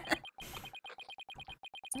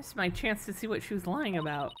 This is my chance to see what she was lying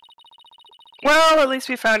about. Well, at least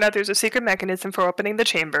we found out there's a secret mechanism for opening the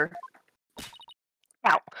chamber.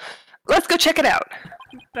 Ow. Let's go check it out.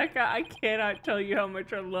 Becca, I cannot tell you how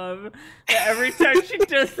much I love that every time she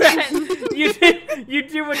does that, you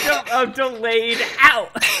do a delayed out.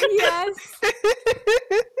 Yes.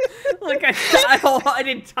 Like an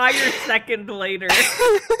entire second later.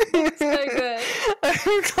 So good.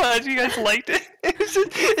 I'm glad you guys liked it.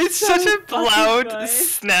 It's such a fucking loud good.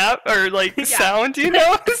 snap or like Yeah. sound, you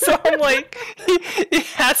know? So I'm like, it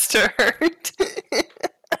has to hurt.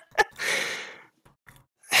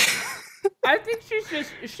 I think she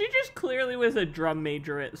just clearly was a drum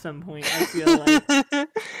major at some point, I feel like.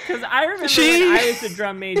 Because I remember when I was a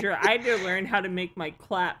drum major, I had to learn how to make my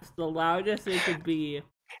claps the loudest they could be.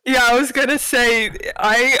 Yeah, I was gonna say,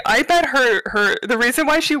 I bet her the reason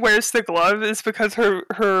why she wears the glove is because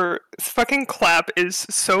her fucking clap is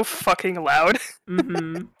so fucking loud.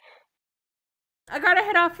 Mm-hmm. I gotta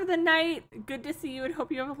head off for the night. Good to see you and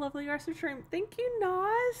hope you have a lovely rest of your stream. Thank you,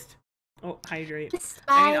 Nost. Oh, hydrate.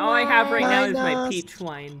 I mean, all I have right now is my peach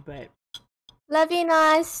wine, but... Love you,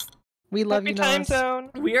 nice. We love Happy you, time Nas.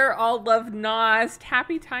 zone. We are all love Nost.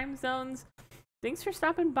 Happy time zones. Thanks for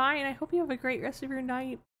stopping by, and I hope you have a great rest of your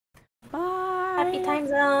night. Bye. Happy time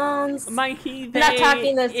zones. My heathen. I'm not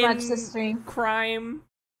talking this much this stream. Crime.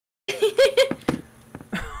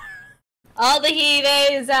 All the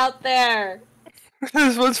he-days out there.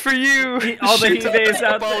 This one's for you. All the Shoots up he-days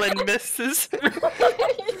out ball there. and misses. You know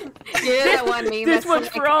that one meme This that's one's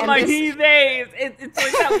like, for all and my this- heathen. It's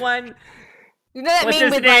like that one. You know that What's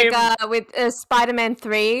meme his with name? with Spider-Man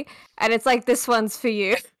 3, and it's like this one's for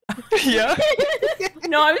you. Yeah.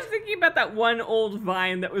 No, I was thinking about that one old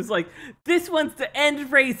Vine that was like, this one's to end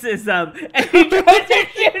racism. And he tries to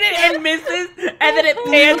shoot it and misses, and then it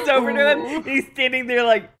pans over to him. And he's standing there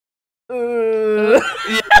like, Yeah.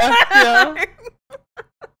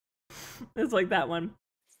 It's like that one.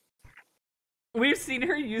 We've seen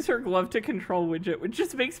her use her glove to control Widget, which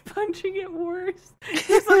just makes punching it worse.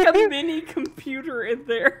 There's like a mini computer in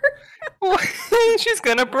there. She's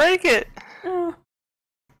gonna break it. Oh.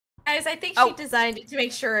 Guys, I think she designed it to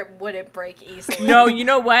make sure it wouldn't break easily. No, you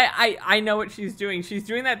know what? I know what she's doing. She's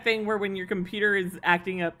doing that thing where when your computer is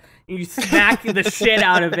acting up, you smack the shit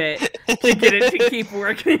out of it to get it to keep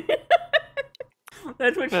working.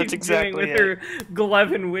 That's what she's exactly doing with her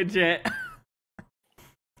glove and Widget.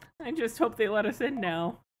 I just hope they let us in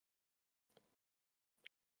now.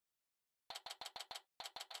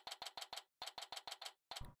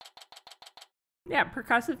 Yeah,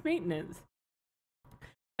 percussive maintenance.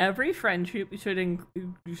 Every friendship should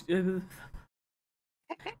include...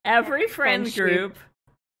 Every friend group...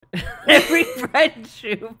 Every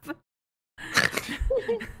friendship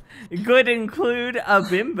could include a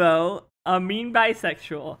bimbo, a mean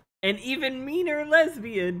bisexual, an even meaner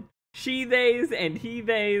lesbian, she-theys and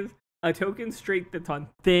he-theys, a token straight that's on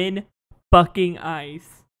thin fucking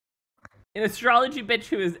ice, an astrology bitch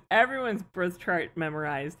who has everyone's birth chart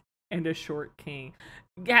memorized, and a short king.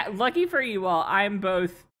 Yeah, lucky for you all, I'm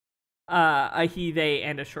both a he-they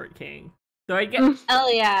and a short king. So I get...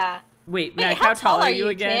 Hell yeah. Wait, Mac, how tall are you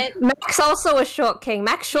again? kid? Mac's also a short king.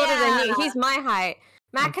 Mac's shorter than you. He's my height.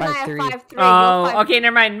 Mac I'm and I 5'3". are 5'3". Oh, you're okay,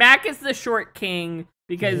 never mind. Mac is the short king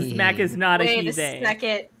because Mac is not a Wait a he-they.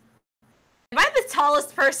 second. Am I the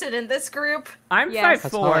tallest person in this group? I'm Yes. 5'4". How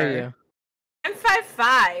tall are you? I'm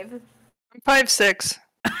 5'5". I'm 5'6".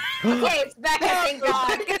 Okay, it's Becca, thank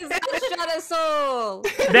God. Becca's short as soul.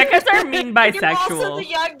 Becca's our mean You're also the bisexual.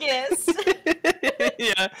 youngest.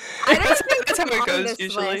 Yeah. I don't think That's how I'm it on goes this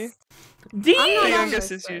usually. list. D, I'm not The on youngest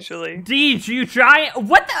this is list. usually. Deej, you giant.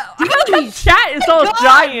 What the? How the chat is all God,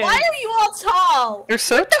 giant? why are you all tall? You're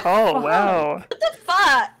so tall. fuck? Wow. What the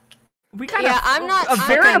fuck? We got Yeah, I'm not- a I'm not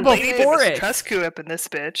veritable Lady Lady forest. Tusku up in this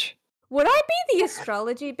bitch. Would I be the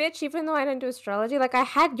astrology bitch even though I don't do astrology? Like, I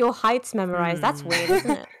had your heights memorized. That's weird,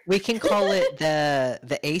 isn't it? We can call it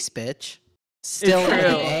the ace bitch. Still true.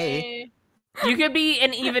 an A. You could be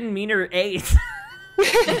an even meaner ace,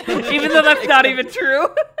 even though that's not even true.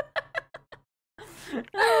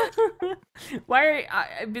 Why are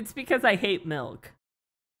it's because I hate milk.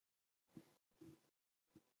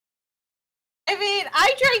 I mean,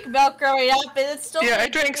 I drank milk growing up, and it still Yeah, I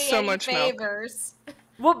didn't do drank me so any much milk. favors.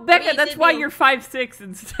 Well, Becca, mean, that's did why you- you're 5'6"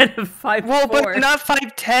 instead of 5'4". Well, but not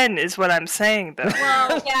 5'10" is what I'm saying, though.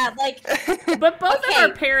 Well, yeah, like, But both of Okay.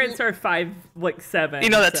 our parents are 5'7". You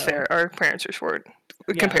know, that's so. fair. Our parents are short,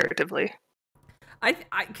 comparatively.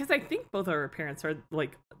 Because I think both of our parents are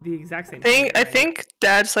like the exact same. I height, right? think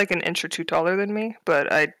Dad's like an inch or two taller than me,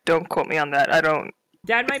 but I don't quote me on that. I don't.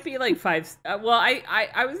 Dad might be like 5. Well,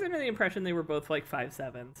 I was under the impression they were both like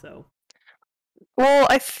 5'7". So Well,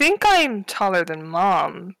 I think I'm taller than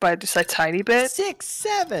Mom by just a tiny bit.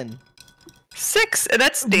 6'7". 6.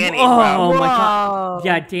 That's Danny. Oh Wow. my god. Whoa.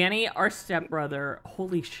 Yeah, Danny, our stepbrother.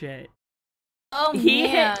 Holy shit. oh He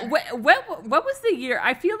man. hit. What was the year?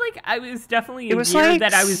 I feel like I was definitely a It was year like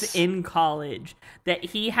that I was in college that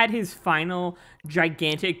he had his final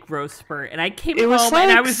gigantic growth spurt, and I came It was home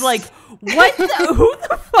and I like was like, "What? Who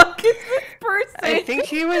the fuck is this person?" I think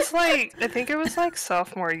he was like. I think it was like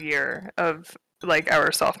sophomore year of like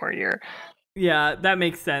our sophomore year. Yeah, that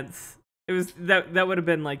makes sense. It was that would have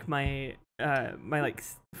been like my my like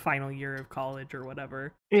final year of college or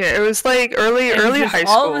whatever. Yeah, it was like early And just high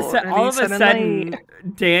school. all of a and all he of a suddenly-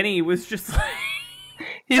 sudden, Danny was just like,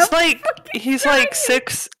 he's like fucking like giant.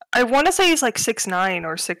 6. I want to say he's like 6'9"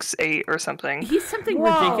 or 6'8" or something. he's something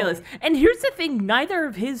Whoa. ridiculous. And here's the thing: neither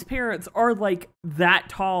of his parents are like that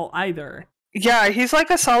tall either. Yeah, he's like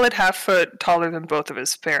a solid half foot taller than both of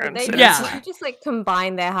his parents. They and Yeah. it's- just like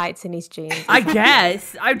combine their heights in his genes. I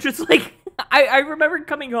guess I'm just like I remember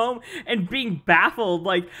coming home and being baffled.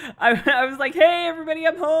 Like I was like, "Hey, everybody,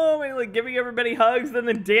 I'm home," and like giving everybody hugs.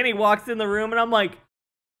 Then Danny walks in the room, and I'm like,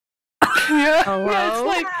 yeah, Hello?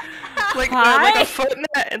 it's like Hi? a foot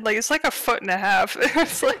and like it's like a foot and a half.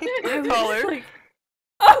 It's like I was taller. just like,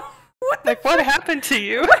 "Oh, what the Like, what happened to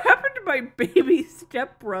you? What happened to my baby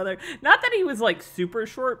stepbrother?" Not that he was like super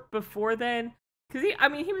short before then, because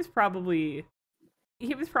he was probably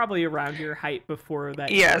around your height before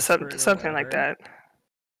that. Yeah, growth spurt or something like whatever. that.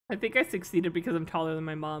 I think I succeeded because I'm taller than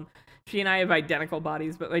my mom. She and I have identical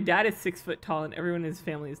bodies, but my dad is 6 foot tall, and everyone in his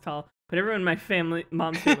family is tall. But everyone in my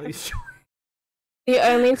mom's family is short. The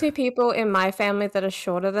only two people in my family that are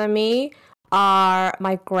shorter than me are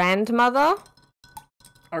my grandmother.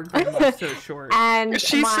 Our grandma's so short. And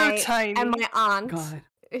She's so tiny. And my aunt, God.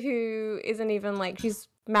 who isn't even like, she's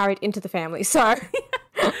married into the family, so.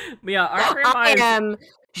 Yeah, our grandma I am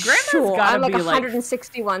short. gotta I'm like be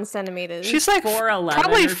 161 centimeters. She's like 4'11"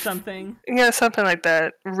 probably or something. Yeah, something like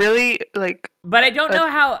that. Really, like. But I don't know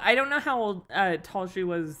how old tall she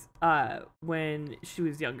was when she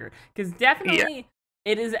was younger. Because definitely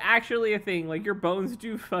it is actually a thing. Like, your bones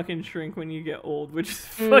do fucking shrink when you get old, which is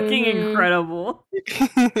fucking incredible.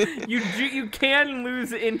 You can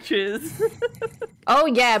lose inches. Oh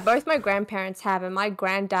yeah, both my grandparents have, and my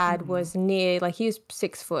granddad was near, like, he was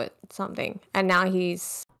 6 foot something, and now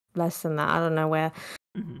he's less than that. I don't know where.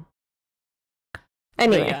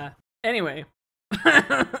 Anyway.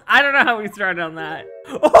 I don't know how we started on that.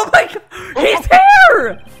 Oh my god, his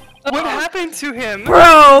hair! What happened to him?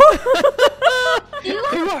 Bro!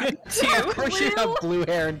 Of course you have blue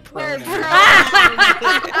hair and pronouns.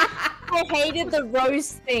 I hated the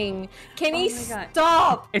rose thing. Can he God.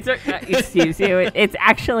 stop? Excuse you, it's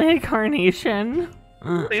actually a carnation.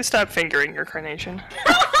 Please stop fingering your carnation.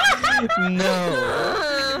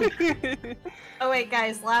 No. Oh wait,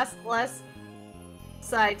 guys, last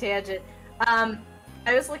side tangent. I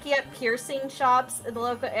was looking at piercing shops in the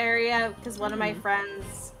local area because one of my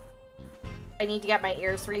friends, I need to get my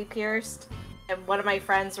ears re-pierced, and one of my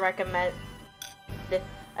friends recommended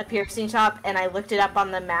a piercing shop, and I looked it up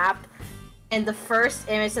on the map, and the first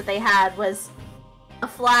image that they had was a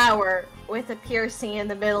flower with a piercing in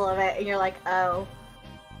the middle of it, and you're like, oh,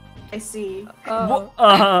 I see.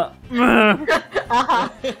 I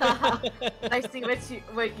see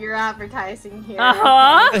what you're advertising here.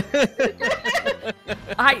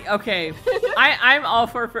 I'm all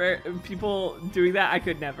for people doing that. I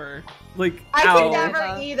could never. Like, I could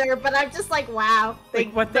never either, but I'm just like, wow, they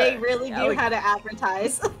really do how to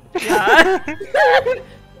advertise. Yeah.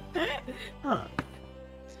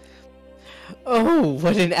 Oh,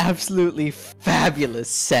 what an absolutely fabulous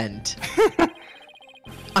scent.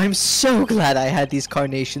 I'm so glad I had these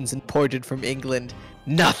carnations imported from England.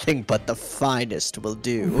 Nothing but the finest will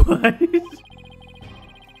do. What?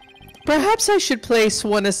 Perhaps I should place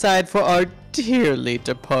one aside for our dearly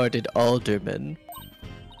departed alderman.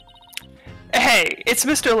 Hey, it's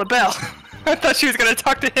Mr. LaBelle. I thought she was gonna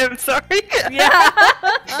talk to him, sorry. Yeah.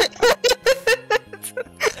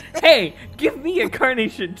 Hey, give me a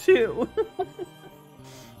carnation too.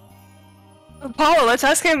 Paula, let's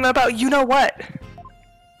ask him about you-know-what.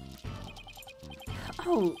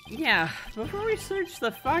 Oh, yeah. Before we search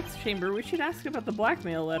the Fox Chamber, we should ask about the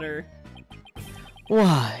blackmail letter.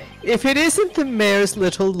 Why, if it isn't the mayor's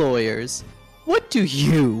little lawyers, what do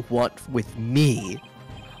you want with me?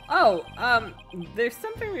 Oh, there's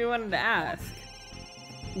something we wanted to ask.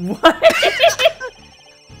 What?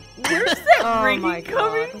 Where's that ringing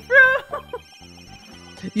coming from?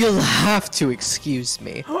 You'll have to excuse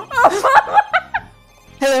me.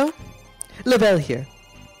 Hello? LaBelle here.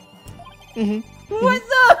 What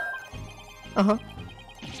the? Uh-huh.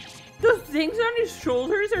 Those things on his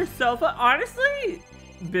shoulders are honestly,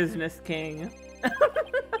 business king.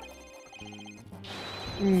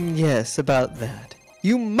 Yes, about that.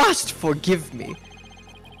 You must forgive me.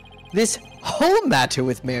 This whole matter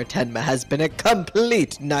with Mayor Tenma has been a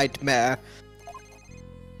complete nightmare.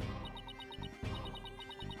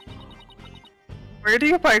 Where do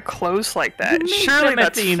you buy clothes like that? Make Surely them,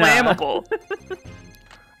 that's Athena. flammable.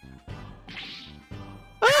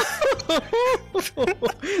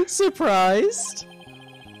 Surprised?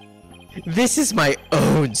 This is my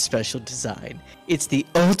own special design. It's the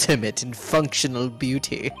ultimate in functional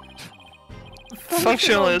beauty.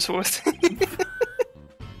 Functional is what.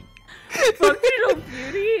 Functional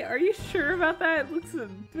beauty? Are you sure about that? It looks a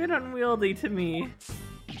bit unwieldy to me.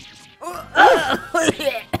 Oh!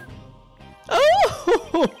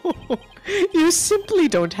 You simply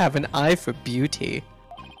don't have an eye for beauty.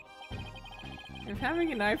 If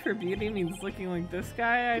having an eye for beauty means looking like this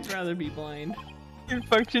guy, I'd rather be blind. It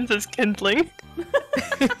functions as kindling.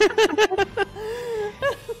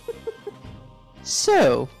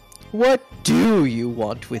 So, what do you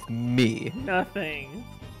want with me? Nothing.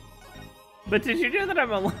 But did you know that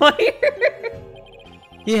I'm a lawyer?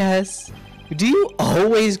 Yes. Do you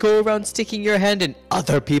always go around sticking your hand in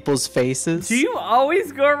other people's faces? Do you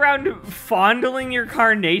always go around fondling your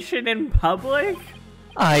carnation in public?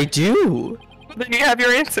 I do. Then you have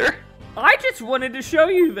your answer. I just wanted to show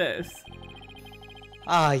you this.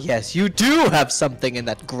 Ah, yes, you do have something in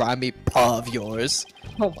that grimy paw of yours.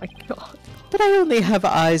 Oh my god. But I only have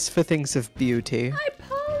eyes for things of beauty. I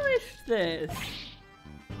polished this.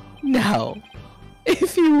 Now,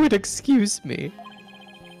 if you would excuse me.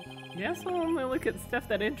 Yes, I'll only look at stuff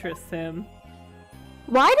that interests him.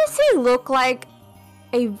 Why does he look like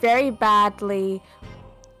a very badly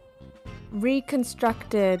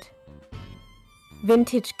reconstructed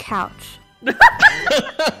vintage couch?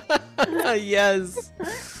 Yes.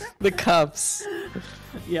 The cups.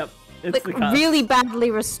 Yep, it's Like the cups. really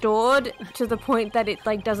badly restored to the point that it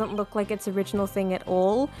like doesn't look like its original thing at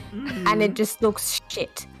all, and it just looks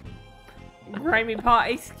shit. Grimy Paw,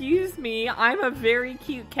 excuse me, I'm a very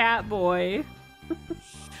cute cat boy.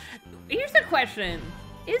 Here's a question.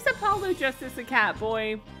 Is Apollo Justice a cat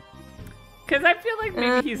boy? Because I feel like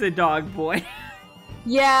maybe he's a dog boy.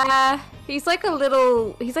 Yeah, he's like a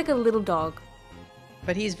little dog.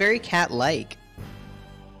 But he's very cat-like.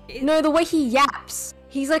 No, the way he yaps,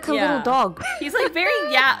 he's like a little dog. He's like very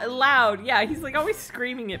loud. Yeah, he's like always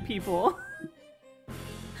screaming at people.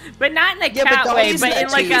 But not in a cat but way, he's but in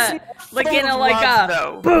not- like a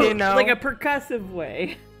though, boom, you know? like a percussive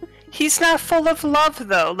way. He's not full of love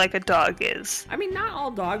though, like a dog is. I mean, not all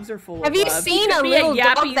dogs are full Have of you love. He seen could a be little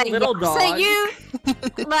yappy dog that little yaps dog. at you?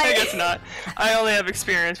 I Like, guess not. I only have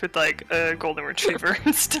experience with like a golden retriever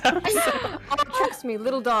and stuff. So. oh, trust me,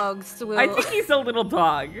 little dogs will. I think he's a little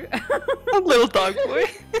dog. A little dog boy.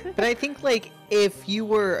 But I think, like, if you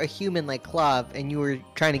were a human like Clav and you were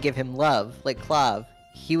trying to give him love, like Clav,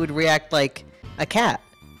 he would react like a cat.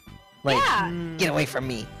 Like, Yeah. get away from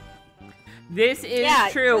me. This is Yeah,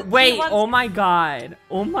 true. he Wait, wants- oh my god.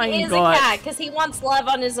 Oh my He is god. a cat because he wants love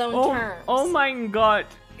on his own terms. Oh my god.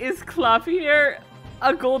 Is Clavier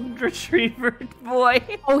a golden retriever boy?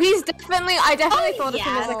 Oh, he's definitely. I definitely thought of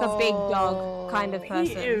him as yes. like a big dog kind of He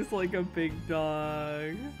person. is like a big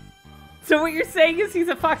dog. So what you're saying is he's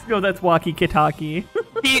a fox? No, that's Walkie Kitaki.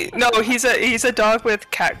 He's a dog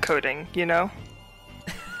with cat coating, you know?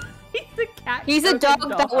 He's a cat. He's a coated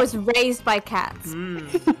dog that was raised by cats.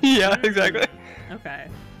 Yeah, exactly. Okay.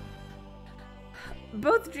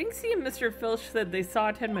 Both Jinxie and Mr. Filch said they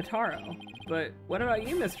saw Tenmataro. But what about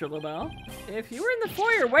you, Mr. LaBelle? If you were in the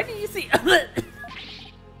foyer, why didn't you see... Oh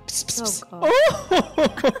god.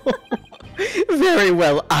 Oh. Very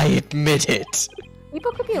well, I admit it.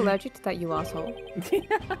 People could be allergic to that, you asshole.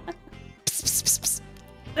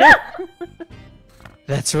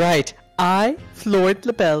 That's right. I, Floyd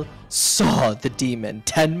LaBelle, saw the demon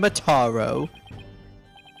Tenmataro.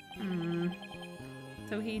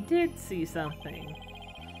 So he did see something.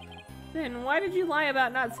 Then why did you lie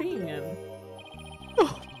about not seeing him?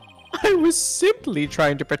 Oh, I was simply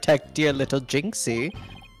trying to protect dear little Jinxie.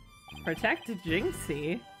 Protect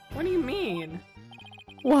Jinxie? What do you mean?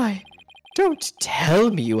 Why, don't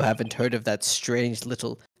tell me you haven't heard of that strange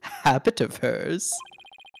little habit of hers.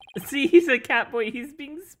 See, he's a cat boy. He's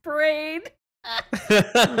being sprayed.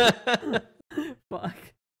 Fuck.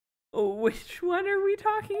 Which one are we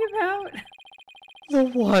talking about? The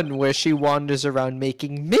one where she wanders around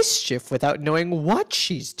making mischief without knowing what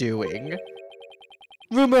she's doing.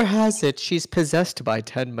 Rumor has it she's possessed by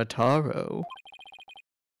Tenmataro.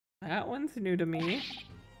 That one's new to me.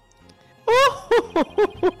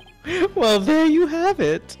 Oh, well, there you have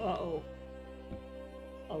it. Uh-oh.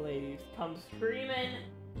 A lady comes screaming.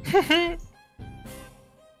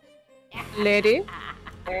 Lady,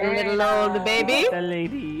 a little old baby, The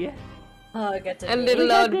lady. Oh, good to a meet little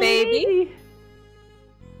you. old baby.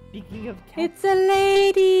 Speaking of cats. It's a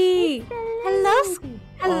lady. Hello,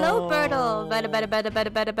 hello, Oh. Birdle. Bada bada bada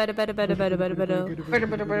bada bada bada bada bada bada bada bada. Bada,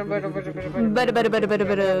 bada, bada, bada, bada, bada, bada. Bada bada bada bada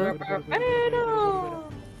bada.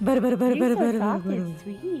 Bada bada bada bada bada bada.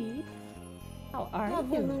 Sweet. How are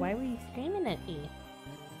you? Why were you screaming at me?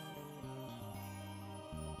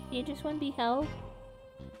 You just want to be held?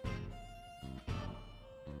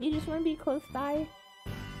 You just want to be close by?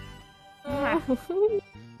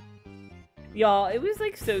 Y'all, it was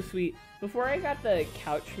like so sweet. Before I got the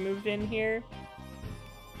couch moved in here,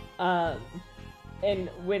 and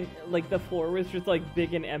when like the floor was just like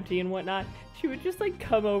big and empty and whatnot, she would just like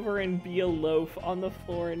come over and be a loaf on the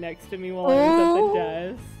floor next to me while I was at the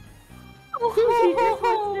desk. She just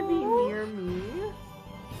wants to be near me.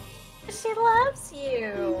 She loves She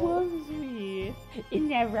you. loves me. Isn't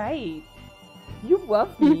that right? You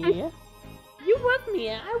love me. You love me.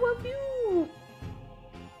 I love you.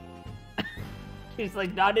 She's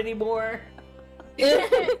like, not anymore.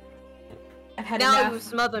 I've had Now you enough.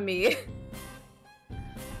 smother me.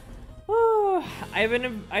 Oh, I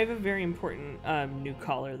have a very important new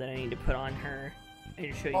collar that I need to put on her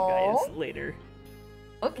and show you guys Oh. later.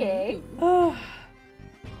 Okay. Oh,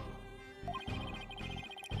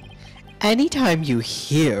 Anytime you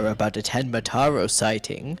hear about a Tenmataro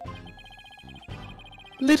sighting,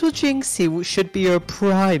 little Jinxie should be your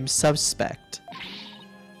prime suspect.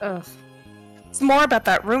 Ugh. It's more about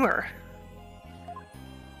that rumor.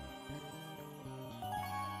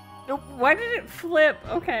 Why did it flip?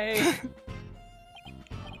 Okay.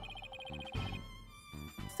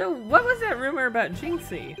 So, what was that rumor about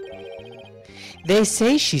Jinxie? They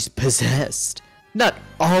say she's possessed. Not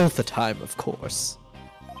all the time, of course.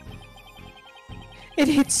 It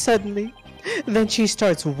hits suddenly. Then she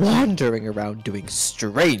starts wandering around doing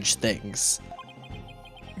strange things.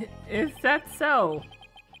 Is that so?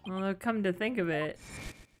 Well, come to think of it.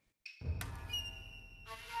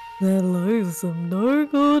 That lives some no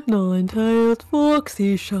good nine-tailed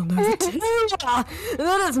foxy shall know the danger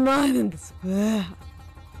that is mine in despair.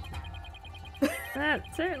 That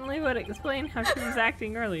certainly would explain how she was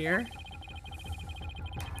acting earlier.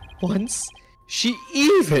 Once, she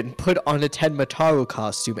even put on a Tenmataro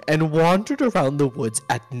costume and wandered around the woods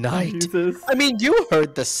at night. Jesus. I mean, you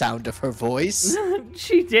heard the sound of her voice.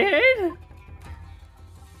 She did?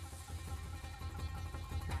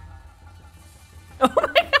 Oh my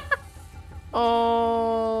god!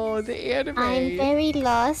 Oh, the anime. I'm very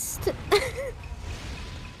lost.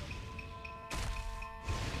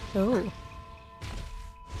 Oh.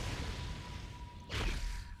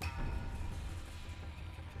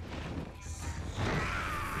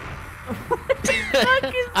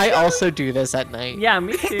 I also do this at night. Yeah,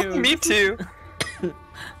 me too. Me too.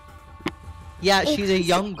 Yeah, she's a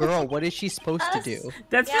young girl. What is she supposed to do?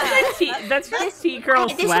 That's just T-girl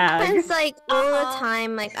This swag. happens like all the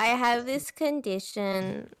time. Like I have this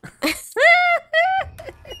condition.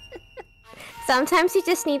 Sometimes you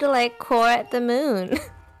just need to like core at the moon.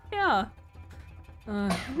 Yeah.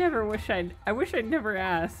 I wish I'd never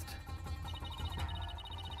asked.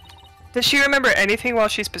 Does she remember anything while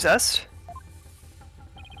she's possessed?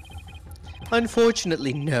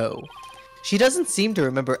 Unfortunately, no. She doesn't seem to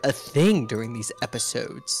remember a thing during these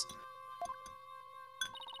episodes.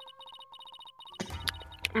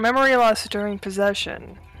 Memory loss during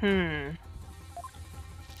possession.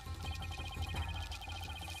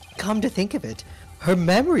 Come to think of it, her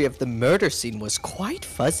memory of the murder scene was quite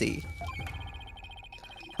fuzzy.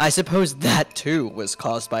 I suppose that too was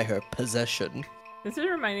caused by her possession. This is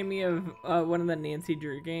reminding me of one of the Nancy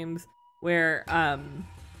Drew games where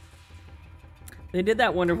they did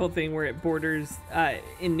that wonderful thing where it borders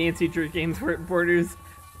in Nancy Drew games where it borders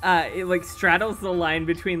it like straddles the line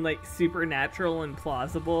between like supernatural and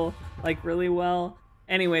plausible like really well.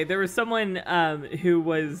 Anyway, there was someone who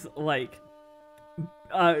was like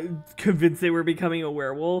convinced they were becoming a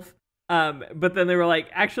werewolf. But then they were like,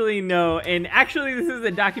 actually, no. And actually, this is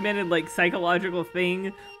a documented, like, psychological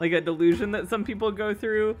thing, like a delusion that some people go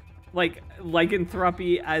through. Like,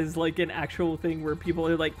 lycanthropy as, like, an actual thing where people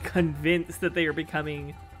are, like, convinced that they are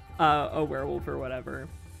becoming a werewolf or whatever.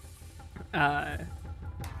 And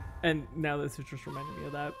now this is just reminding me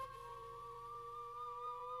of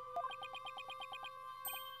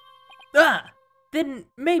that. Then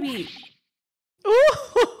maybe...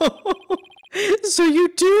 So you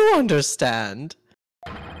do understand.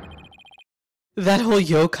 That whole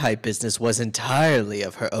yokai business was entirely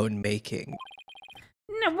of her own making.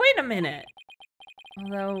 No, wait a minute.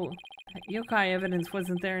 Although, that yokai evidence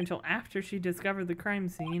wasn't there until after she discovered the crime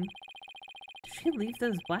scene. Did she leave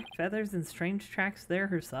those black feathers and strange tracks there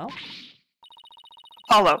herself?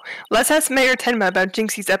 Follow. Let's ask Mayor Tenma about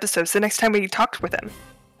Jinxie's episodes the next time we talked with him.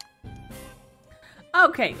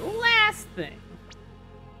 Okay, last thing.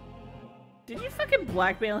 Did you fucking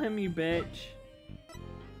blackmail him, you bitch?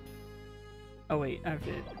 Oh wait, I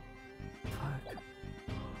did.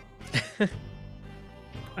 Fuck.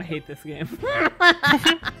 I hate this game.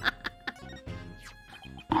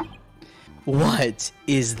 What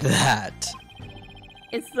is that?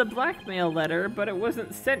 It's the blackmail letter, but it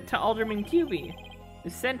wasn't sent to Alderman Cubey. It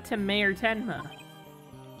was sent to Mayor Tenma.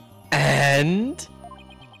 And?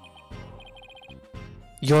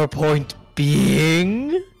 Your point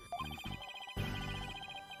being?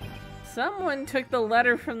 Someone took the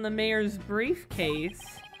letter from the mayor's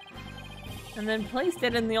briefcase and then placed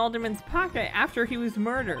it in the alderman's pocket after he was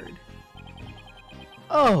murdered.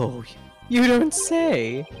 Oh, you don't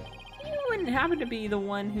say. You wouldn't happen to be the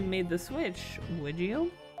one who made the switch, would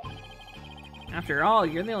you? After all,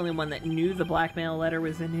 you're the only one that knew the blackmail letter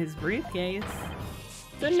was in his briefcase.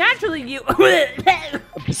 So naturally you...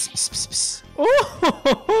 Psst, psst, psst.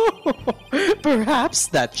 Oh, perhaps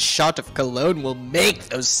that shot of cologne will make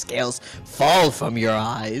those scales fall from your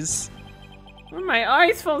eyes. When my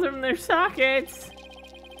eyes fall from their sockets.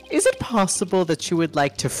 Is it possible that you would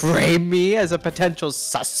like to frame me as a potential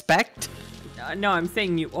suspect? No, I'm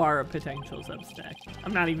saying you are a potential suspect.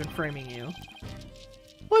 I'm not even framing you.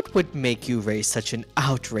 What would make you raise such an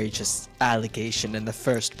outrageous allegation in the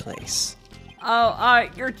first place? Oh,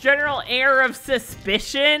 your general air of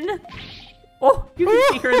suspicion? Oh, you can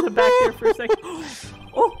see her in the back there for a second.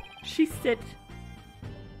 Oh, she sit.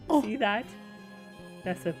 See that?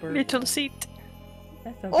 That's a bird. Little seat.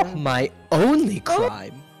 That's a bird. My only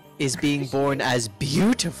crime is being born as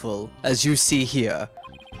beautiful as you see here.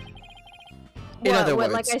 In other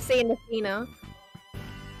words, like I say in Athena.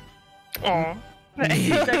 Aw.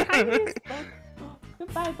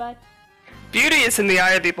 Goodbye, bud. Beauty is in the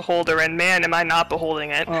eye of the beholder, and man, am I not beholding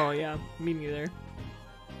it. Oh, yeah. Me neither.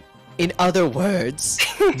 in other words,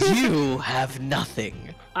 you have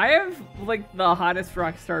nothing. I have, like, the hottest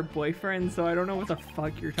rock star boyfriend, so I don't know what the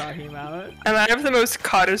fuck you're talking about. And I have the most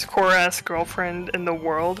cottage-core-ass girlfriend in the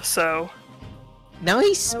world, so... Now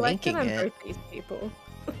he's I spanking like it. these people.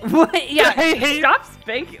 What? Yeah, stop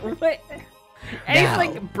spanking. What? And he's, Now.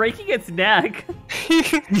 like, breaking its neck.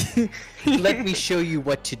 Let me show you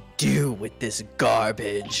what to do with this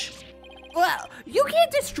garbage. Well, you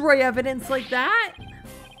can't destroy evidence like that.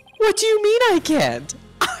 What do you mean I can't?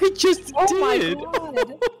 I just did. My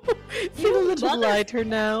god. Feel a little lighter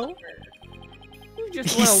now. You just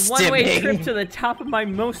He's went a one-way stimming. trip to the top of my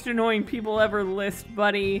most annoying people ever list,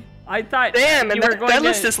 buddy. I thought Damn, you and were that, going that to...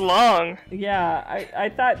 list is long. Yeah, I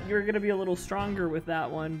thought you were going to be a little stronger with that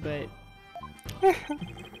one, but...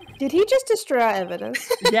 Did he just destroy our evidence?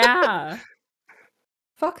 Yeah.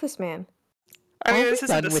 Fuck this man. I mean, Are we this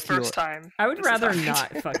isn't done his with first your- time. I would This has rather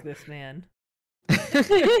happened. not fuck this man.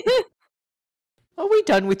 Are we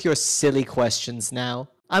done with your silly questions now?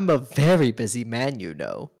 I'm a very busy man, you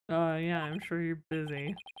know. Oh, yeah, I'm sure you're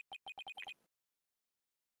busy.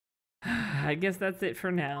 I guess that's it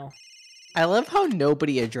for now. I love how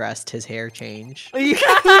nobody addressed his hair change.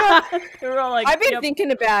 We're all like, I've been yep.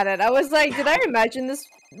 thinking about it. I was like, did I imagine this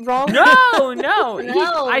wrong? No! No,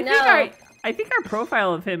 I think our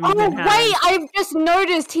profile of him Oh even wait, has... I've just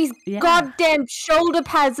noticed his Yeah. goddamn shoulder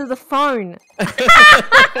pads of the phone.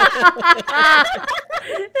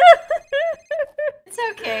 It's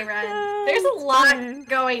okay, Ren. There's a lot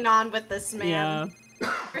going on with this man. Yeah.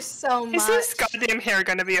 There's so much. Is this goddamn hair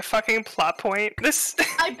gonna be a fucking plot point? This.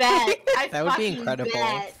 I bet. I That would be fucking incredible.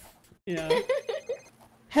 bet. Yeah.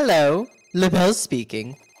 Hello, LaBelle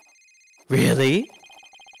speaking. Really?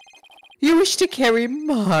 You wish to carry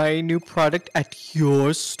my new product at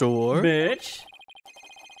your store? Bitch.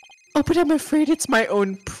 Oh, but I'm afraid it's my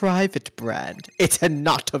own private brand. It's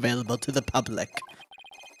not available to the public.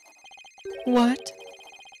 What?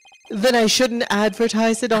 Then I shouldn't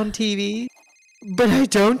advertise it on TV? But I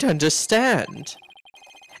don't understand.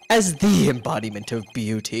 As the embodiment of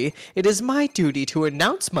beauty, it is my duty to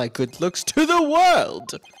announce my good looks to the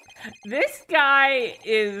world. This guy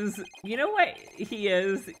is, you know what he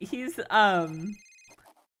is? He's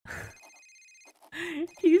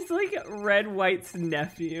he's like Red White's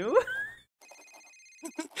nephew.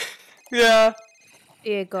 Yeah.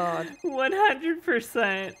 Dear God.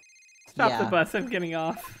 100%. Stop the Yeah. bus, I'm getting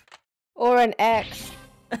off. Or an ex.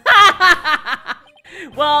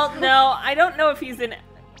 Well, no, I don't know if he's in...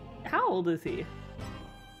 How old is he?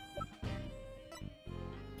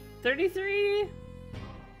 33?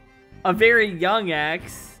 A very young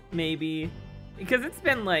ex, maybe. Because it's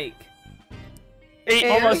been like...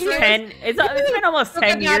 almost years? 10... It's been almost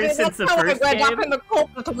 10 years since the first I went up game. in the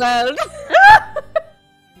corporate world.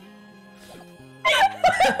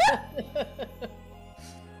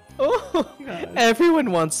 Oh, God.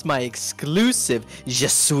 everyone wants my exclusive Je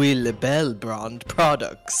suis la Belle brand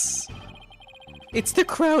products. It's the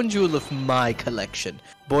crown jewel of my collection,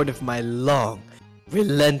 born of my long,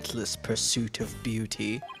 relentless pursuit of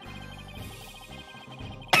beauty.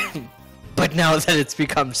 But now that it's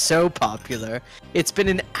become so popular, it's been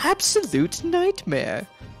an absolute nightmare.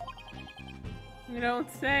 You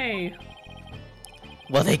don't say.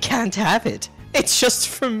 Well, they can't have it. It's just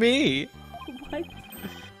for me. What?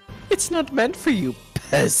 It's not meant for you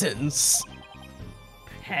peasants.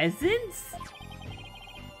 Peasants?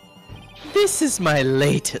 This is my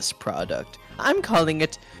latest product. I'm calling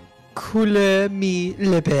it Couleur Mi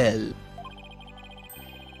Lebel.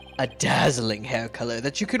 A dazzling hair color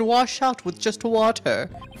that you can wash out with just water.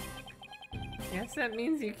 Guess that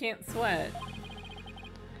means you can't sweat.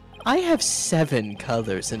 I have 7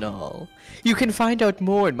 colors in all. You can find out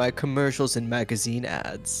more in my commercials and magazine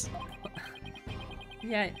ads.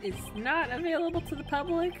 Yeah, it's not available to the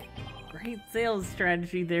public? Great sales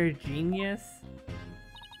strategy there, genius.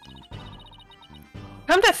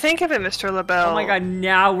 Come to think of it, Mr. LaBelle. Oh my god,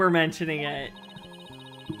 now we're mentioning it.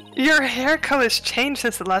 Your hair color has changed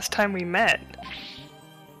since the last time we met.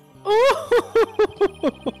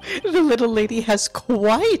 Oh, the little lady has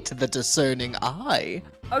quite the discerning eye.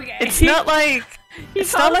 Okay. It's not like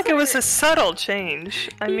her- it was a subtle change.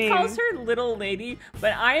 He calls her little lady,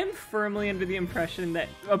 but I am firmly under the impression that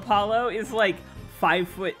Apollo is like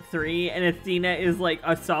 5'3" and Athena is like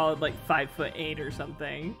a solid like 5'8" or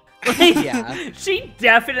something. Like, Yeah. She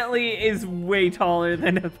definitely is way taller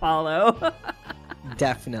than Apollo.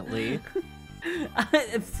 Definitely.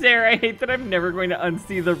 Sarah, I hate that I'm never going to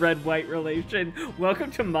unsee the red-white relation.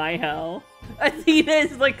 Welcome to my hell. Athena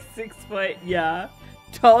is like 6 foot, yeah.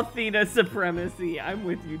 Tall Athena supremacy. I'm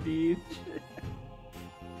with you, Deej.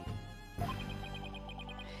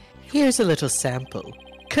 Here's a little sample.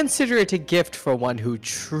 Consider it a gift for one who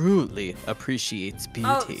truly appreciates beauty.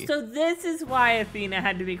 Oh, so this is why Athena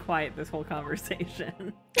had to be quiet this whole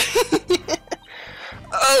conversation.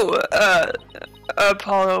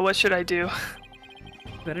 Apollo, what should I do?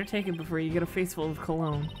 Better take it before you get a face full of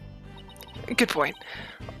cologne. Good point.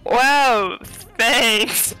 Wow,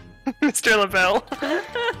 thanks, Mr. LaBelle.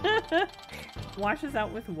 Washes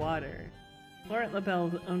out with water. Laurent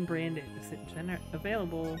LaBelle's own branding is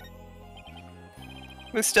available.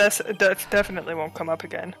 This definitely won't come up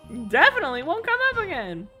again. Definitely won't come up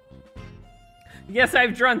again. Yes,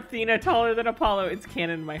 I've drawn Athena taller than Apollo. It's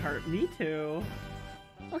canon in my heart. Me too.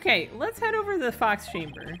 Okay, let's head over to the Fox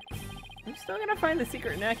Chamber. I'm still gonna find the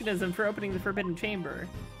secret mechanism for opening the Forbidden Chamber.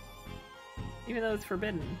 Even though it's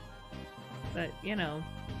forbidden. But, you know.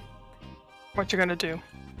 What you gonna do?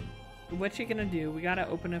 What you gonna do? We gotta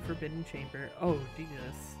open a Forbidden Chamber. Oh,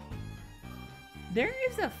 Jesus.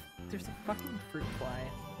 There's a fucking fruit fly.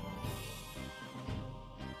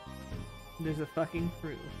 There's a fucking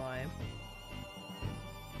fruit fly.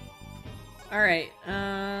 Alright,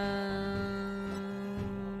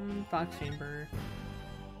 Fox Chamber.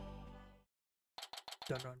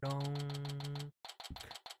 Dun dun dun.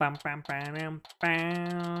 Bam bam bam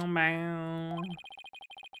bam bam.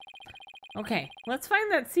 Okay, let's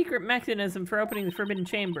find that secret mechanism for opening the Forbidden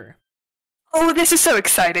Chamber. Oh, this is so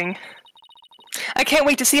exciting. I can't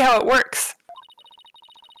wait to see how it works.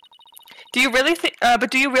 Do you really think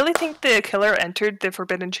the killer entered the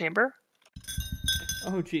Forbidden Chamber?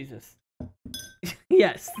 Oh, Jesus.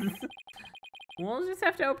 Yes. We'll just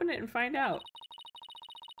have to open it and find out.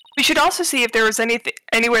 We should also see if there was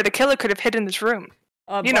anywhere the killer could have hidden this room.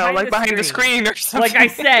 You know, like behind the screen or something. Like I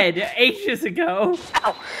said ages ago.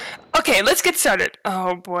 Ow. Okay, let's get started.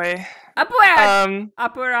 Oh boy. Apurate?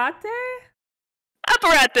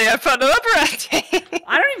 Apparate, I found an apparate.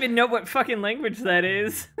 I don't even know what fucking language that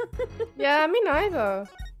is. Yeah, me neither.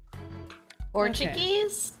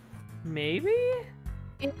 Portuguese? Maybe?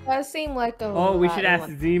 It does seem like a. Oh, we should ask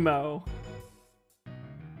Zemo.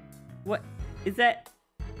 What? Is that?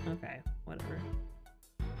 Okay, whatever.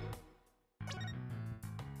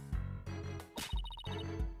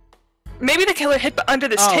 Maybe the killer hid under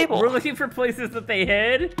this table. We're looking for places that they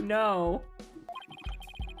hid? No.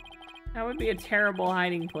 That would be a terrible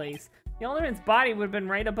hiding place. The Alderman's body would have been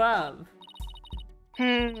right above.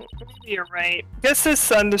 You're right. Guess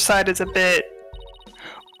this underside is a bit...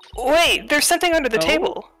 Wait, there's something under the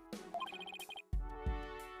table.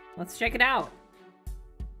 Let's check it out.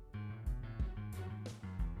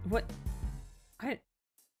 What?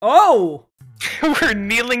 Oh! We're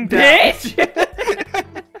kneeling down.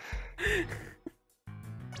 Bitch!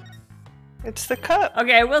 It's the cup.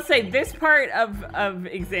 Okay, I will say this part of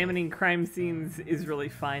examining crime scenes is really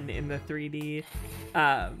fun in the 3D.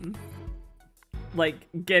 Like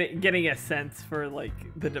getting a sense for like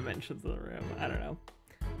the dimensions of the room. I don't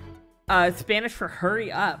know. Spanish for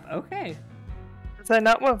hurry up. Okay. Is that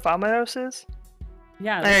not what vamonos is?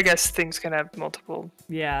 Yeah. I guess things can have multiple.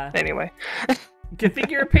 Yeah. Anyway. Good thing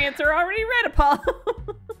your pants are already red, Apollo.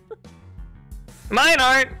 Mine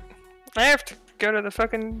aren't. I have to go to the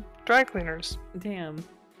fucking dry cleaners. Damn.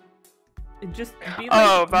 Just be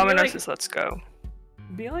like, vamonosis, let's go.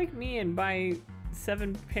 Be like me and buy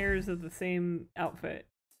 7 pairs of the same outfit.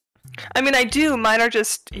 I mean, I do. Mine are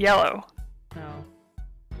just yellow. Oh.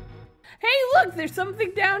 Hey, look! There's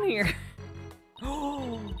something down here.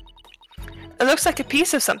 It looks like a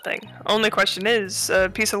piece of something. Only question is, a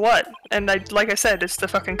piece of what? And like I said, it's the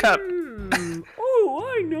fucking cup.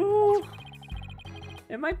 Oh, I know.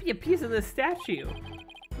 It might be a piece of the statue.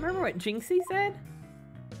 Remember what Jinxie said?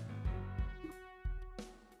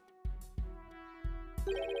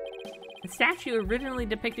 The statue originally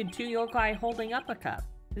depicted 2 yokai holding up a cup.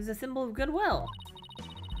 It is a symbol of goodwill.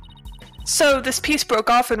 So this piece broke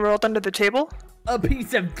off and rolled under the table? A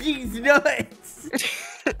piece of geese nuts!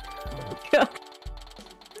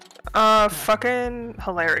 Fucking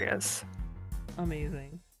hilarious.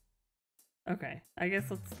 Amazing. Okay, I guess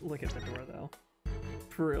let's look at the door though.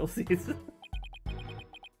 For real, season.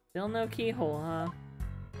 Still no keyhole, huh?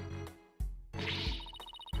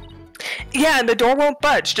 Yeah, and the door won't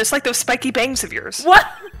budge, just like those spiky bangs of yours. What?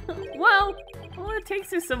 Well, all it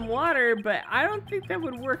takes is some water, but I don't think that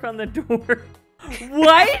would work on the door.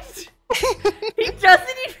 What? He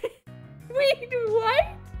doesn't even. Wait, what?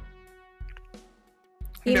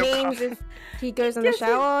 He No means comment. if he goes in the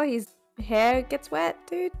shower, his hair gets wet,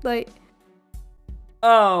 dude. Like,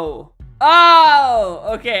 Oh.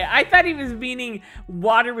 Oh! Okay, I thought he was meaning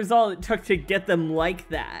water was all it took to get them like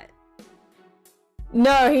that.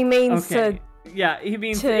 no, he means Okay. Yeah, he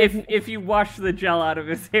means to- if you wash the gel out of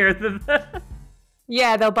his hair, then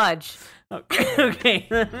yeah, they'll budge. okay, okay,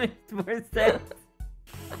 that makes more sense.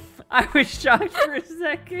 I was shocked for a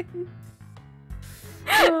second.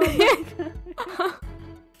 Oh my God.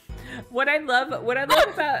 What I love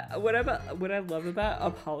about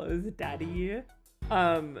Apollo's daddy,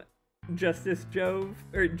 Justice Jove,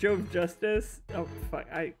 or Jove Justice. Oh fuck,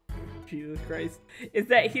 Jesus Christ, is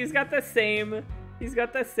that he's got the same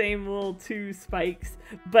little two spikes,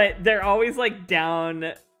 but they're always like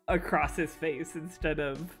down across his face instead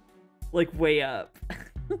of like way up.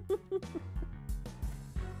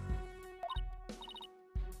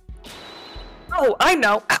 Oh, I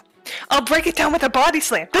know. I'll break it down with a body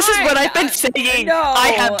slam. This is what I've been saying. No. I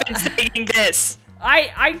have been saying this.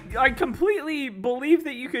 I completely believe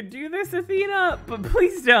that you could do this, Athena, but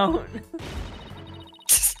please don't.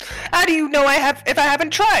 How do you know if I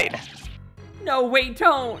haven't tried? No, wait,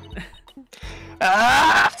 don't.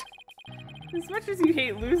 Ah! As much as you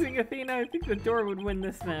hate losing, Athena, I think the door would win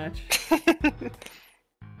this match.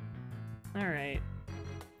 Alright.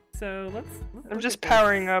 So let's I'm look just at this.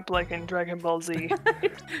 powering up like in Dragon Ball Z.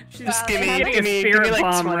 She's Just getting give me a spirit like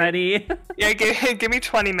bomb 20. ready. Yeah, give me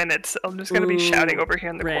 20 minutes. I'm just gonna be shouting over here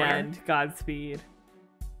in the corner. Rand, Godspeed.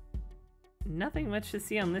 Nothing much to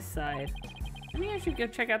see on this side. Maybe I should go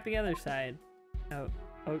check out the other side. Oh,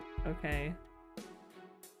 okay.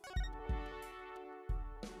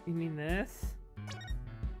 You mean this?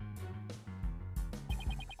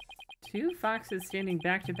 Two foxes standing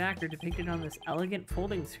back to back are depicted on this elegant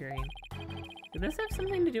folding screen. Does this have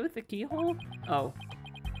something to do with the keyhole? Oh.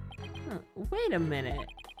 Huh, wait a minute.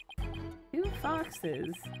 Two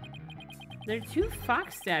foxes. There are two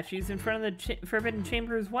fox statues in front of the Forbidden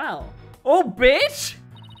Chamber as well. Oh, bitch!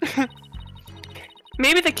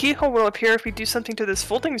 Maybe the keyhole will appear if we do something to this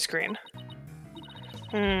folding screen.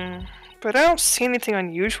 But I don't see anything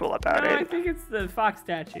unusual about No, I it. think it's the fox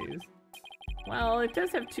statues. Well, it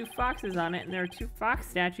does have two foxes on it, and there are two fox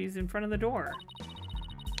statues in front of the door.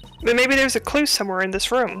 But maybe there's a clue somewhere in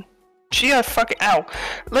this room. Gee, ow.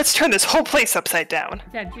 Let's turn this whole place upside down.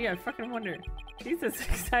 Yeah, gee, I fucking wonder. She's as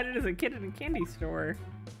excited as a kid in a candy store.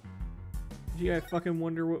 Gee, I fucking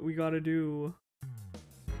wonder what we gotta do.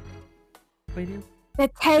 Wait, The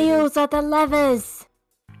tails are the levers,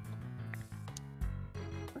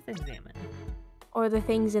 let's examine. or the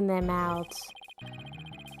things in their mouths.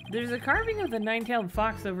 There's a carving of the nine-tailed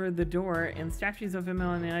fox over the door and statues of him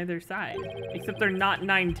on either side. Except they're not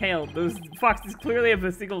nine-tailed. Those foxes clearly have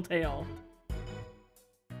a single tail.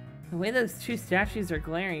 The way those two statues are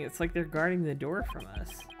glaring, it's like they're guarding the door from us.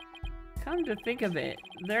 Come to think of it,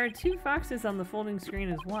 there are two foxes on the folding screen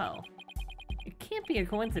as well. It can't be a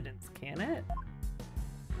coincidence, can it?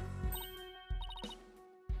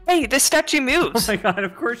 Hey, this statue Oh moves! my god,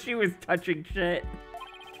 of course she was touching shit.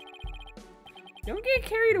 Don't get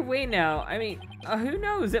carried away now. I mean, who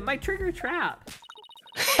knows? It might trigger a trap.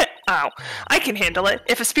 Ow. I can handle it.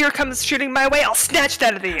 If a spear comes shooting my way, I'll snatch it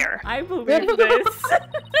out of the air. I believe this.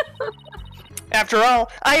 After all,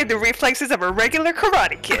 I have the reflexes of a regular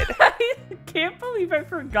karate kid. I can't believe I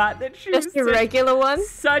forgot that she was Just a regular one?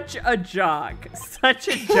 such a jock. Such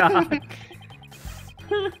a jock.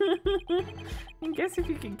 I guess if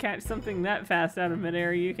you can catch something that fast out of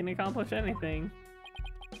midair, you can accomplish anything.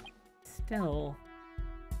 Still,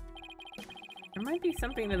 there might be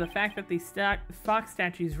something to the fact that these fox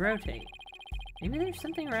statues rotate. Maybe there's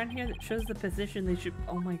something around here that shows the position they should—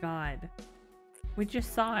 oh my god. We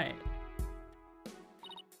just saw it.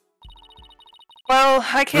 Well,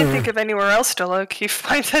 I can't think of anywhere else to look. You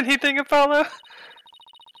find anything, Apollo?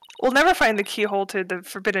 We'll never find the keyhole to the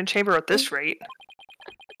Forbidden Chamber at this rate.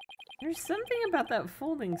 There's something about that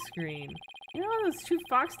folding screen. You know how those two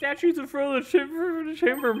fox statues in front of the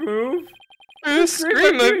chamber move?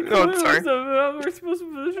 Scream! Oh, sorry. We're supposed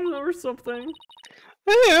to position or something.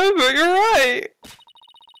 Yeah, but you're right.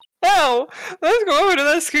 Now, let's go over to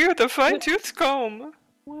that screen with the fine-tooth comb.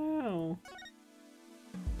 Wow.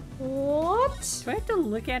 What? Do I have to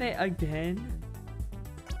look at it again?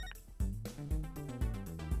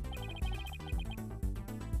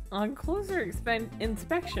 On closer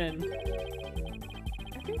inspection,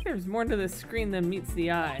 I think there's more to this screen than meets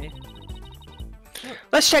the eye.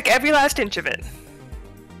 Let's check every last inch of it.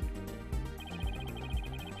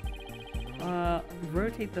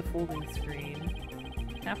 Rotate the folding screen.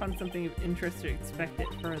 Tap on something of interest to inspect it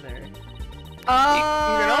further.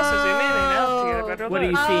 Oh. You can also zoom in and out to get a better What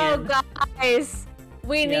are look. you seeing? Oh, guys,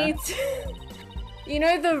 we Yeah? need to... You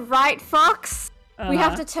know the right fox? We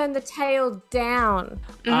have to turn the tail down.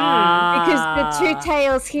 Because the two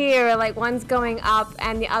tails here are like one's going up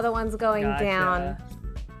and the other one's going down.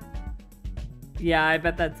 Yeah, I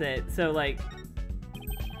bet that's it. So like,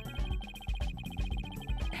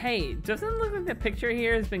 hey, doesn't it look like the picture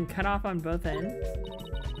here has been cut off on both ends?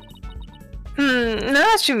 Now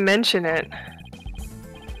that you mention it.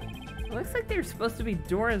 It looks like there's supposed to be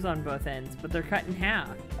doors on both ends, but they're cut in half.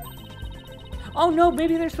 Oh no,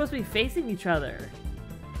 maybe they're supposed to be facing each other.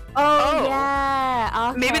 Oh,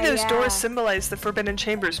 yeah. Okay, Maybe those yeah. doors symbolize the Forbidden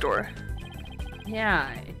Chambers door.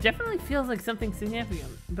 Yeah, it definitely feels like something significant,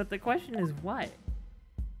 but the question is what?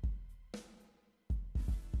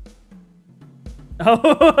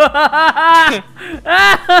 Oh!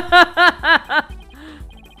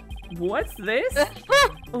 What's this?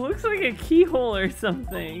 It looks like a keyhole or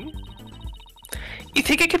something. You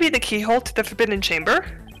think it could be the keyhole to the Forbidden Chamber?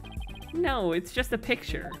 No, it's just a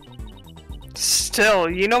picture. Still,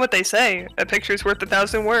 you know what they say. A picture's worth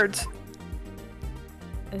 1,000 words.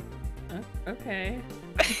 Okay.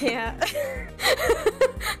 Yeah.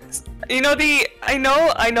 You know I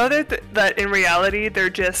know that in reality they're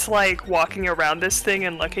just like walking around this thing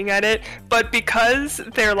and looking at it, but because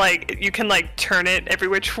they're like you can like turn it every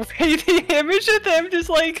which way, the image of them just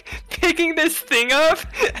like picking this thing up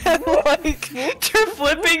and like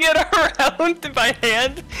flipping it around by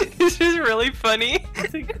hand is just really funny.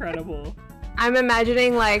 It's incredible. I'm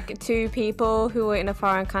imagining like two people who are in a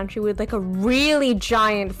foreign country with like a really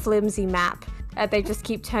giant flimsy map that they just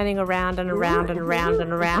keep turning around and around and around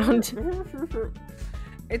and around.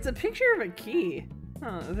 It's a picture of a key.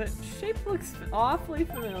 Huh, that shape looks awfully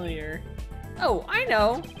familiar. Oh, I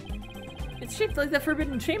know! It's shaped like the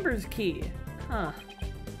Forbidden Chambers key. Huh.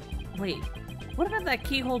 Wait, what about that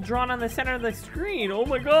keyhole drawn on the center of the screen? Oh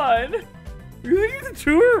my god! You think the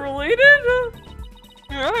two are related?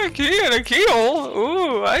 Yeah, a key and a keyhole.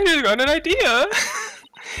 Ooh, I just got an idea.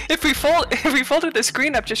 If we folded the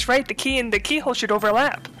screen up just right, the key and the keyhole should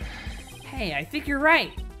overlap. Hey, I think you're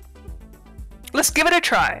right. Let's give it a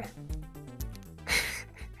try.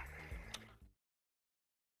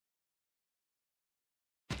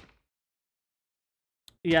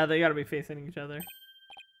 Yeah, they gotta be facing each other.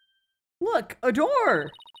 Look, a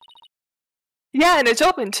door! Yeah, and it's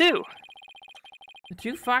open too. The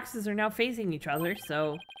two foxes are now facing each other,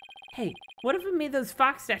 so... Hey, what if we made those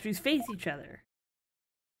fox statues face each other?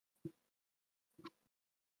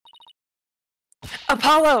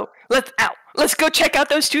 Apollo, let's go check out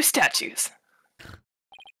those two statues.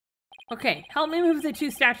 Okay, help me move the two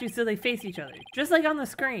statues so they face each other, just like on the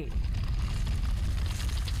screen.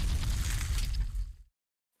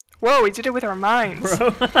 Whoa, we did it with our minds.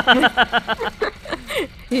 Bro.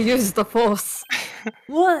 You used the force.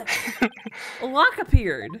 Look! A lock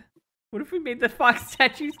appeared! What if we made the fox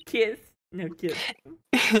statues kiss? No, kiss.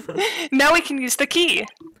 Now we can use the key.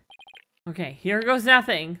 Okay, here goes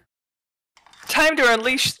nothing. Time to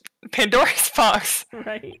unleash Pandora's box.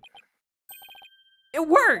 Right. It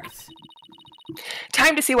worked!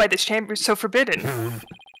 Time to see why this chamber is so forbidden.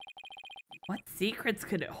 What secrets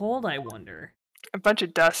could it hold, I wonder? A bunch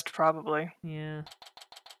of dust, probably. Yeah.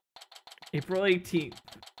 April 18th.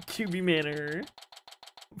 QB Manor.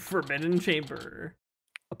 Forbidden Chamber.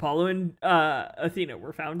 Apollo and Athena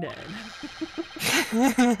were found dead.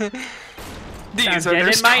 These Found are dead their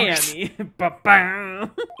in stories. Miami.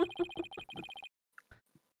 Ba-bam.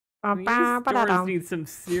 These doors need some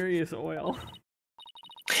serious oil.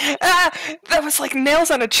 Ah, that was like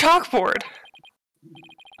nails on a chalkboard.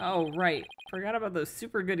 Oh, right. Forgot about those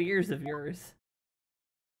super good ears of yours.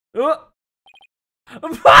 Oh!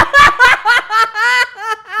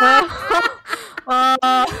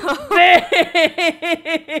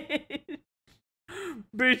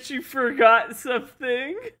 Bitch, you forgot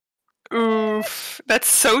something? Oof, that's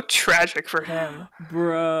so tragic for him.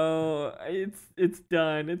 Bro, it's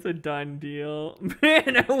done. It's a done deal.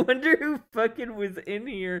 Man, I wonder who fucking was in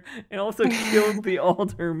here and also killed the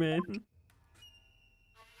alderman.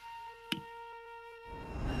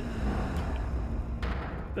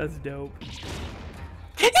 That's dope.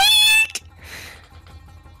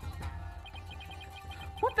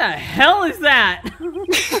 the hell is that?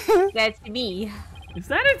 That's me. Is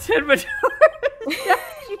that a Tenma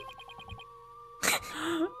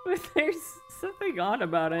There's something odd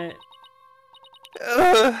about it.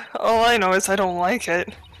 All I know is I don't like it.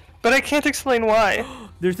 But I can't explain why.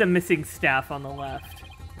 There's a missing staff on the left.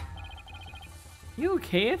 You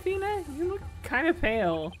okay, Athena? You look kind of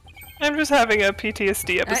pale. I'm just having a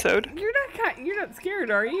PTSD episode. You're not scared,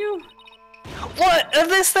 are you? What? Of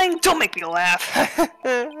this thing? Don't make me laugh.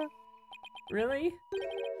 Really?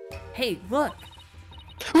 Hey, look!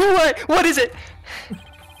 What? What is it?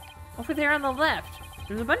 Over there on the left.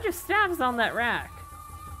 There's a bunch of staffs on that rack.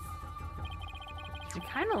 They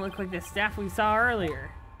kind of look like the staff we saw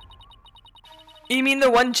earlier. You mean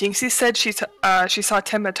the one Jinxie said she saw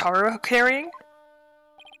Tenma carrying?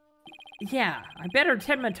 Yeah, I bet her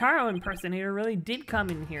Tenma impersonator really did come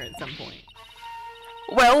in here at some point.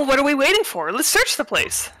 Well, what are we waiting for? Let's search the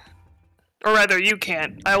place. Or rather, you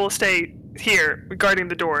can't. I will stay here, guarding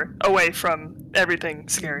the door, away from everything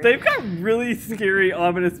scary. They've got really scary,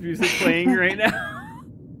 ominous music playing right now.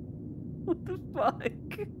 What the fuck?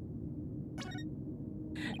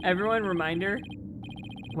 Everyone, reminder.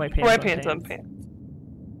 White pants on pants.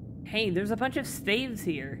 Hey, there's a bunch of staves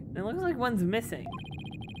here. It looks like one's missing.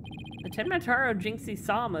 The Tenma Jinxie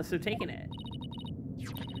saw must have taken it.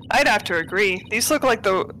 I'd have to agree. These look like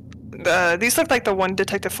the one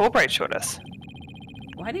Detective Fulbright showed us.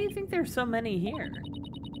 Why do you think there's so many here?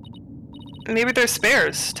 Maybe they're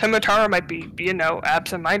spares. Tenma might be, you know,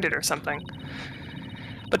 absent-minded or something.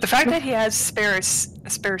 But the fact that he has spare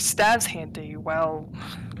stabs handy, well,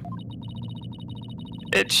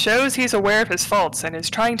 it shows he's aware of his faults and is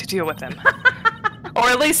trying to deal with them. Or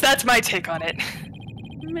at least that's my take on it.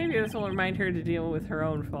 Maybe this will remind her to deal with her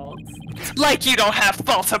own faults. Like you don't have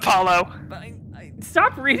faults, Apollo!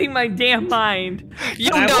 Stop reading my damn mind!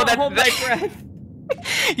 You know that- hold my breath.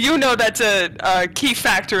 You know that's a key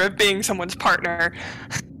factor of being someone's partner.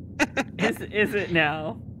 Is it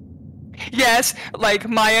now? Yes, like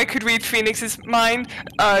Maya could read Phoenix's mind,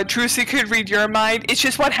 Trucy could read your mind. It's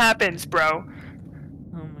just what happens, bro.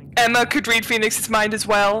 Oh my god. Emma could read Phoenix's mind as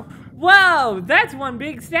well. Whoa! That's one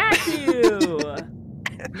big statue!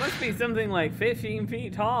 Must be something like 15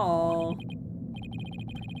 feet tall.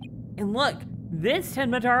 And look, this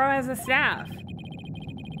Tenma has a staff.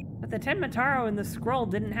 But the Tenma in the scroll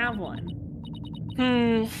didn't have one.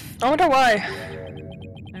 I wonder why.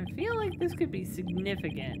 I feel like this could be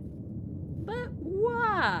significant. But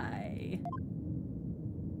why?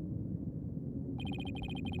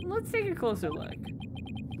 Let's take a closer look.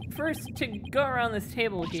 First, to go around this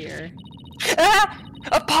table here. Ah!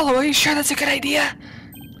 Apollo, are you sure that's a good idea?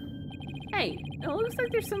 Hey, it looks like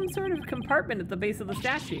there's some sort of compartment at the base of the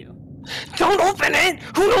statue. Don't open it!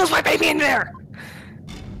 Who knows what may be in there?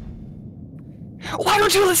 Why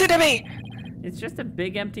don't you listen to me? It's just a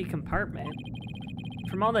big empty compartment.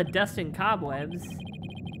 From all the dust and cobwebs,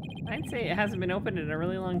 I'd say it hasn't been opened in a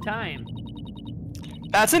really long time.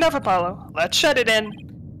 That's enough, Apollo. Let's shut it in.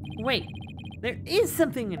 Wait, there is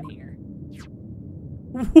something in here.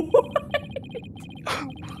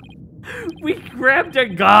 We grabbed a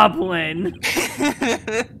goblin!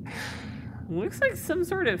 Looks like some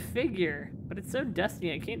sort of figure, but it's so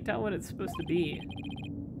dusty I can't tell what it's supposed to be.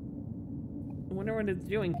 I wonder what it's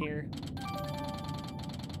doing here.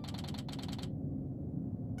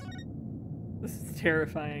 This is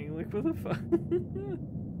terrifying. Like, what the fuck?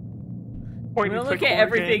 I'm gonna look at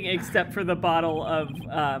everything except for the bottle of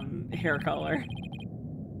hair color.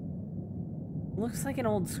 Looks like an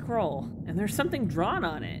old scroll, and there's something drawn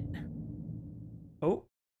on it. Oh.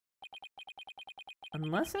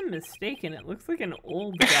 Unless I'm mistaken, it looks like an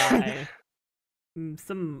old guy.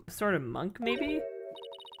 Some sort of monk, maybe?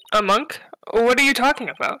 A monk? What are you talking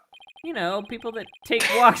about? You know, people that take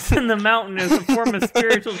walks in the mountain as a form of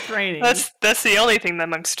spiritual training. That's the only thing that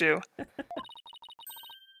monks do.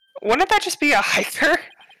 Wouldn't that just be a hiker?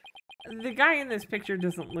 The guy in this picture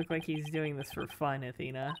doesn't look like he's doing this for fun,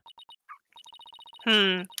 Athena.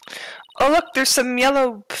 Oh look, there's some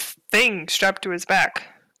yellow thing strapped to his back.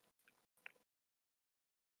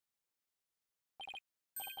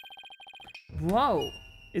 Whoa!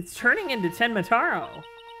 It's turning into Tenma.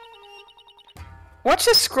 What's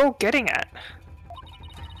this scroll getting at?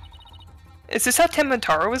 Is this how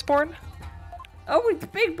Tenma was born? Oh, it's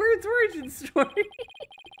Big Bird's origin story!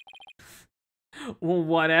 Well,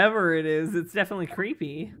 whatever it is, it's definitely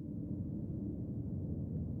creepy.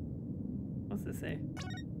 What's this say?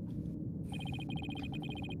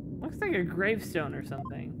 Looks like a gravestone or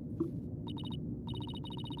something.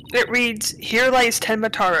 It reads, "Here lies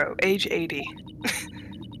Tenma, age 80.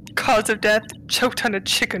 Cause of death, choked on a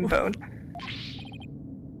chicken bone."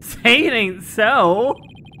 say it ain't so.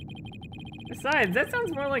 Besides, that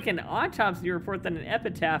sounds more like an autopsy report than an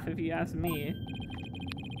epitaph, if you ask me.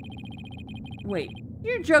 Wait,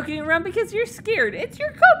 you're joking around because you're scared. It's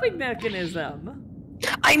your coping mechanism.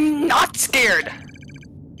 I'm not scared.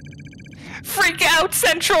 Freak out,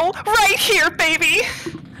 Central, right here, baby.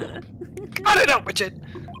 Cut it out, Widget.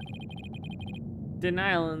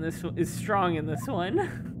 Denial in this is strong in this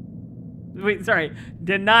one. Wait, sorry.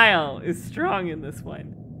 Denial is strong in this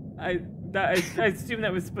one. I assume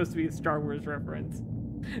that was supposed to be a Star Wars reference.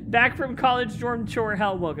 Back from college dorm chore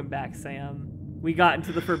hell. Welcome back, Sam. We got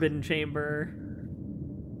into the Forbidden Chamber.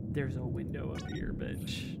 There's a window up here,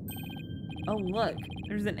 bitch. Oh, look.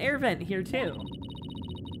 There's an air vent here, too.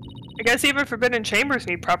 I guess even Forbidden Chambers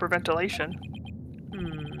need proper ventilation.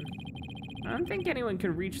 I don't think anyone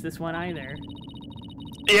could reach this one either.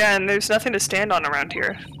 Yeah, and there's nothing to stand on around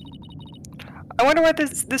here. I wonder where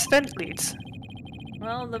this vent leads.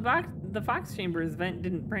 Well, the Fox Chambers vent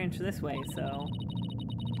didn't branch this way, so...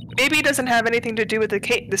 Maybe it doesn't have anything to do with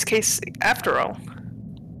this case after all.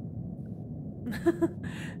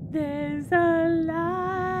 There's a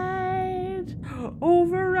light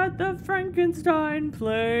over at the Frankenstein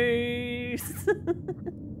place.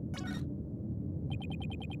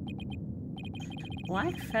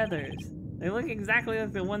 Black feathers. They look exactly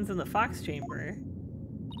like the ones in the Fox Chamber.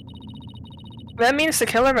 That means the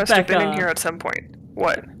killer must have been in here at some point.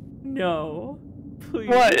 What? No. Please.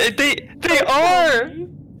 What? They are!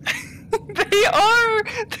 They are!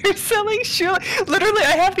 They're selling shoe. Literally,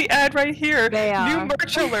 I have the ad right here. They are. New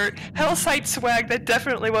merch alert. Hellsite swag that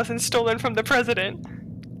definitely wasn't stolen from the president.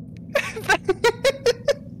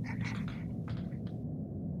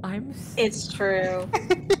 It's true.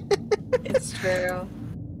 It's true.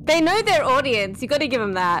 They know their audience. You got to give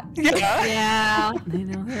them that. Yeah. Yeah. They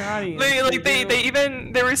know their audience.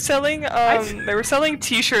 They were selling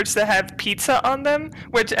T-shirts that have pizza on them,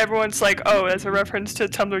 which everyone's like, oh, as a reference to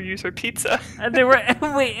Tumblr user pizza. And they were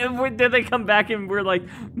did they come back and we're like,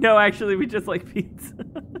 no, actually, we just like pizza.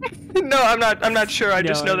 No, I'm not sure. I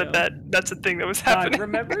just know that's a thing that was happening.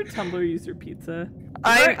 Remember Tumblr user pizza?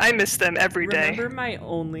 I miss them every day. Remember my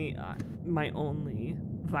only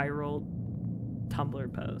viral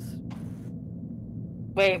Tumblr post.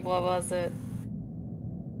 Wait, what was it?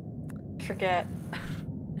 Forget.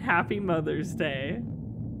 Happy Mother's Day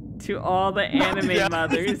to all the anime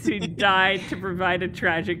mothers who died to provide a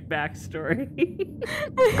tragic backstory.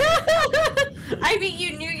 I mean,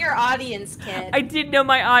 you knew your audience, kid. I did know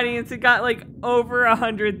my audience. It got like over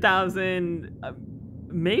 100,000,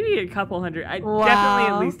 maybe a couple hundred. Definitely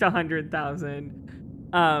at least 100,000.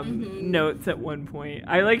 Notes at one point.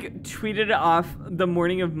 I like tweeted it off the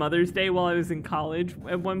morning of Mother's Day while I was in college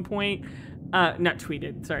at one point. Not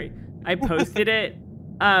tweeted, sorry. I posted it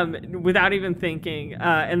without even thinking.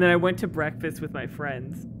 And then I went to breakfast with my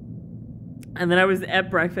friends. And then I was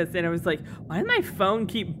at breakfast and I was like, why did my phone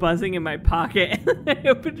keep buzzing in my pocket? And I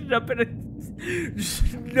opened it up and it's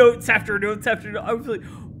just notes after notes after notes. I was like,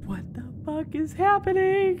 what the fuck is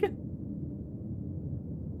happening?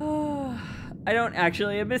 I don't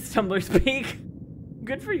actually. I miss Tumblr Speak.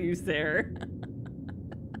 Good for you, Sarah.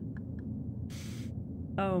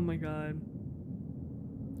 Oh my god.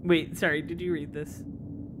 Wait, sorry, did you read this?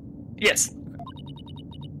 Yes.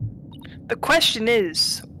 The question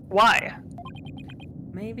is, why?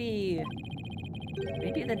 Maybe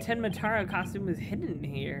the Tenmataro costume was hidden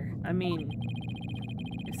here. I mean,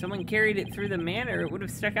 if someone carried it through the manor, it would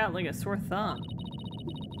have stuck out like a sore thumb.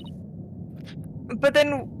 But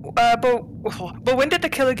then, but when did the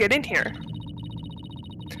killer get in here?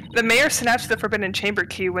 The mayor snapped the Forbidden Chamber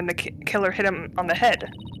key when the killer hit him on the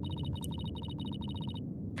head.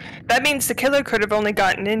 That means the killer could have only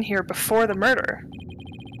gotten in here before the murder.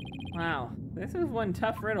 Wow, this is one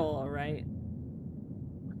tough riddle, alright.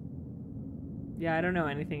 Yeah, I don't know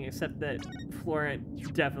anything except that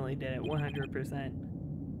Florent definitely did it, 100%.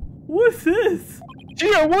 What's this?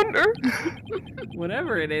 Gee, I wonder.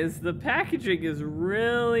 Whatever it is, the packaging is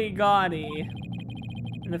really gaudy.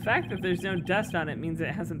 And the fact that there's no dust on it means it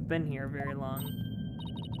hasn't been here very long.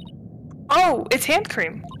 Oh, it's hand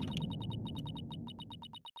cream.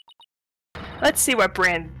 Let's see what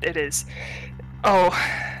brand it is. Oh,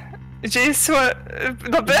 Je suis la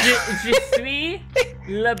belle. Je suis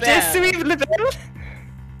la belle. Je suis la belle.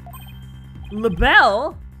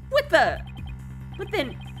 LaBelle? What the? But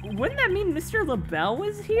then, wouldn't that mean Mr. LaBelle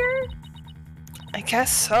was here? I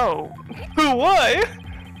guess so. Why?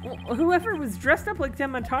 Well, whoever was dressed up like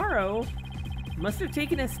Tenmataro must have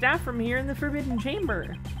taken his staff from here in the Forbidden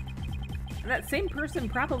Chamber. And that same person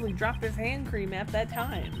probably dropped his hand cream at that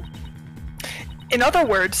time. In other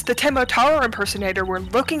words, the Temotaro impersonator we're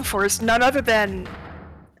looking for is none other than...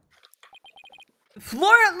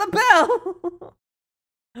 Florent LaBelle!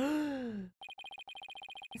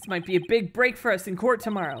 This might be a big break for us in court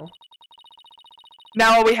tomorrow.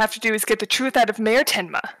 Now all we have to do is get the truth out of Mayor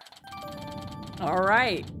Tenma.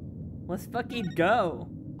 Alright. Let's fucking go.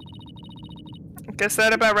 I guess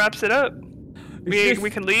that about wraps it up. We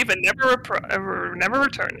can leave and never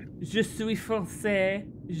return. Je suis français.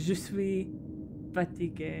 Je suis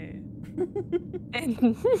fatigué.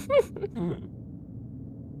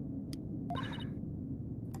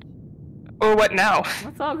 Or what now?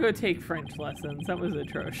 Let's all go take French lessons. That was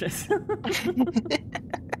atrocious.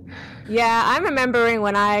 Yeah, I'm remembering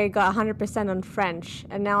when I got 100% on French,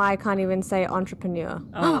 and now I can't even say entrepreneur.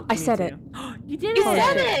 Oh, I me said too. it. You did You it!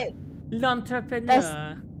 said it!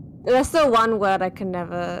 L'entrepreneur. That's the one word I can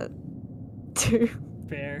never do.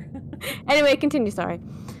 Fair. Anyway, continue, sorry.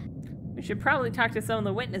 We should probably talk to some of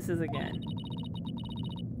the witnesses again.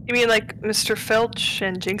 You mean like Mr. Filch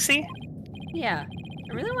and Jinxie? Yeah.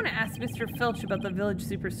 I really want to ask Mr. Filch about the village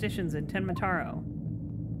superstitions in Tenmataro.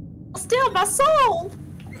 Steal my soul!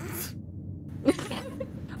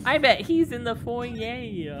 I bet he's in the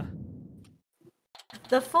foyer.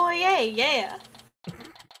 The foyer, yeah.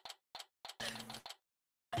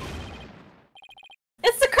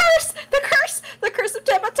 It's the curse! The curse! The curse of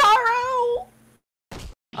Temotaro!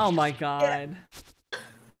 Oh my god. Oh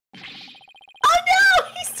no!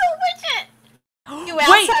 He stole Widget! You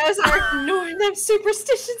outsiders are ignoring them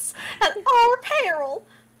superstitions at our peril.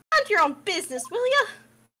 Mind your own business, will ya?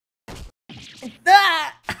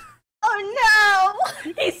 Ah! Oh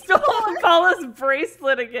no! He stole Paula's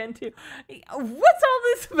bracelet again too. What's all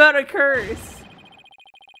this about a curse?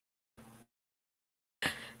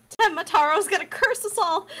 Temataro's gonna curse us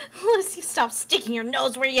all unless you stop sticking your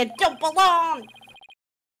nose where you don't belong!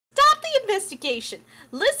 Stop the investigation!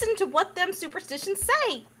 Listen to what them superstitions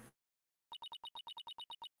say!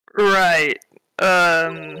 Right. How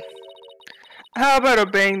about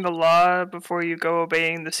obeying the law before you go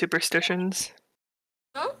obeying the superstitions?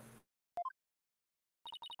 Huh?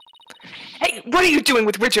 Hey, what are you doing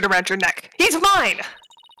with Richard around your neck? He's mine!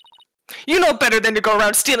 You know better than to go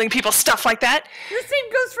around stealing people's stuff like that! The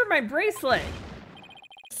same goes for my bracelet.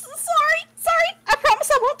 Sorry! I promise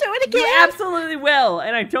I won't do it again! You absolutely will,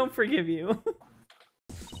 and I don't forgive you.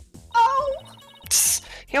 Oh! Tss,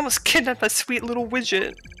 he almost kidnapped my sweet little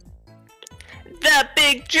widget. That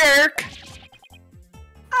big jerk!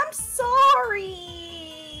 I'm sorry!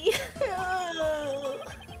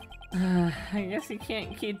 I guess you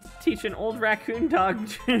can't teach an old raccoon dog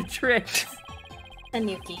tricks.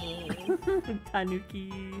 Tanuki.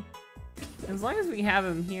 Tanuki. As long as we have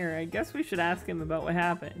him here, I guess we should ask him about what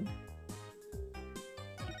happened.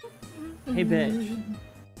 Hey, bitch.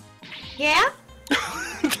 Yeah?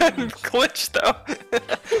 That glitch, though.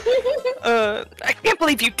 I can't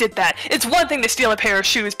believe you did that. It's one thing to steal a pair of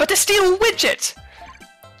shoes, but to steal a widget!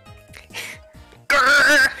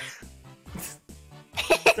 Grrr!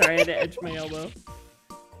 Sorry, I had to edge my elbow.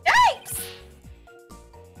 Yikes!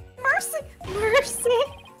 Mercy!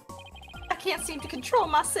 I can't seem to control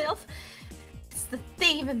myself. It's the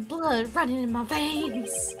thieving blood running in my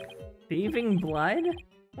veins. Thieving blood?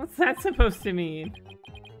 What's that supposed to mean?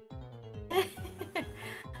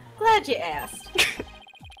 Glad you asked.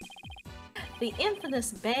 The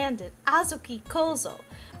infamous bandit Azuki Kozo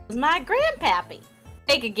was my grandpappy.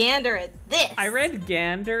 Take a gander at this. I read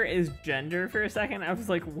gander is gender for a second. I was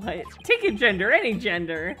like, what? Take a gender, any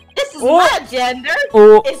gender. This is my gender.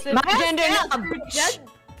 Oh. It's been My passed gender, down not through bitch.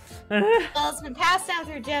 well, it's been passed down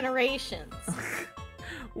through generations.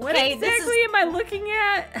 What Okay, this exactly am I looking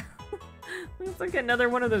at? Looks like another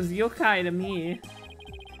one of those yokai to me.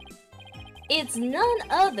 It's none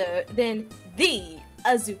other than the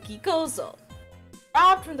Azuki Kozo.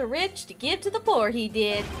 Robbed from the rich to give to the poor, he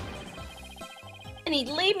did. And he'd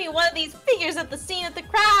leave me one of these figures at the scene of the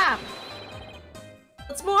crime.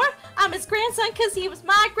 What's more, I'm his grandson because he was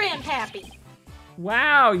my grandpappy.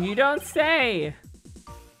 Wow, you don't say.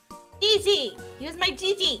 GG. He was my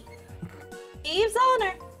GG. Thieves'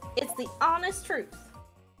 honor. It's the honest truth.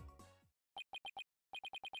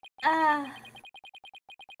 The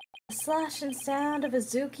sloshing sound of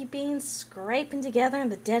Azuki beans scraping together in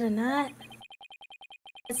the dead of night.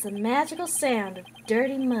 It's the magical sound of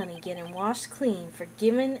dirty money getting washed clean for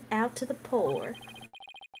giving out to the poor.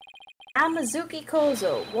 I'm Azuki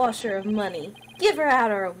Kozo, washer of money, giver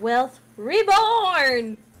outer of wealth,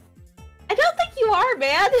 reborn! I don't think you are,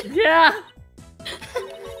 man! Yeah.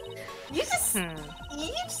 You're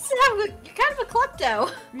kind of a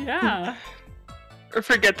klepto. Yeah. Or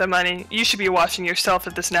forget the money. You should be washing yourself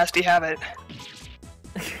of this nasty habit.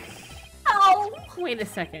 Wait a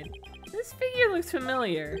second. This figure looks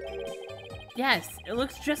familiar. Yes, it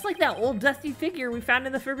looks just like that old dusty figure we found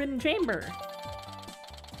in the Forbidden Chamber.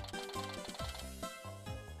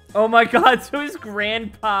 Oh my god, so his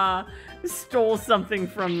grandpa stole something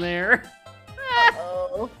from there.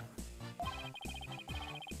 Uh-oh.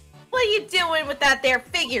 What are you doing with that there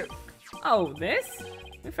figure? Oh, this?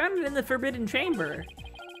 We found it in the Forbidden Chamber.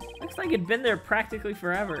 Looks like it'd been there practically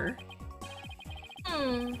forever.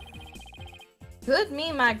 Could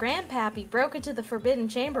mean my grandpappy broke into the Forbidden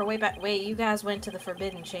Chamber way back. Wait, you guys went to the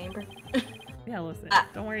Forbidden Chamber? Yeah, listen,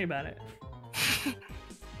 don't worry about it.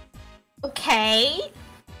 Okay.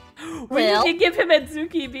 We need to give him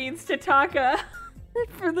Adzuki beans to Taka.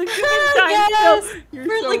 For the Gubentides. Yes! You're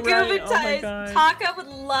For so the right. Gubentides. Oh my god. Taka would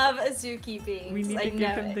love Azuki beans. We need I to give know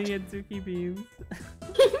him it. the Adzuki beans.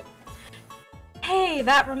 Hey,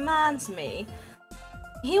 that reminds me.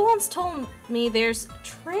 He once told me there's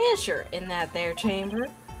treasure in that there chamber.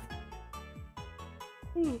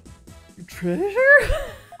 Treasure?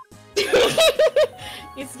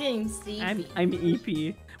 It's getting sleepy. I'm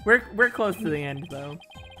EP. We're close to the end though.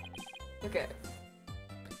 Okay.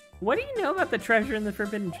 What do you know about the treasure in the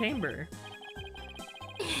Forbidden Chamber?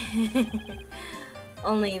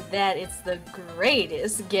 Only that it's the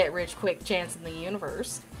greatest get-rich-quick chance in the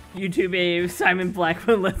universe. YouTube Abe, Simon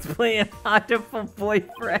Blackwood, let's play an Audible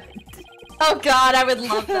boyfriend. Oh god, I would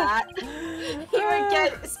love that. He would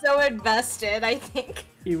get so invested, I think.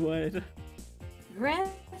 He would.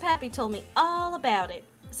 Grandpappy told me all about it.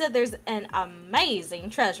 Said there's an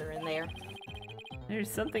amazing treasure in there.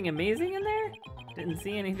 There's something amazing in there? Didn't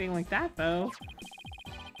see anything like that, though.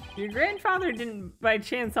 Your grandfather didn't by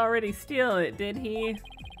chance already steal it, did he?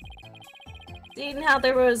 Seeing how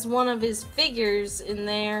there was one of his figures in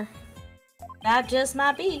there, that just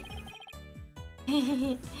might be.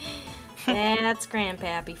 That's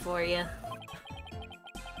Grandpappy for you.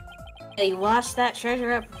 He washed that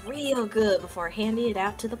treasure up real good before handing it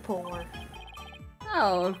out to the poor.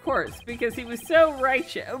 Oh, of course, because he was so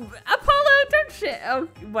righteous. Apollo, don't shit. Oh,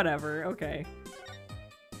 whatever. Okay.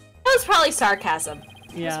 That was probably sarcasm.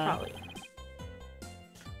 Yeah. Probably.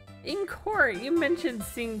 In court, you mentioned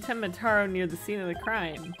seeing Temataro near the scene of the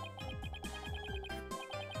crime.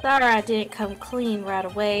 Sorry I didn't come clean right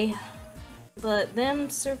away, but them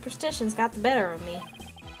superstitions got the better of me.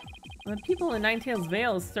 The people in Ninetales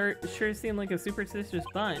Vale sure seem like a superstitious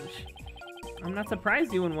bunch. I'm not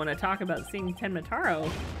surprised you wouldn't want to talk about seeing Temataro.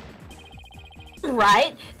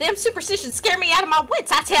 Right? Them superstitions scare me out of my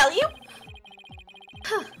wits, I tell you!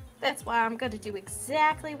 That's why I'm gonna do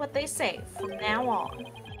exactly what they say from now on.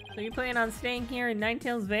 So you plan on staying here in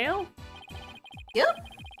Ninetales Vale? Yep.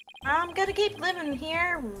 I'm gonna keep living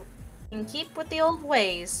here and keep with the old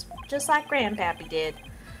ways, just like Grandpappy did.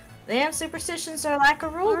 Them superstitions are like a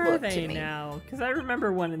rule Are book they to me. now? Because I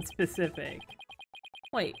remember one in specific.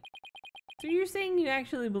 Wait, so you're saying you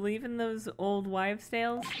actually believe in those old wives'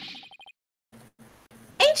 tales?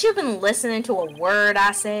 Ain't you been listening to a word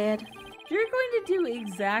I said? You're going to do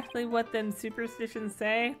exactly what them superstitions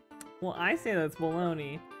say? Well, I say that's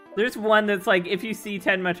baloney. There's one that's like, if you see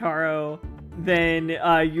Tenmataro, then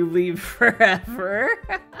you leave forever.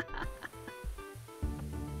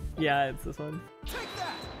 Yeah, it's this one. Take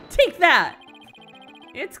that! Take that!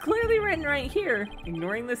 It's clearly written right here.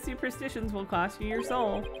 Ignoring the superstitions will cost you your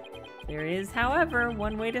soul. There is, however,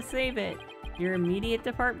 one way to save it. Your immediate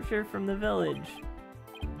departure from the village.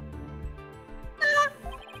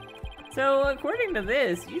 So, according to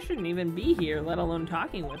this, you shouldn't even be here, let alone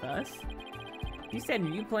talking with us. You said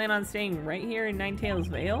you plan on staying right here in Ninetales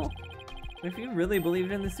Vale? If you really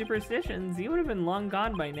believed in the superstitions, you would have been long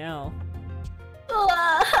gone by now.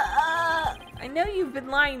 I know you've been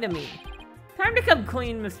lying to me. Time to come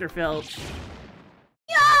clean, Mr. Filch.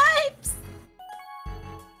 Yipes!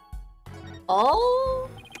 Oh?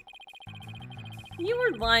 You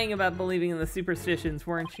were lying about believing in the superstitions,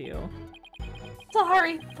 weren't you?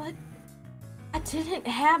 Sorry, but I didn't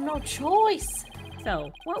have no choice.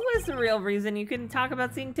 So, what was the real reason you couldn't talk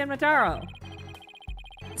about seeing Temataro?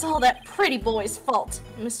 It's all that pretty boy's fault,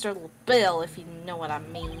 Mr. LaBelle, if you know what I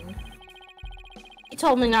mean. He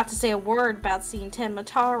told me not to say a word about seeing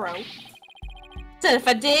Temataro. Said if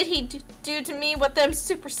I did, he'd do to me what them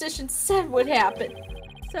superstitions said would happen.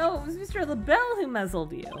 So, it was Mr. LaBelle who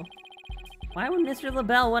muzzled you. Why would Mr.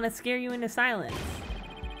 LaBelle want to scare you into silence?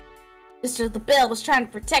 Mr. LaBelle was trying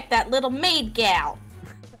to protect that little maid gal.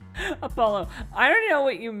 Apollo, I don't know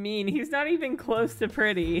what you mean. He's not even close to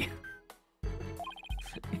pretty.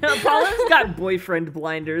 Apollo's got boyfriend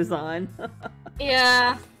blinders on.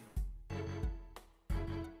 Yeah.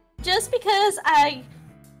 Just because I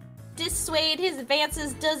dissuade his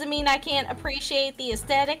advances doesn't mean I can't appreciate the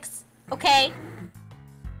aesthetics, okay?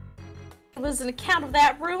 It was an account of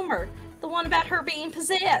that rumor, the one about her being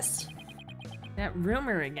possessed. That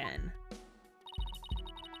rumor again.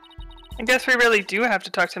 I guess we really do have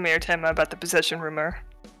to talk to Mayor Tenma about the possession rumor.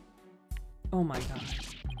 Oh my god.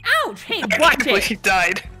 Ouch! Hey, watch it! He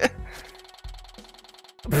died.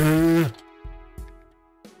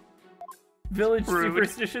 Village Rude.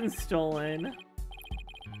 superstition stolen.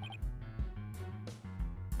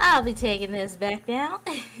 I'll be taking this back now.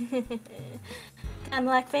 Kinda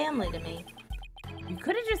like family to me. You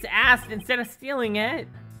could have just asked instead of stealing it.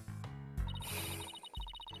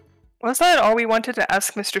 Was that all we wanted to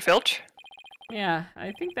ask Mr. Filch? Yeah,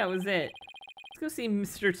 I think that was it. Let's go see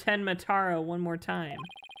Mr. Tenma Taro one more time.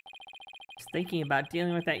 Just thinking about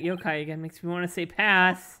dealing with that yokai again makes me want to say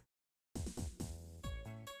pass.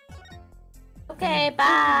 Okay,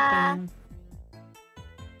 bye.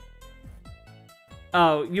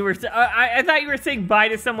 Oh, you were. I thought you were saying bye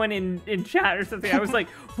to someone in chat or something. I was like,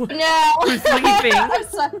 what? No. We're sleeping.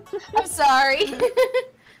 I'm sorry.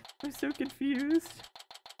 I'm so confused.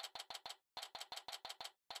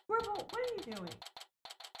 What are you doing?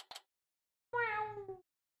 Wow.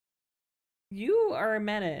 You are a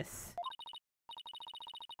menace.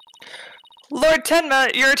 Lord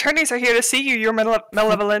Tenma, your attorneys are here to see you, your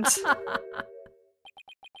malevolence.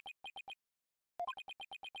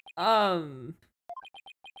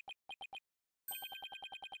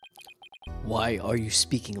 Why are you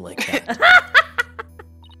speaking like that?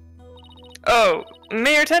 Oh,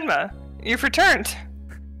 Mayor Tenma, you've returned.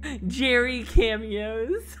 Jerry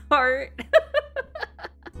cameos. Heart.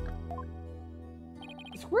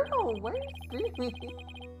 Squirtle, what are you doing?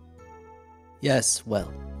 Yes,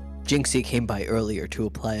 well, Jinxie came by earlier to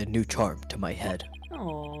apply a new charm to my head.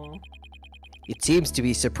 Oh, It seems to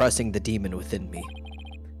be suppressing the demon within me.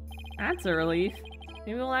 that's a relief.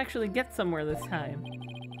 Maybe we'll actually get somewhere this time.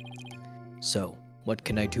 So, what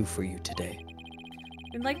can I do for you today?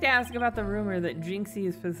 We'd like to ask about the rumor that Jinxie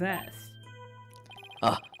is possessed.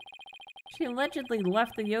 Ah, She allegedly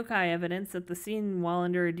left the yokai evidence at the scene while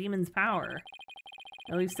under a demon's power.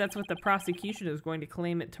 At least that's what the prosecution is going to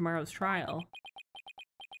claim at tomorrow's trial.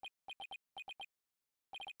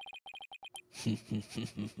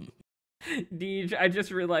 Deej, I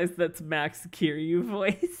just realized that's Max Kiryu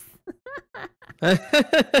voice.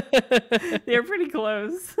 They're pretty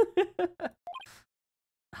close.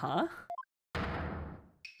 Huh?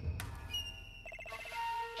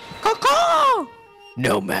 Caw-caw!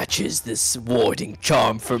 No matches this warding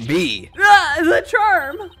charm for me. Ah, the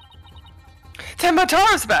charm! Tenma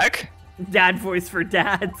Taro's back! Dad voice for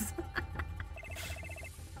dads.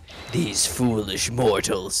 These foolish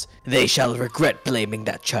mortals, they shall regret blaming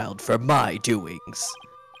that child for my doings.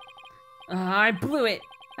 I blew it.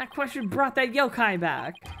 That question brought that yokai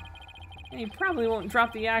back. And he probably won't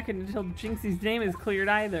drop the yak until Jinxie's name is cleared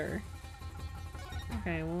either.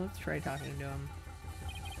 Okay, well, let's try talking to him.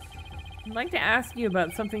 I'd like to ask you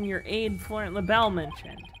about something your aide Florent LaBelle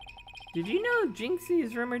mentioned. Did you know Jinxie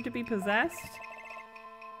is rumored to be possessed?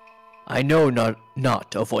 I know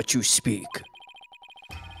not of what you speak.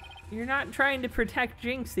 You're not trying to protect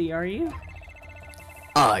Jinxie, are you?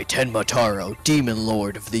 I, Tenma Taro, demon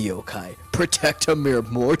lord of the yokai, protect a mere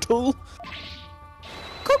mortal?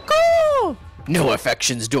 Cuckoo! No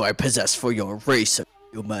affections do I possess for your race of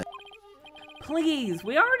human. Please,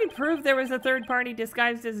 we already proved there was a third party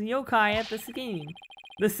disguised as a yokai at the scene.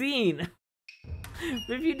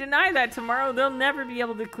 But if you deny that tomorrow, they'll never be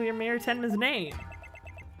able to clear Mayor Tenma's name.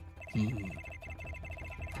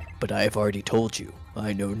 But I have already told you,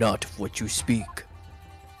 I know not of what you speak.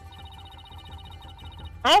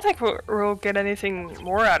 I don't think we'll get anything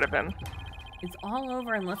more out of him. It's all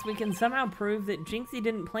over unless we can somehow prove that Jinxie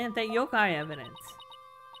didn't plant that yokai evidence.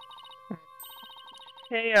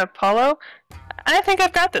 Hey, Apollo, I think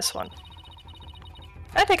I've got this one.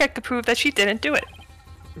 I think I could prove that she didn't do it.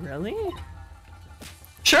 Really?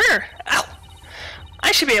 Sure! Ow!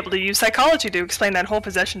 I should be able to use psychology to explain that whole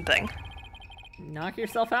possession thing. Knock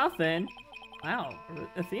yourself out then. Wow,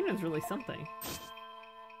 Athena's really something.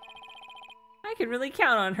 I could really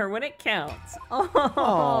count on her when it counts.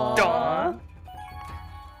 Oh. Daw.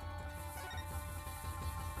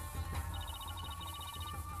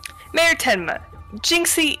 Mayor Tenma,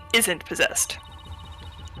 Jinxie isn't possessed.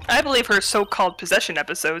 I believe her so-called possession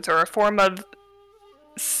episodes are a form of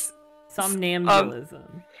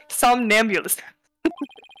Somnambulism. somnambulism.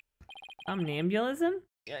 Somnambulism?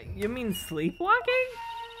 You mean sleepwalking?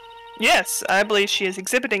 Yes, I believe she is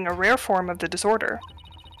exhibiting a rare form of the disorder.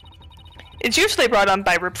 It's usually brought on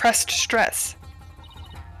by repressed stress.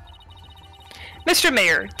 Mr.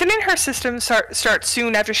 Mayor, didn't her system start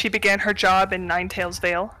soon after she began her job in Ninetails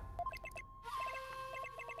Vale?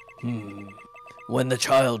 When the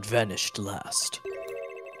child vanished last,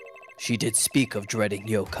 she did speak of dreading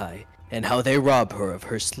yokai and how they rob her of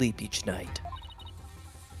her sleep each night.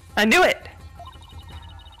 I knew it!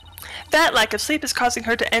 That lack of sleep is causing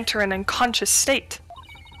her to enter an unconscious state.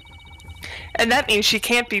 And that means she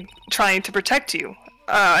can't be trying to protect you.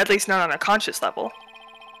 At least not on a conscious level.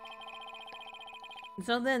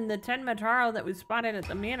 So then the Tenma Taro that was spotted at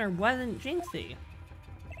the manor wasn't Jinxie.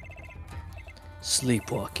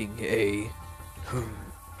 Sleepwalking, eh?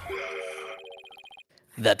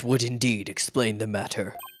 That would indeed explain the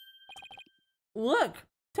matter. Look!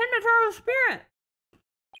 Tenma Taro's spirit!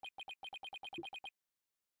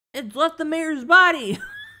 It's left the mayor's body!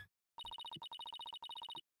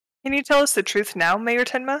 Can you tell us the truth now, Mayor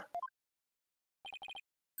Tenma?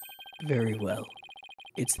 Very well.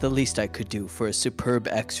 It's the least I could do for a superb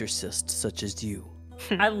exorcist such as you.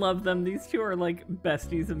 I love them. These two are like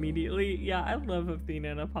besties immediately. Yeah, I love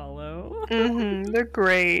Athena and Apollo. They're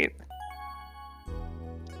great.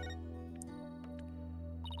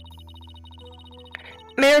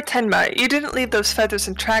 Mayor Tenma, you didn't leave those feathers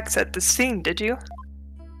and tracks at the scene, did you?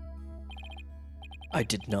 I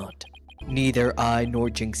did not. Neither I nor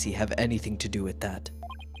Jinxie have anything to do with that.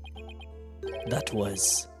 That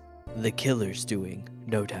was the killer's doing,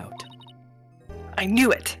 no doubt. I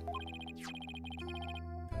knew it!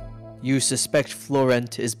 You suspect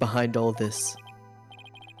Florent is behind all this?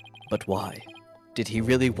 But why? Did he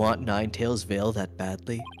really want Ninetails Vale that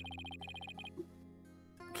badly?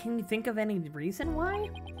 Can you think of any reason why?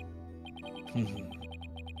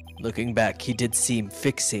 Looking back, he did seem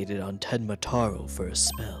fixated on Tenma Taro for a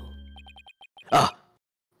spell. Ah!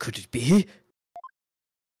 Could it be?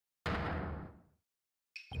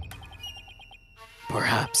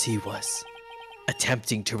 Perhaps he was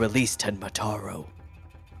attempting to release Tenma Taro.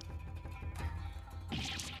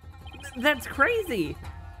 That's crazy!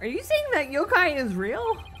 Are you saying that yokai is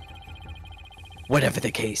real? Whatever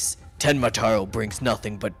the case, Tenma Taro brings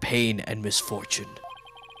nothing but pain and misfortune.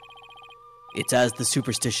 It's as the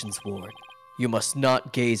superstitions warn. You must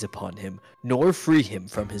not gaze upon him, nor free him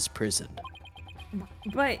from his prison.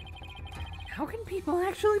 But how can people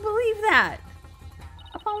actually believe that?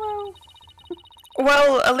 Apollo?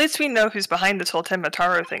 Well, at least we know who's behind this whole Tenma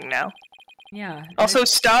Taro thing now. Yeah. Also,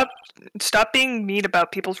 stop being mean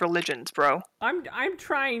about people's religions, bro. I'm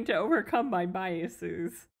trying to overcome my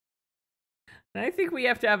biases. And I think we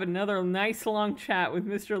have to have another nice long chat with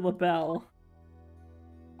Mr. LaBelle.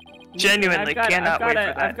 Genuinely cannot wait for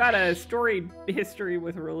that. I've got a storied history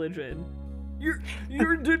with religion. Your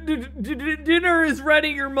dinner is ready,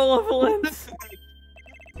 your malevolence.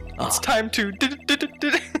 It's time to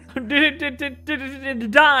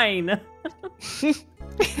dine.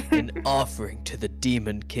 An offering to the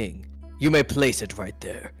Demon King. You may place it right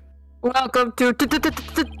there. Welcome to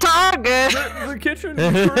Target! The kitchen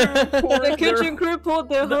crew poured The kitchen crew poured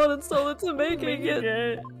their heart and soul into making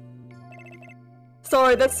it.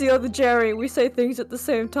 Sorry, that's the other Jerry. We say things at the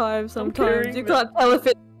same time sometimes. You can't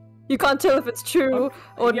tell if it's true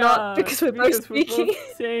or not because we're both speaking.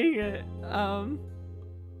 Saying it.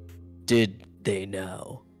 Did they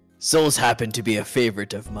know? Souls happen to be a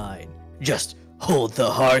favorite of mine. Just hold the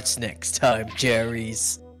hearts next time,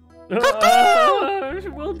 Jerry's.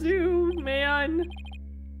 Will do, man.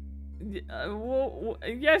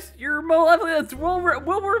 Yes, your malevolence. We'll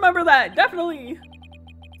remember that, definitely.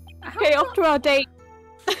 Okay, off to our date.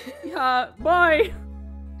 Yeah, bye.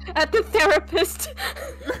 At the therapist.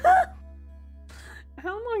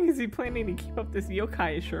 How long is he planning to keep up this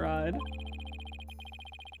yokai charade?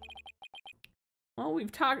 Well,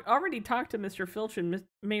 we've already talked to Mr. Filch and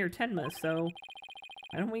Mayor Tenma, so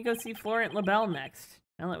why don't we go see Florent LaBelle next?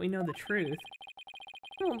 Now that we know the truth.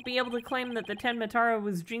 We won't be able to claim that the Tenma Taro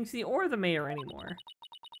was Jinxie or the mayor anymore.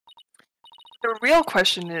 The real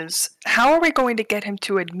question is, how are we going to get him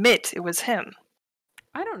to admit it was him?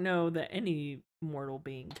 I don't know that any mortal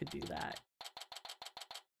being could do that.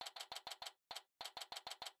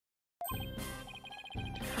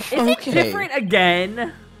 Is it different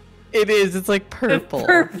again? It is, it's like purple. It's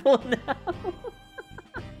purple now.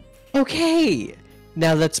 Okay,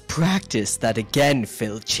 now let's practice that again,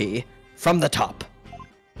 Filchy. From the top.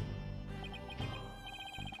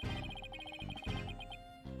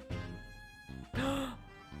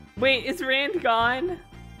 Wait, is Rand gone?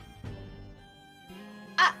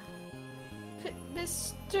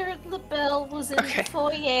 Mr. LaBelle was in the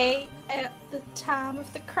foyer at the time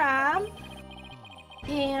of the crime.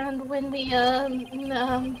 And when we heard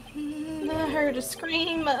a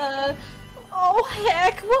scream, Oh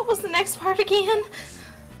heck, what was the next part again?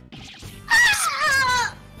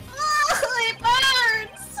 Ah! Oh, it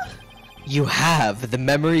burns! You have the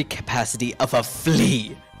memory capacity of a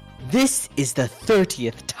flea. This is the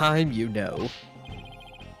 30th time you know.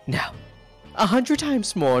 Now, 100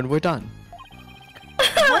 times more and we're done.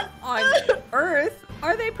 What on earth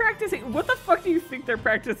are they practicing? What the fuck do you think they're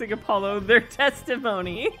practicing, Apollo? Their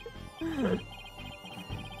testimony.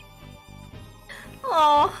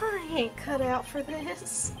 Oh, I ain't cut out for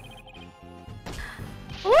this.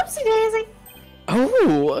 Whoopsie daisy.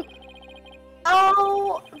 Oh!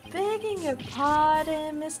 Oh, begging your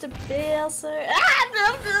pardon, Mr. Bill, sir. Ah,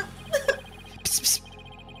 no, no. Psst, psst.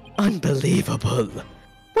 Unbelievable.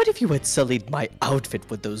 What if you had sullied my outfit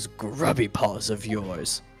with those grubby paws of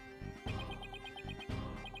yours?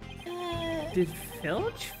 Did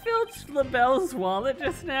Filch LaBelle's wallet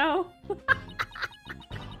just now?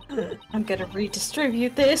 I'm gonna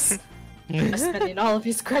redistribute this. I'm spending all of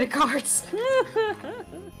his credit cards.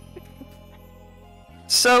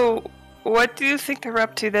 So, what do you think they're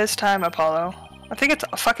up to this time, Apollo? I think it's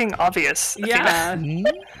fucking obvious. Yeah.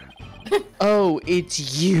 Oh,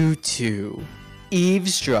 it's you two.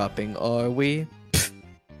 Eavesdropping, are we? Pfft,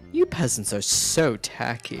 you peasants are so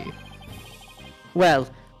tacky. Well,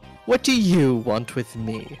 what do you want with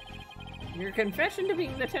me? Your confession to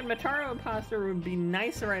being the Tenmataro imposter would be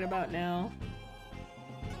nice right about now.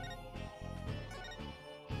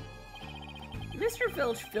 Mr.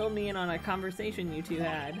 Filch filled me in on a conversation you two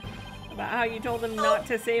had about how you told him not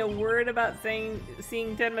to say a word about seeing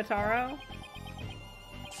Tenmataro.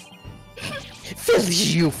 Filch,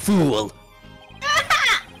 you fool!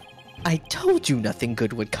 I told you nothing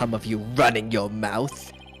good would come of you running your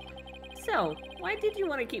mouth. So, why did you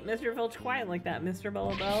want to keep Mr. Filch quiet like that, Mr.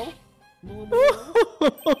 Bellabelle?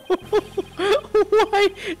 Why?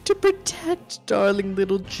 To protect darling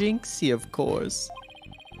little Jinxie, of course.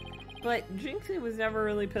 But Jinxie was never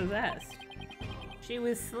really possessed. She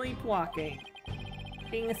was sleepwalking.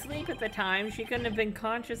 Being asleep at the time, she couldn't have been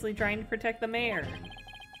consciously trying to protect the mayor.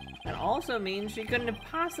 That also means she couldn't have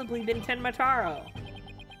possibly been Tenmataro.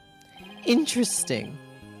 Interesting.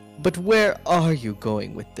 But where are you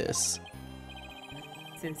going with this?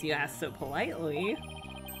 Since you asked so politely,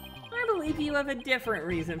 I believe you have a different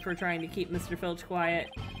reason for trying to keep Mr. Filch quiet.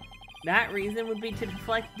 That reason would be to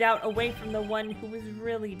deflect doubt away from the one who was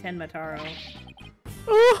really Tenmataro.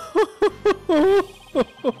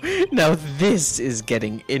 Now this is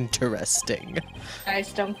getting interesting.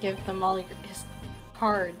 Guys, don't give them all his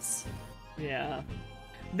cards. Yeah.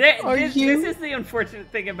 This is the unfortunate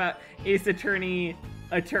thing about Ace Attorney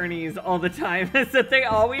attorneys all the time, is that they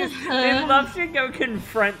love to go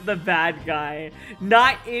confront the bad guy.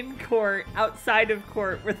 Not in court, outside of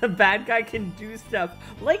court, where the bad guy can do stuff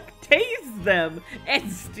like tase them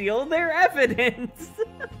and steal their evidence.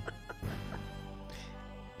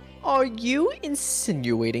 Are you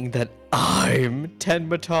insinuating that I'm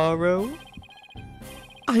Tenmataro?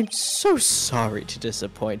 I'm so sorry to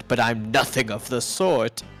disappoint, but I'm nothing of the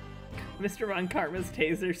sort. Mr. Von Karma's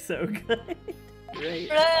taser's so good. Right.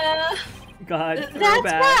 God, That's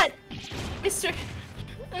throwback. what! Mr.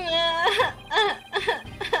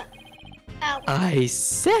 Ow. I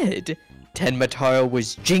said Tenmataro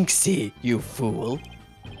was Jinxie, you fool.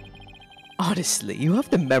 Honestly, you have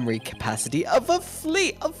the memory capacity of a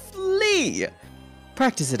flea! A flea!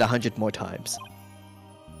 Practice it 100 more times.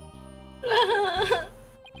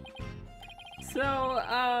 So,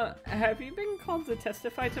 have you been called to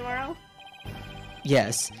testify tomorrow?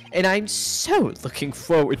 Yes, and I'm so looking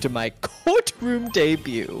forward to my courtroom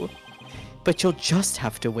debut. But you'll just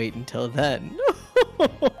have to wait until then.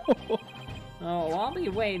 Oh, I'll be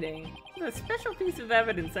waiting. A special piece of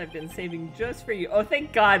evidence I've been saving just for you. Oh,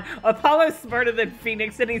 thank God. Apollo's smarter than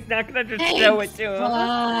Phoenix, and he's not gonna just show it to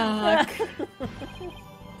him. Fuck.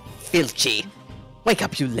 Filchy, wake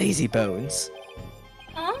up, you lazy bones.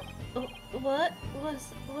 Huh? What?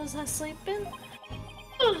 Was I sleeping?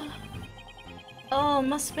 Oh,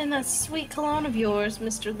 must have been that sweet cologne of yours,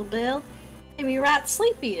 Mr. LaBelle. Made me right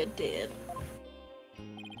sleepy, it did.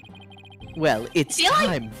 Well, it's Feel like-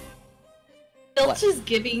 time. Filch is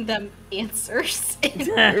giving them answers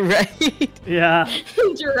Right? Yeah.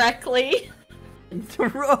 directly.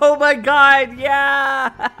 Oh my God,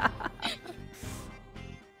 yeah!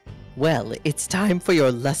 Well, it's time for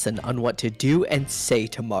your lesson on what to do and say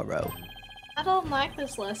tomorrow. I don't like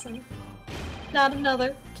this lesson. Not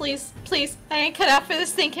another. Please, please. I ain't cut out for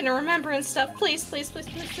this thinking and remembering stuff. Please, please, please,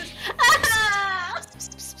 please, please. Ah!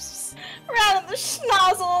 Right in the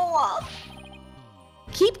schnozzle off.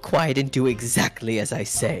 Keep quiet and do exactly as I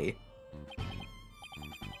say.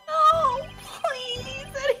 Oh, please.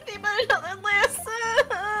 Anything but another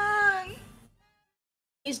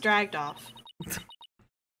dragged off.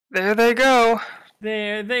 There they go.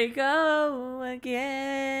 There they go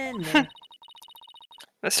again.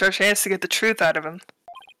 That's our chance to get the truth out of him.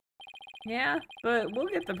 Yeah, but we'll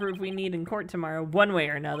get the proof we need in court tomorrow, one way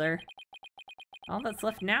or another. All that's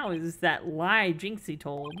left now is that lie Jinxie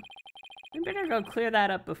told. We better go clear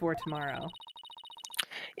that up before tomorrow.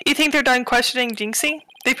 You think they're done questioning Jinxie?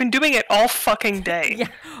 They've been doing it all fucking day. Yeah,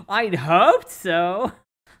 I'd hoped so.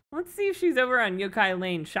 Let's see if she's over on Yokai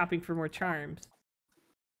Lane shopping for more charms.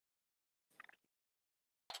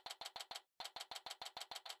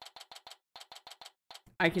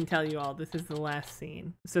 I can tell you all, this is the last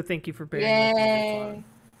scene. So thank you for bearing with me this long.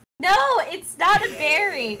 No, it's not a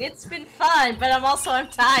bearing. It's been fun, but I'm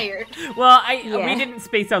tired. Well, we didn't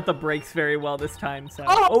space out the breaks very well this time, so.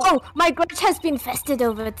 Oh, my grudge has been festered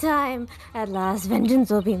over time. At last,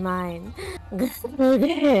 vengeance will be mine. You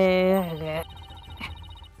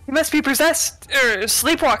must be possessed, or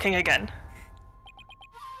sleepwalking again.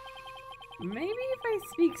 Maybe if I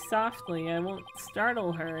speak softly, I won't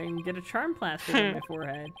startle her and get a charm plastered on my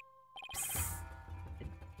forehead. Psst.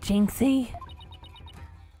 Jinxie?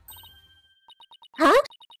 Huh?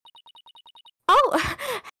 Oh,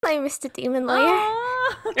 hello, Mr. Demon Lawyer.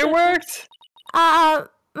 It worked!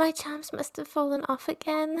 My charms must have fallen off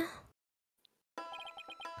again.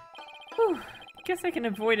 Whew. Guess I can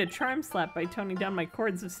avoid a charm slap by toning down my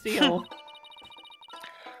cords of steel.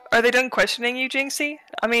 Are they done questioning you, Jinxie?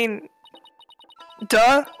 I mean,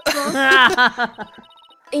 duh.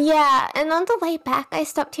 Yeah, and on the way back, I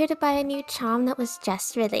stopped here to buy a new charm that was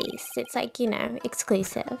just released. It's like, you know,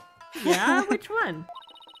 exclusive. Yeah? Which one?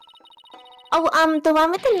 Oh, the one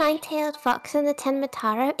with the 9-tailed fox and the 10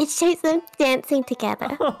 Mataro. It shows them dancing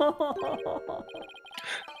together.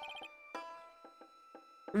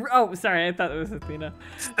 Oh, sorry, I thought it was Athena.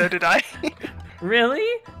 So did I. Really?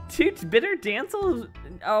 Two bitter dancels?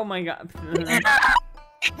 Oh my god.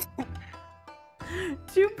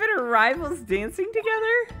 Two bitter rivals dancing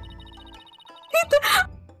together?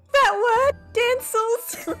 That word,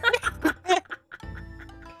 dancels.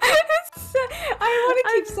 I want to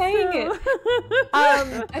keep saying it.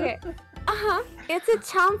 Okay. It's a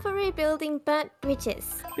charm for rebuilding burnt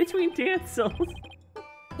bridges. Between dancels.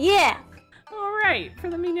 Yeah. Alright, for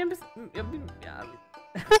the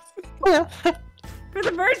for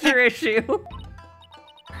the merger issue.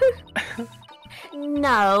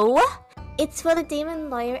 No. It's for the demon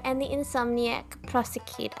lawyer and the insomniac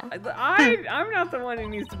prosecutor. I'm not the one who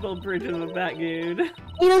needs to build bridges with that dude.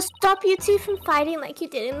 It'll stop you two from fighting like you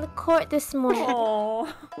did in the court this morning.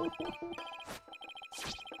 Oh.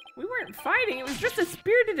 We weren't fighting, it was just a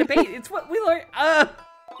spirited debate. It's what we learned.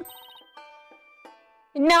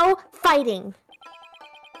 No fighting.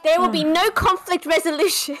 There will be no conflict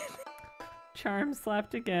resolution. Charm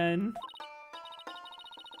slapped again.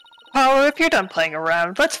 Oh, if you're done playing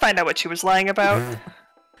around, let's find out what she was lying about.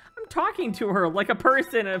 I'm talking to her like a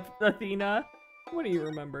person, Athena. What do you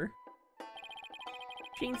remember?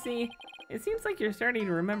 Jinxie, it seems like you're starting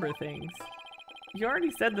to remember things. You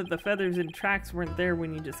already said that the feathers and tracks weren't there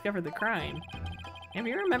when you discovered the crime. Have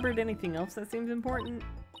you remembered anything else that seems important?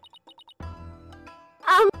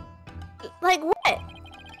 Like what?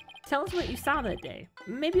 Tell us what you saw that day.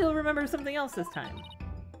 Maybe you'll remember something else this time.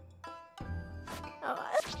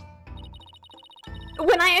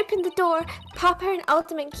 When I opened the door, Papa and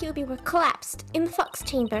Ultimate QB were collapsed in the Fox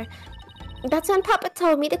chamber. That's when Papa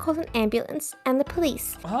told me to call an ambulance and the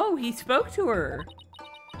police. Oh, he spoke to her.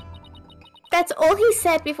 That's all he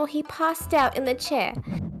said before he passed out in the chair.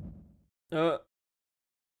 I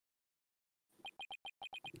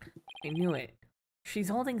knew it. She's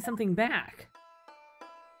holding something back.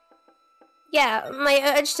 Yeah,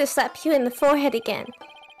 my urge to slap you in the forehead again.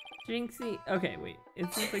 Jinxie. Okay, wait.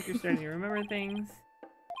 It seems like you're starting to remember things.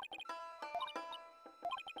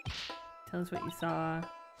 Tell us what you saw.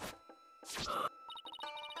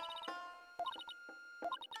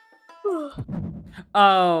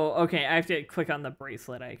 Oh, okay. I have to click on the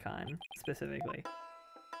bracelet icon specifically.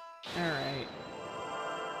 Alright.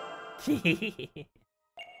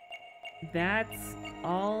 That's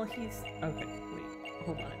all he's... Okay, wait.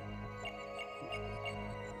 Hold on.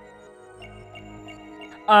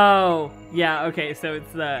 Oh, yeah, okay, so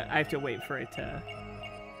it's the... I have to wait for it to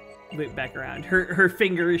loop back around. Her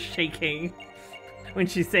finger is shaking when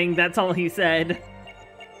she's saying that's all he said.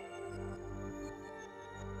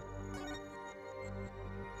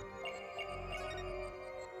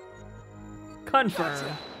 Confirm.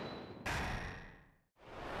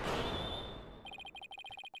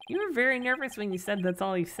 You were very nervous when you said that's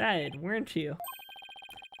all he said, weren't you?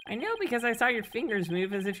 I know because I saw your fingers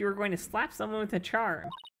move as if you were going to slap someone with a charm.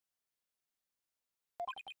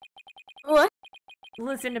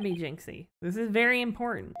 Listen to me, Jinxie. This is very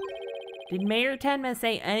important. Did Mayor Tenma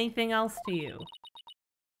say anything else to you?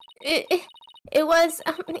 It was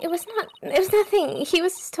nothing. He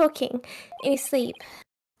was just talking in his sleep.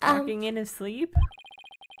 Talking in his sleep?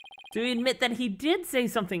 Do you admit that he did say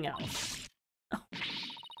something else? Oh.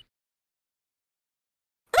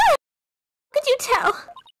 Could you tell?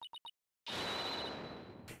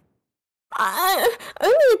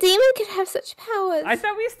 Only a demon could have such powers. I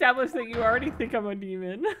thought we established that you already think I'm a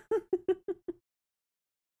demon.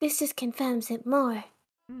 This just confirms it more.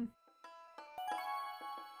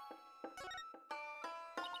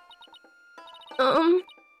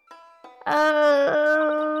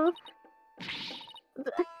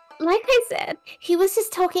 Like I said, he was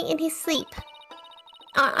just talking in his sleep.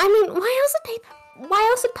 I mean, why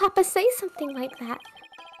else would Papa say something like that?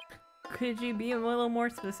 Could you be a little more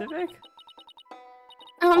specific?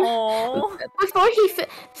 Before he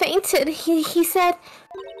fainted, he said,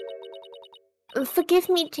 "Forgive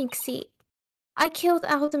me, Jinxie. I killed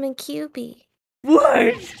Alderman QB."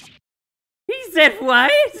 What? He said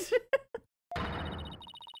what?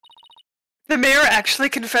 The mayor actually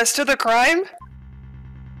confessed to the crime?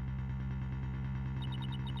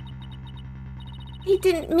 He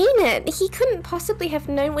didn't mean it. He couldn't possibly have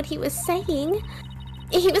known what he was saying.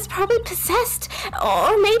 He was probably possessed,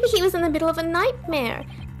 or maybe he was in the middle of a nightmare.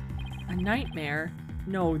 A nightmare?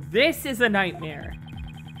 No, this is a nightmare.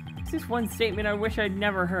 This is one statement I wish I'd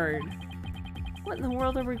never heard. What in the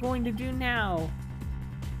world are we going to do now?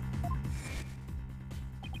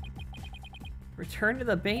 Return to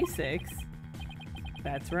the basics?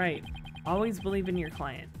 That's right. Always believe in your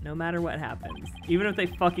client, no matter what happens. Even if they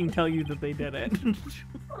fucking tell you that they did it.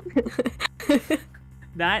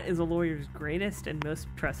 That is a lawyer's greatest and most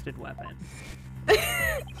trusted weapon.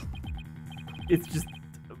 It's just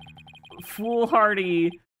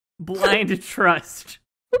foolhardy, blind trust.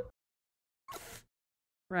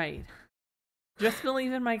 Right. Just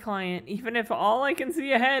believe in my client, even if all I can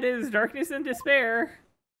see ahead is darkness and despair.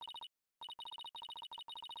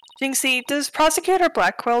 Jinxie, does Prosecutor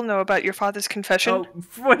Blackwell know about your father's confession? Oh,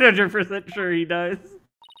 100% sure he does.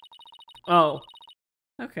 Oh.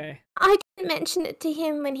 Okay. I didn't mention it to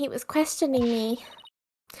him when he was questioning me.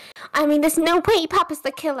 I mean, there's no way Papa's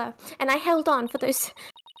the killer, and I held on for those...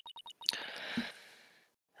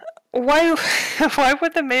 Why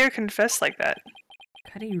would the mayor confess like that?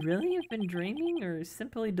 Could he really have been dreaming, or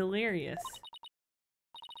simply delirious?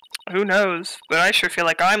 Who knows, but I sure feel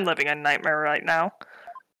like I'm living a nightmare right now.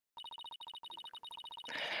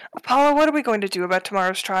 Apollo, what are we going to do about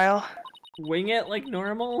tomorrow's trial? Wing it like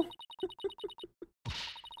normal?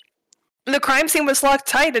 The crime scene was locked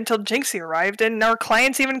tight until Jinxie arrived, and our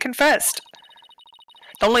clients even confessed.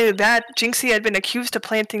 Not only that, Jinxie had been accused of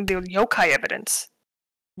planting the yokai evidence.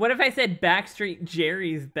 What if I said Backstreet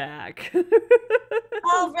Jerry's back?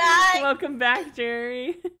 All right. Welcome back,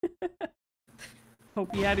 Jerry.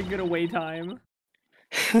 Hope you had a good away time.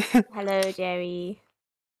 Hello, Jerry.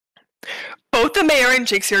 Both the mayor and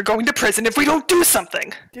Jinxie are going to prison if we don't do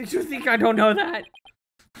something! Did you think I don't know that?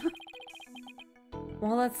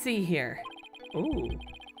 Well, let's see here. Ooh.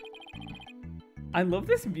 I love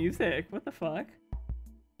this music. What the fuck?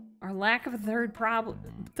 Our lack of a third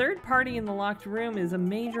party in the locked room is a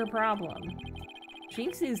major problem.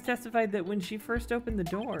 Jinxie has testified that when she first opened the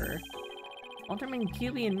door, Alderman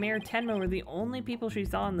QB and Mayor Tenma were the only people she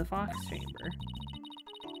saw in the Fox Chamber.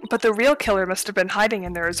 But the real killer must have been hiding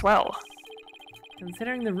in there as well.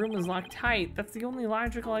 Considering the room was locked tight, that's the only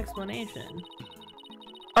logical explanation.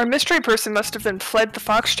 Our mystery person must have then fled the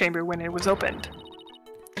Fox Chamber when it was opened.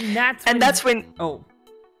 And that's when... Oh.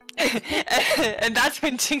 And that's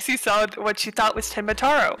when Jinxie saw what she thought was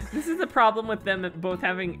Tenmataro. This is the problem with them both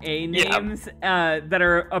having A names that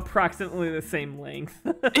are approximately the same length.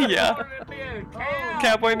 Yeah.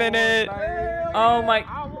 Cowboy Minute. Oh my...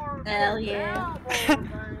 Hell yeah.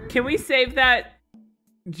 Can we save that...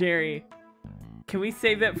 Jerry, can we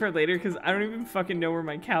save that for later? Because I don't even fucking know where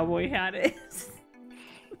my cowboy hat is.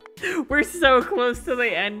 We're so close to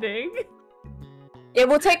the ending. Yeah,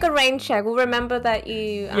 we'll take a rain check. We'll remember that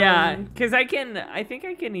you... Yeah, because I think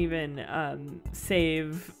I can even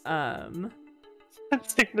save...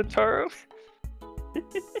 Signataro.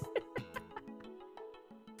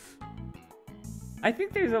 I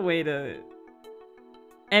think there's a way to...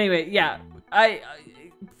 Anyway, yeah, I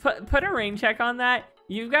put a rain check on that.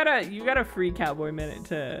 You got a free cowboy minute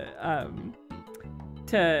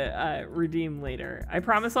to redeem later. I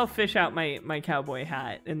promise I'll fish out my cowboy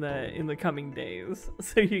hat in the coming days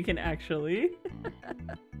so you can actually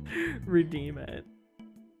redeem it.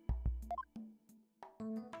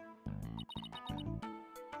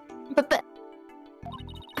 But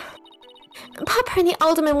Pepper and the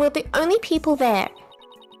alderman were the only people there.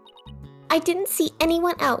 I didn't see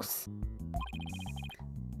anyone else.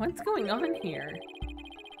 What's going on here?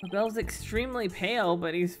 Bell's extremely pale,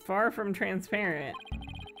 but he's far from transparent.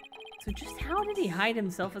 So just how did he hide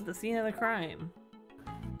himself at the scene of the crime?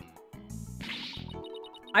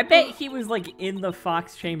 I bet he was like in the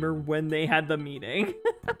Fox chamber when they had the meeting.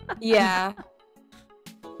 Yeah.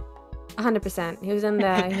 100%. He was in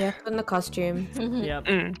there. He was in the costume. Yep.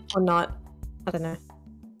 Or not. I don't know.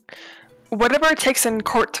 Whatever it takes in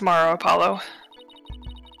court tomorrow, Apollo.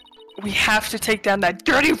 We have to take down that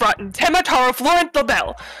dirty, rotten Temataro Florent the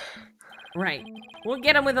Bell. Right. We'll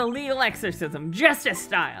get him with a legal exorcism, justice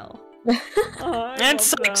style. Oh, And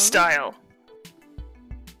psych style.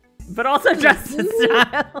 But also justice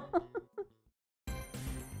style.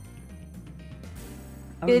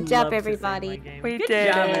 Good job, everybody. We Good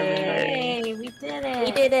did job, it. everybody. Hey, we did it.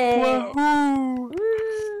 We did it. Woohoo!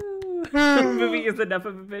 Movie is enough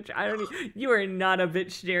of a bitch. I don't. You are not a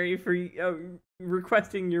bitch, Jerry, for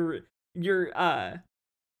requesting your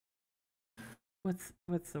what's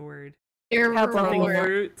the word? Your Something reward.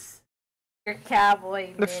 fruits. Your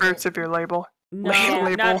cowboy. The did fruits it. of your label. No,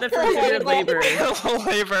 Label. not the fruits of your labor.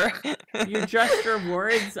 Labor. Your just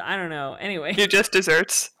rewards. I don't know. Anyway, You're just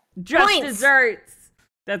desserts. just Points. desserts.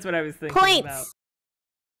 That's what I was thinking Points. about.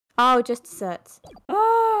 Oh, just desserts.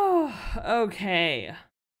 Oh, okay.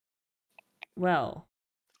 Well,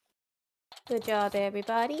 Good job,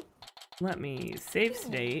 everybody. let me save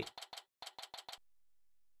state.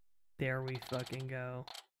 There we fucking go.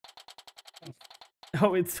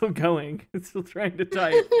 Oh, it's still going. It's still trying to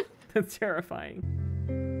type. That's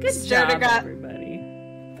terrifying. Good job, Stenograph- everybody.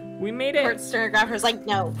 We made it. Court stenographer's like,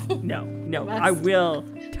 no. No, I will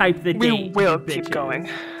type the date. We will you keep bitches. going.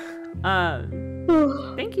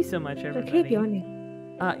 Thank you so much, I keep everybody.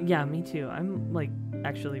 yawning. Yeah, me too. I'm like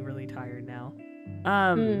actually really tired now.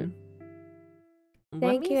 let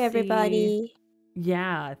Thank me you, see. everybody.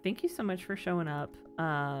 Yeah, thank you so much for showing up.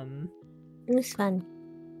 It was fun.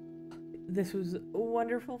 This was a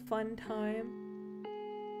wonderful, fun time.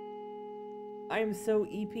 I am so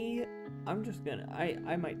EP. I'm just gonna.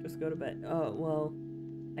 I might just go to bed. Oh well,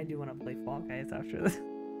 I do want to play Fall Guys after this.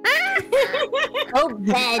 Go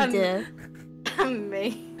bed.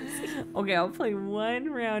 Amazing. Okay, I'll play one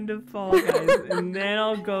round of Fall Guys and then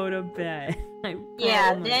I'll go to bed. I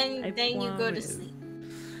Yeah, promise. I then you go to promise. sleep.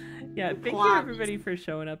 Yeah, thank you Promise. everybody for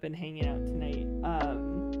showing up and hanging out tonight.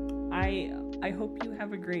 I hope you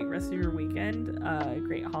have a great rest of your weekend, a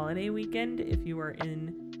great holiday weekend if you are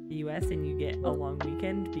in the US and you get a long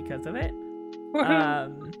weekend because of it.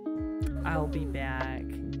 I'll be back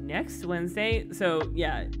next Wednesday. So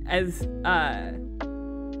yeah, as a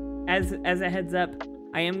heads up,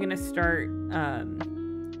 I am gonna start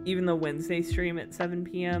even the Wednesday stream at 7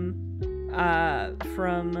 p.m.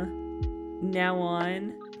 From now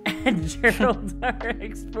on. And Gerald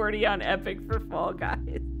RX40 on Epic for Fall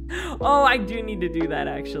Guys. Oh, I do need to do that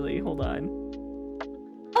actually. Hold on.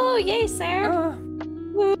 Oh, yay, sir.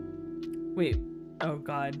 Wait. Oh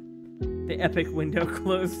god. The Epic window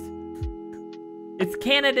closed. It's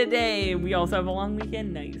Canada Day. We also have a long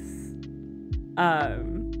weekend. Nice.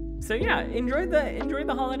 So yeah, enjoy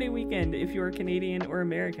the holiday weekend if you are Canadian or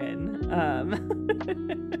American.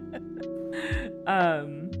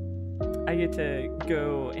 I get to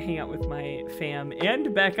go hang out with my fam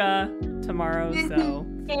and Becca tomorrow, so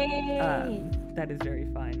that is very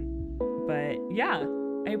fun. But yeah,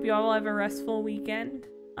 I hope you all have a restful weekend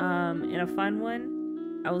and a fun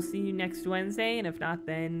one. I will see you next Wednesday, and if not,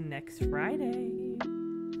 then next Friday.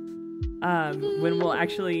 When we'll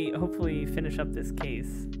actually hopefully finish up this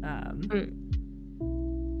case.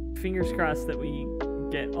 Fingers crossed that we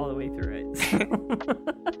get all the way through it.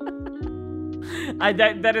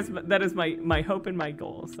 That is my hope and my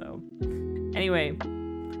goal. So anyway, in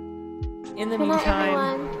the Good night,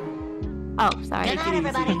 meantime, everyone. Oh, sorry. Good night,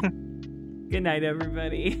 everybody. good night,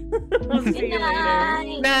 everybody. We'll see Good you later.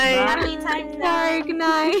 night. Night. Happy time. Sorry, good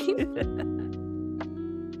night.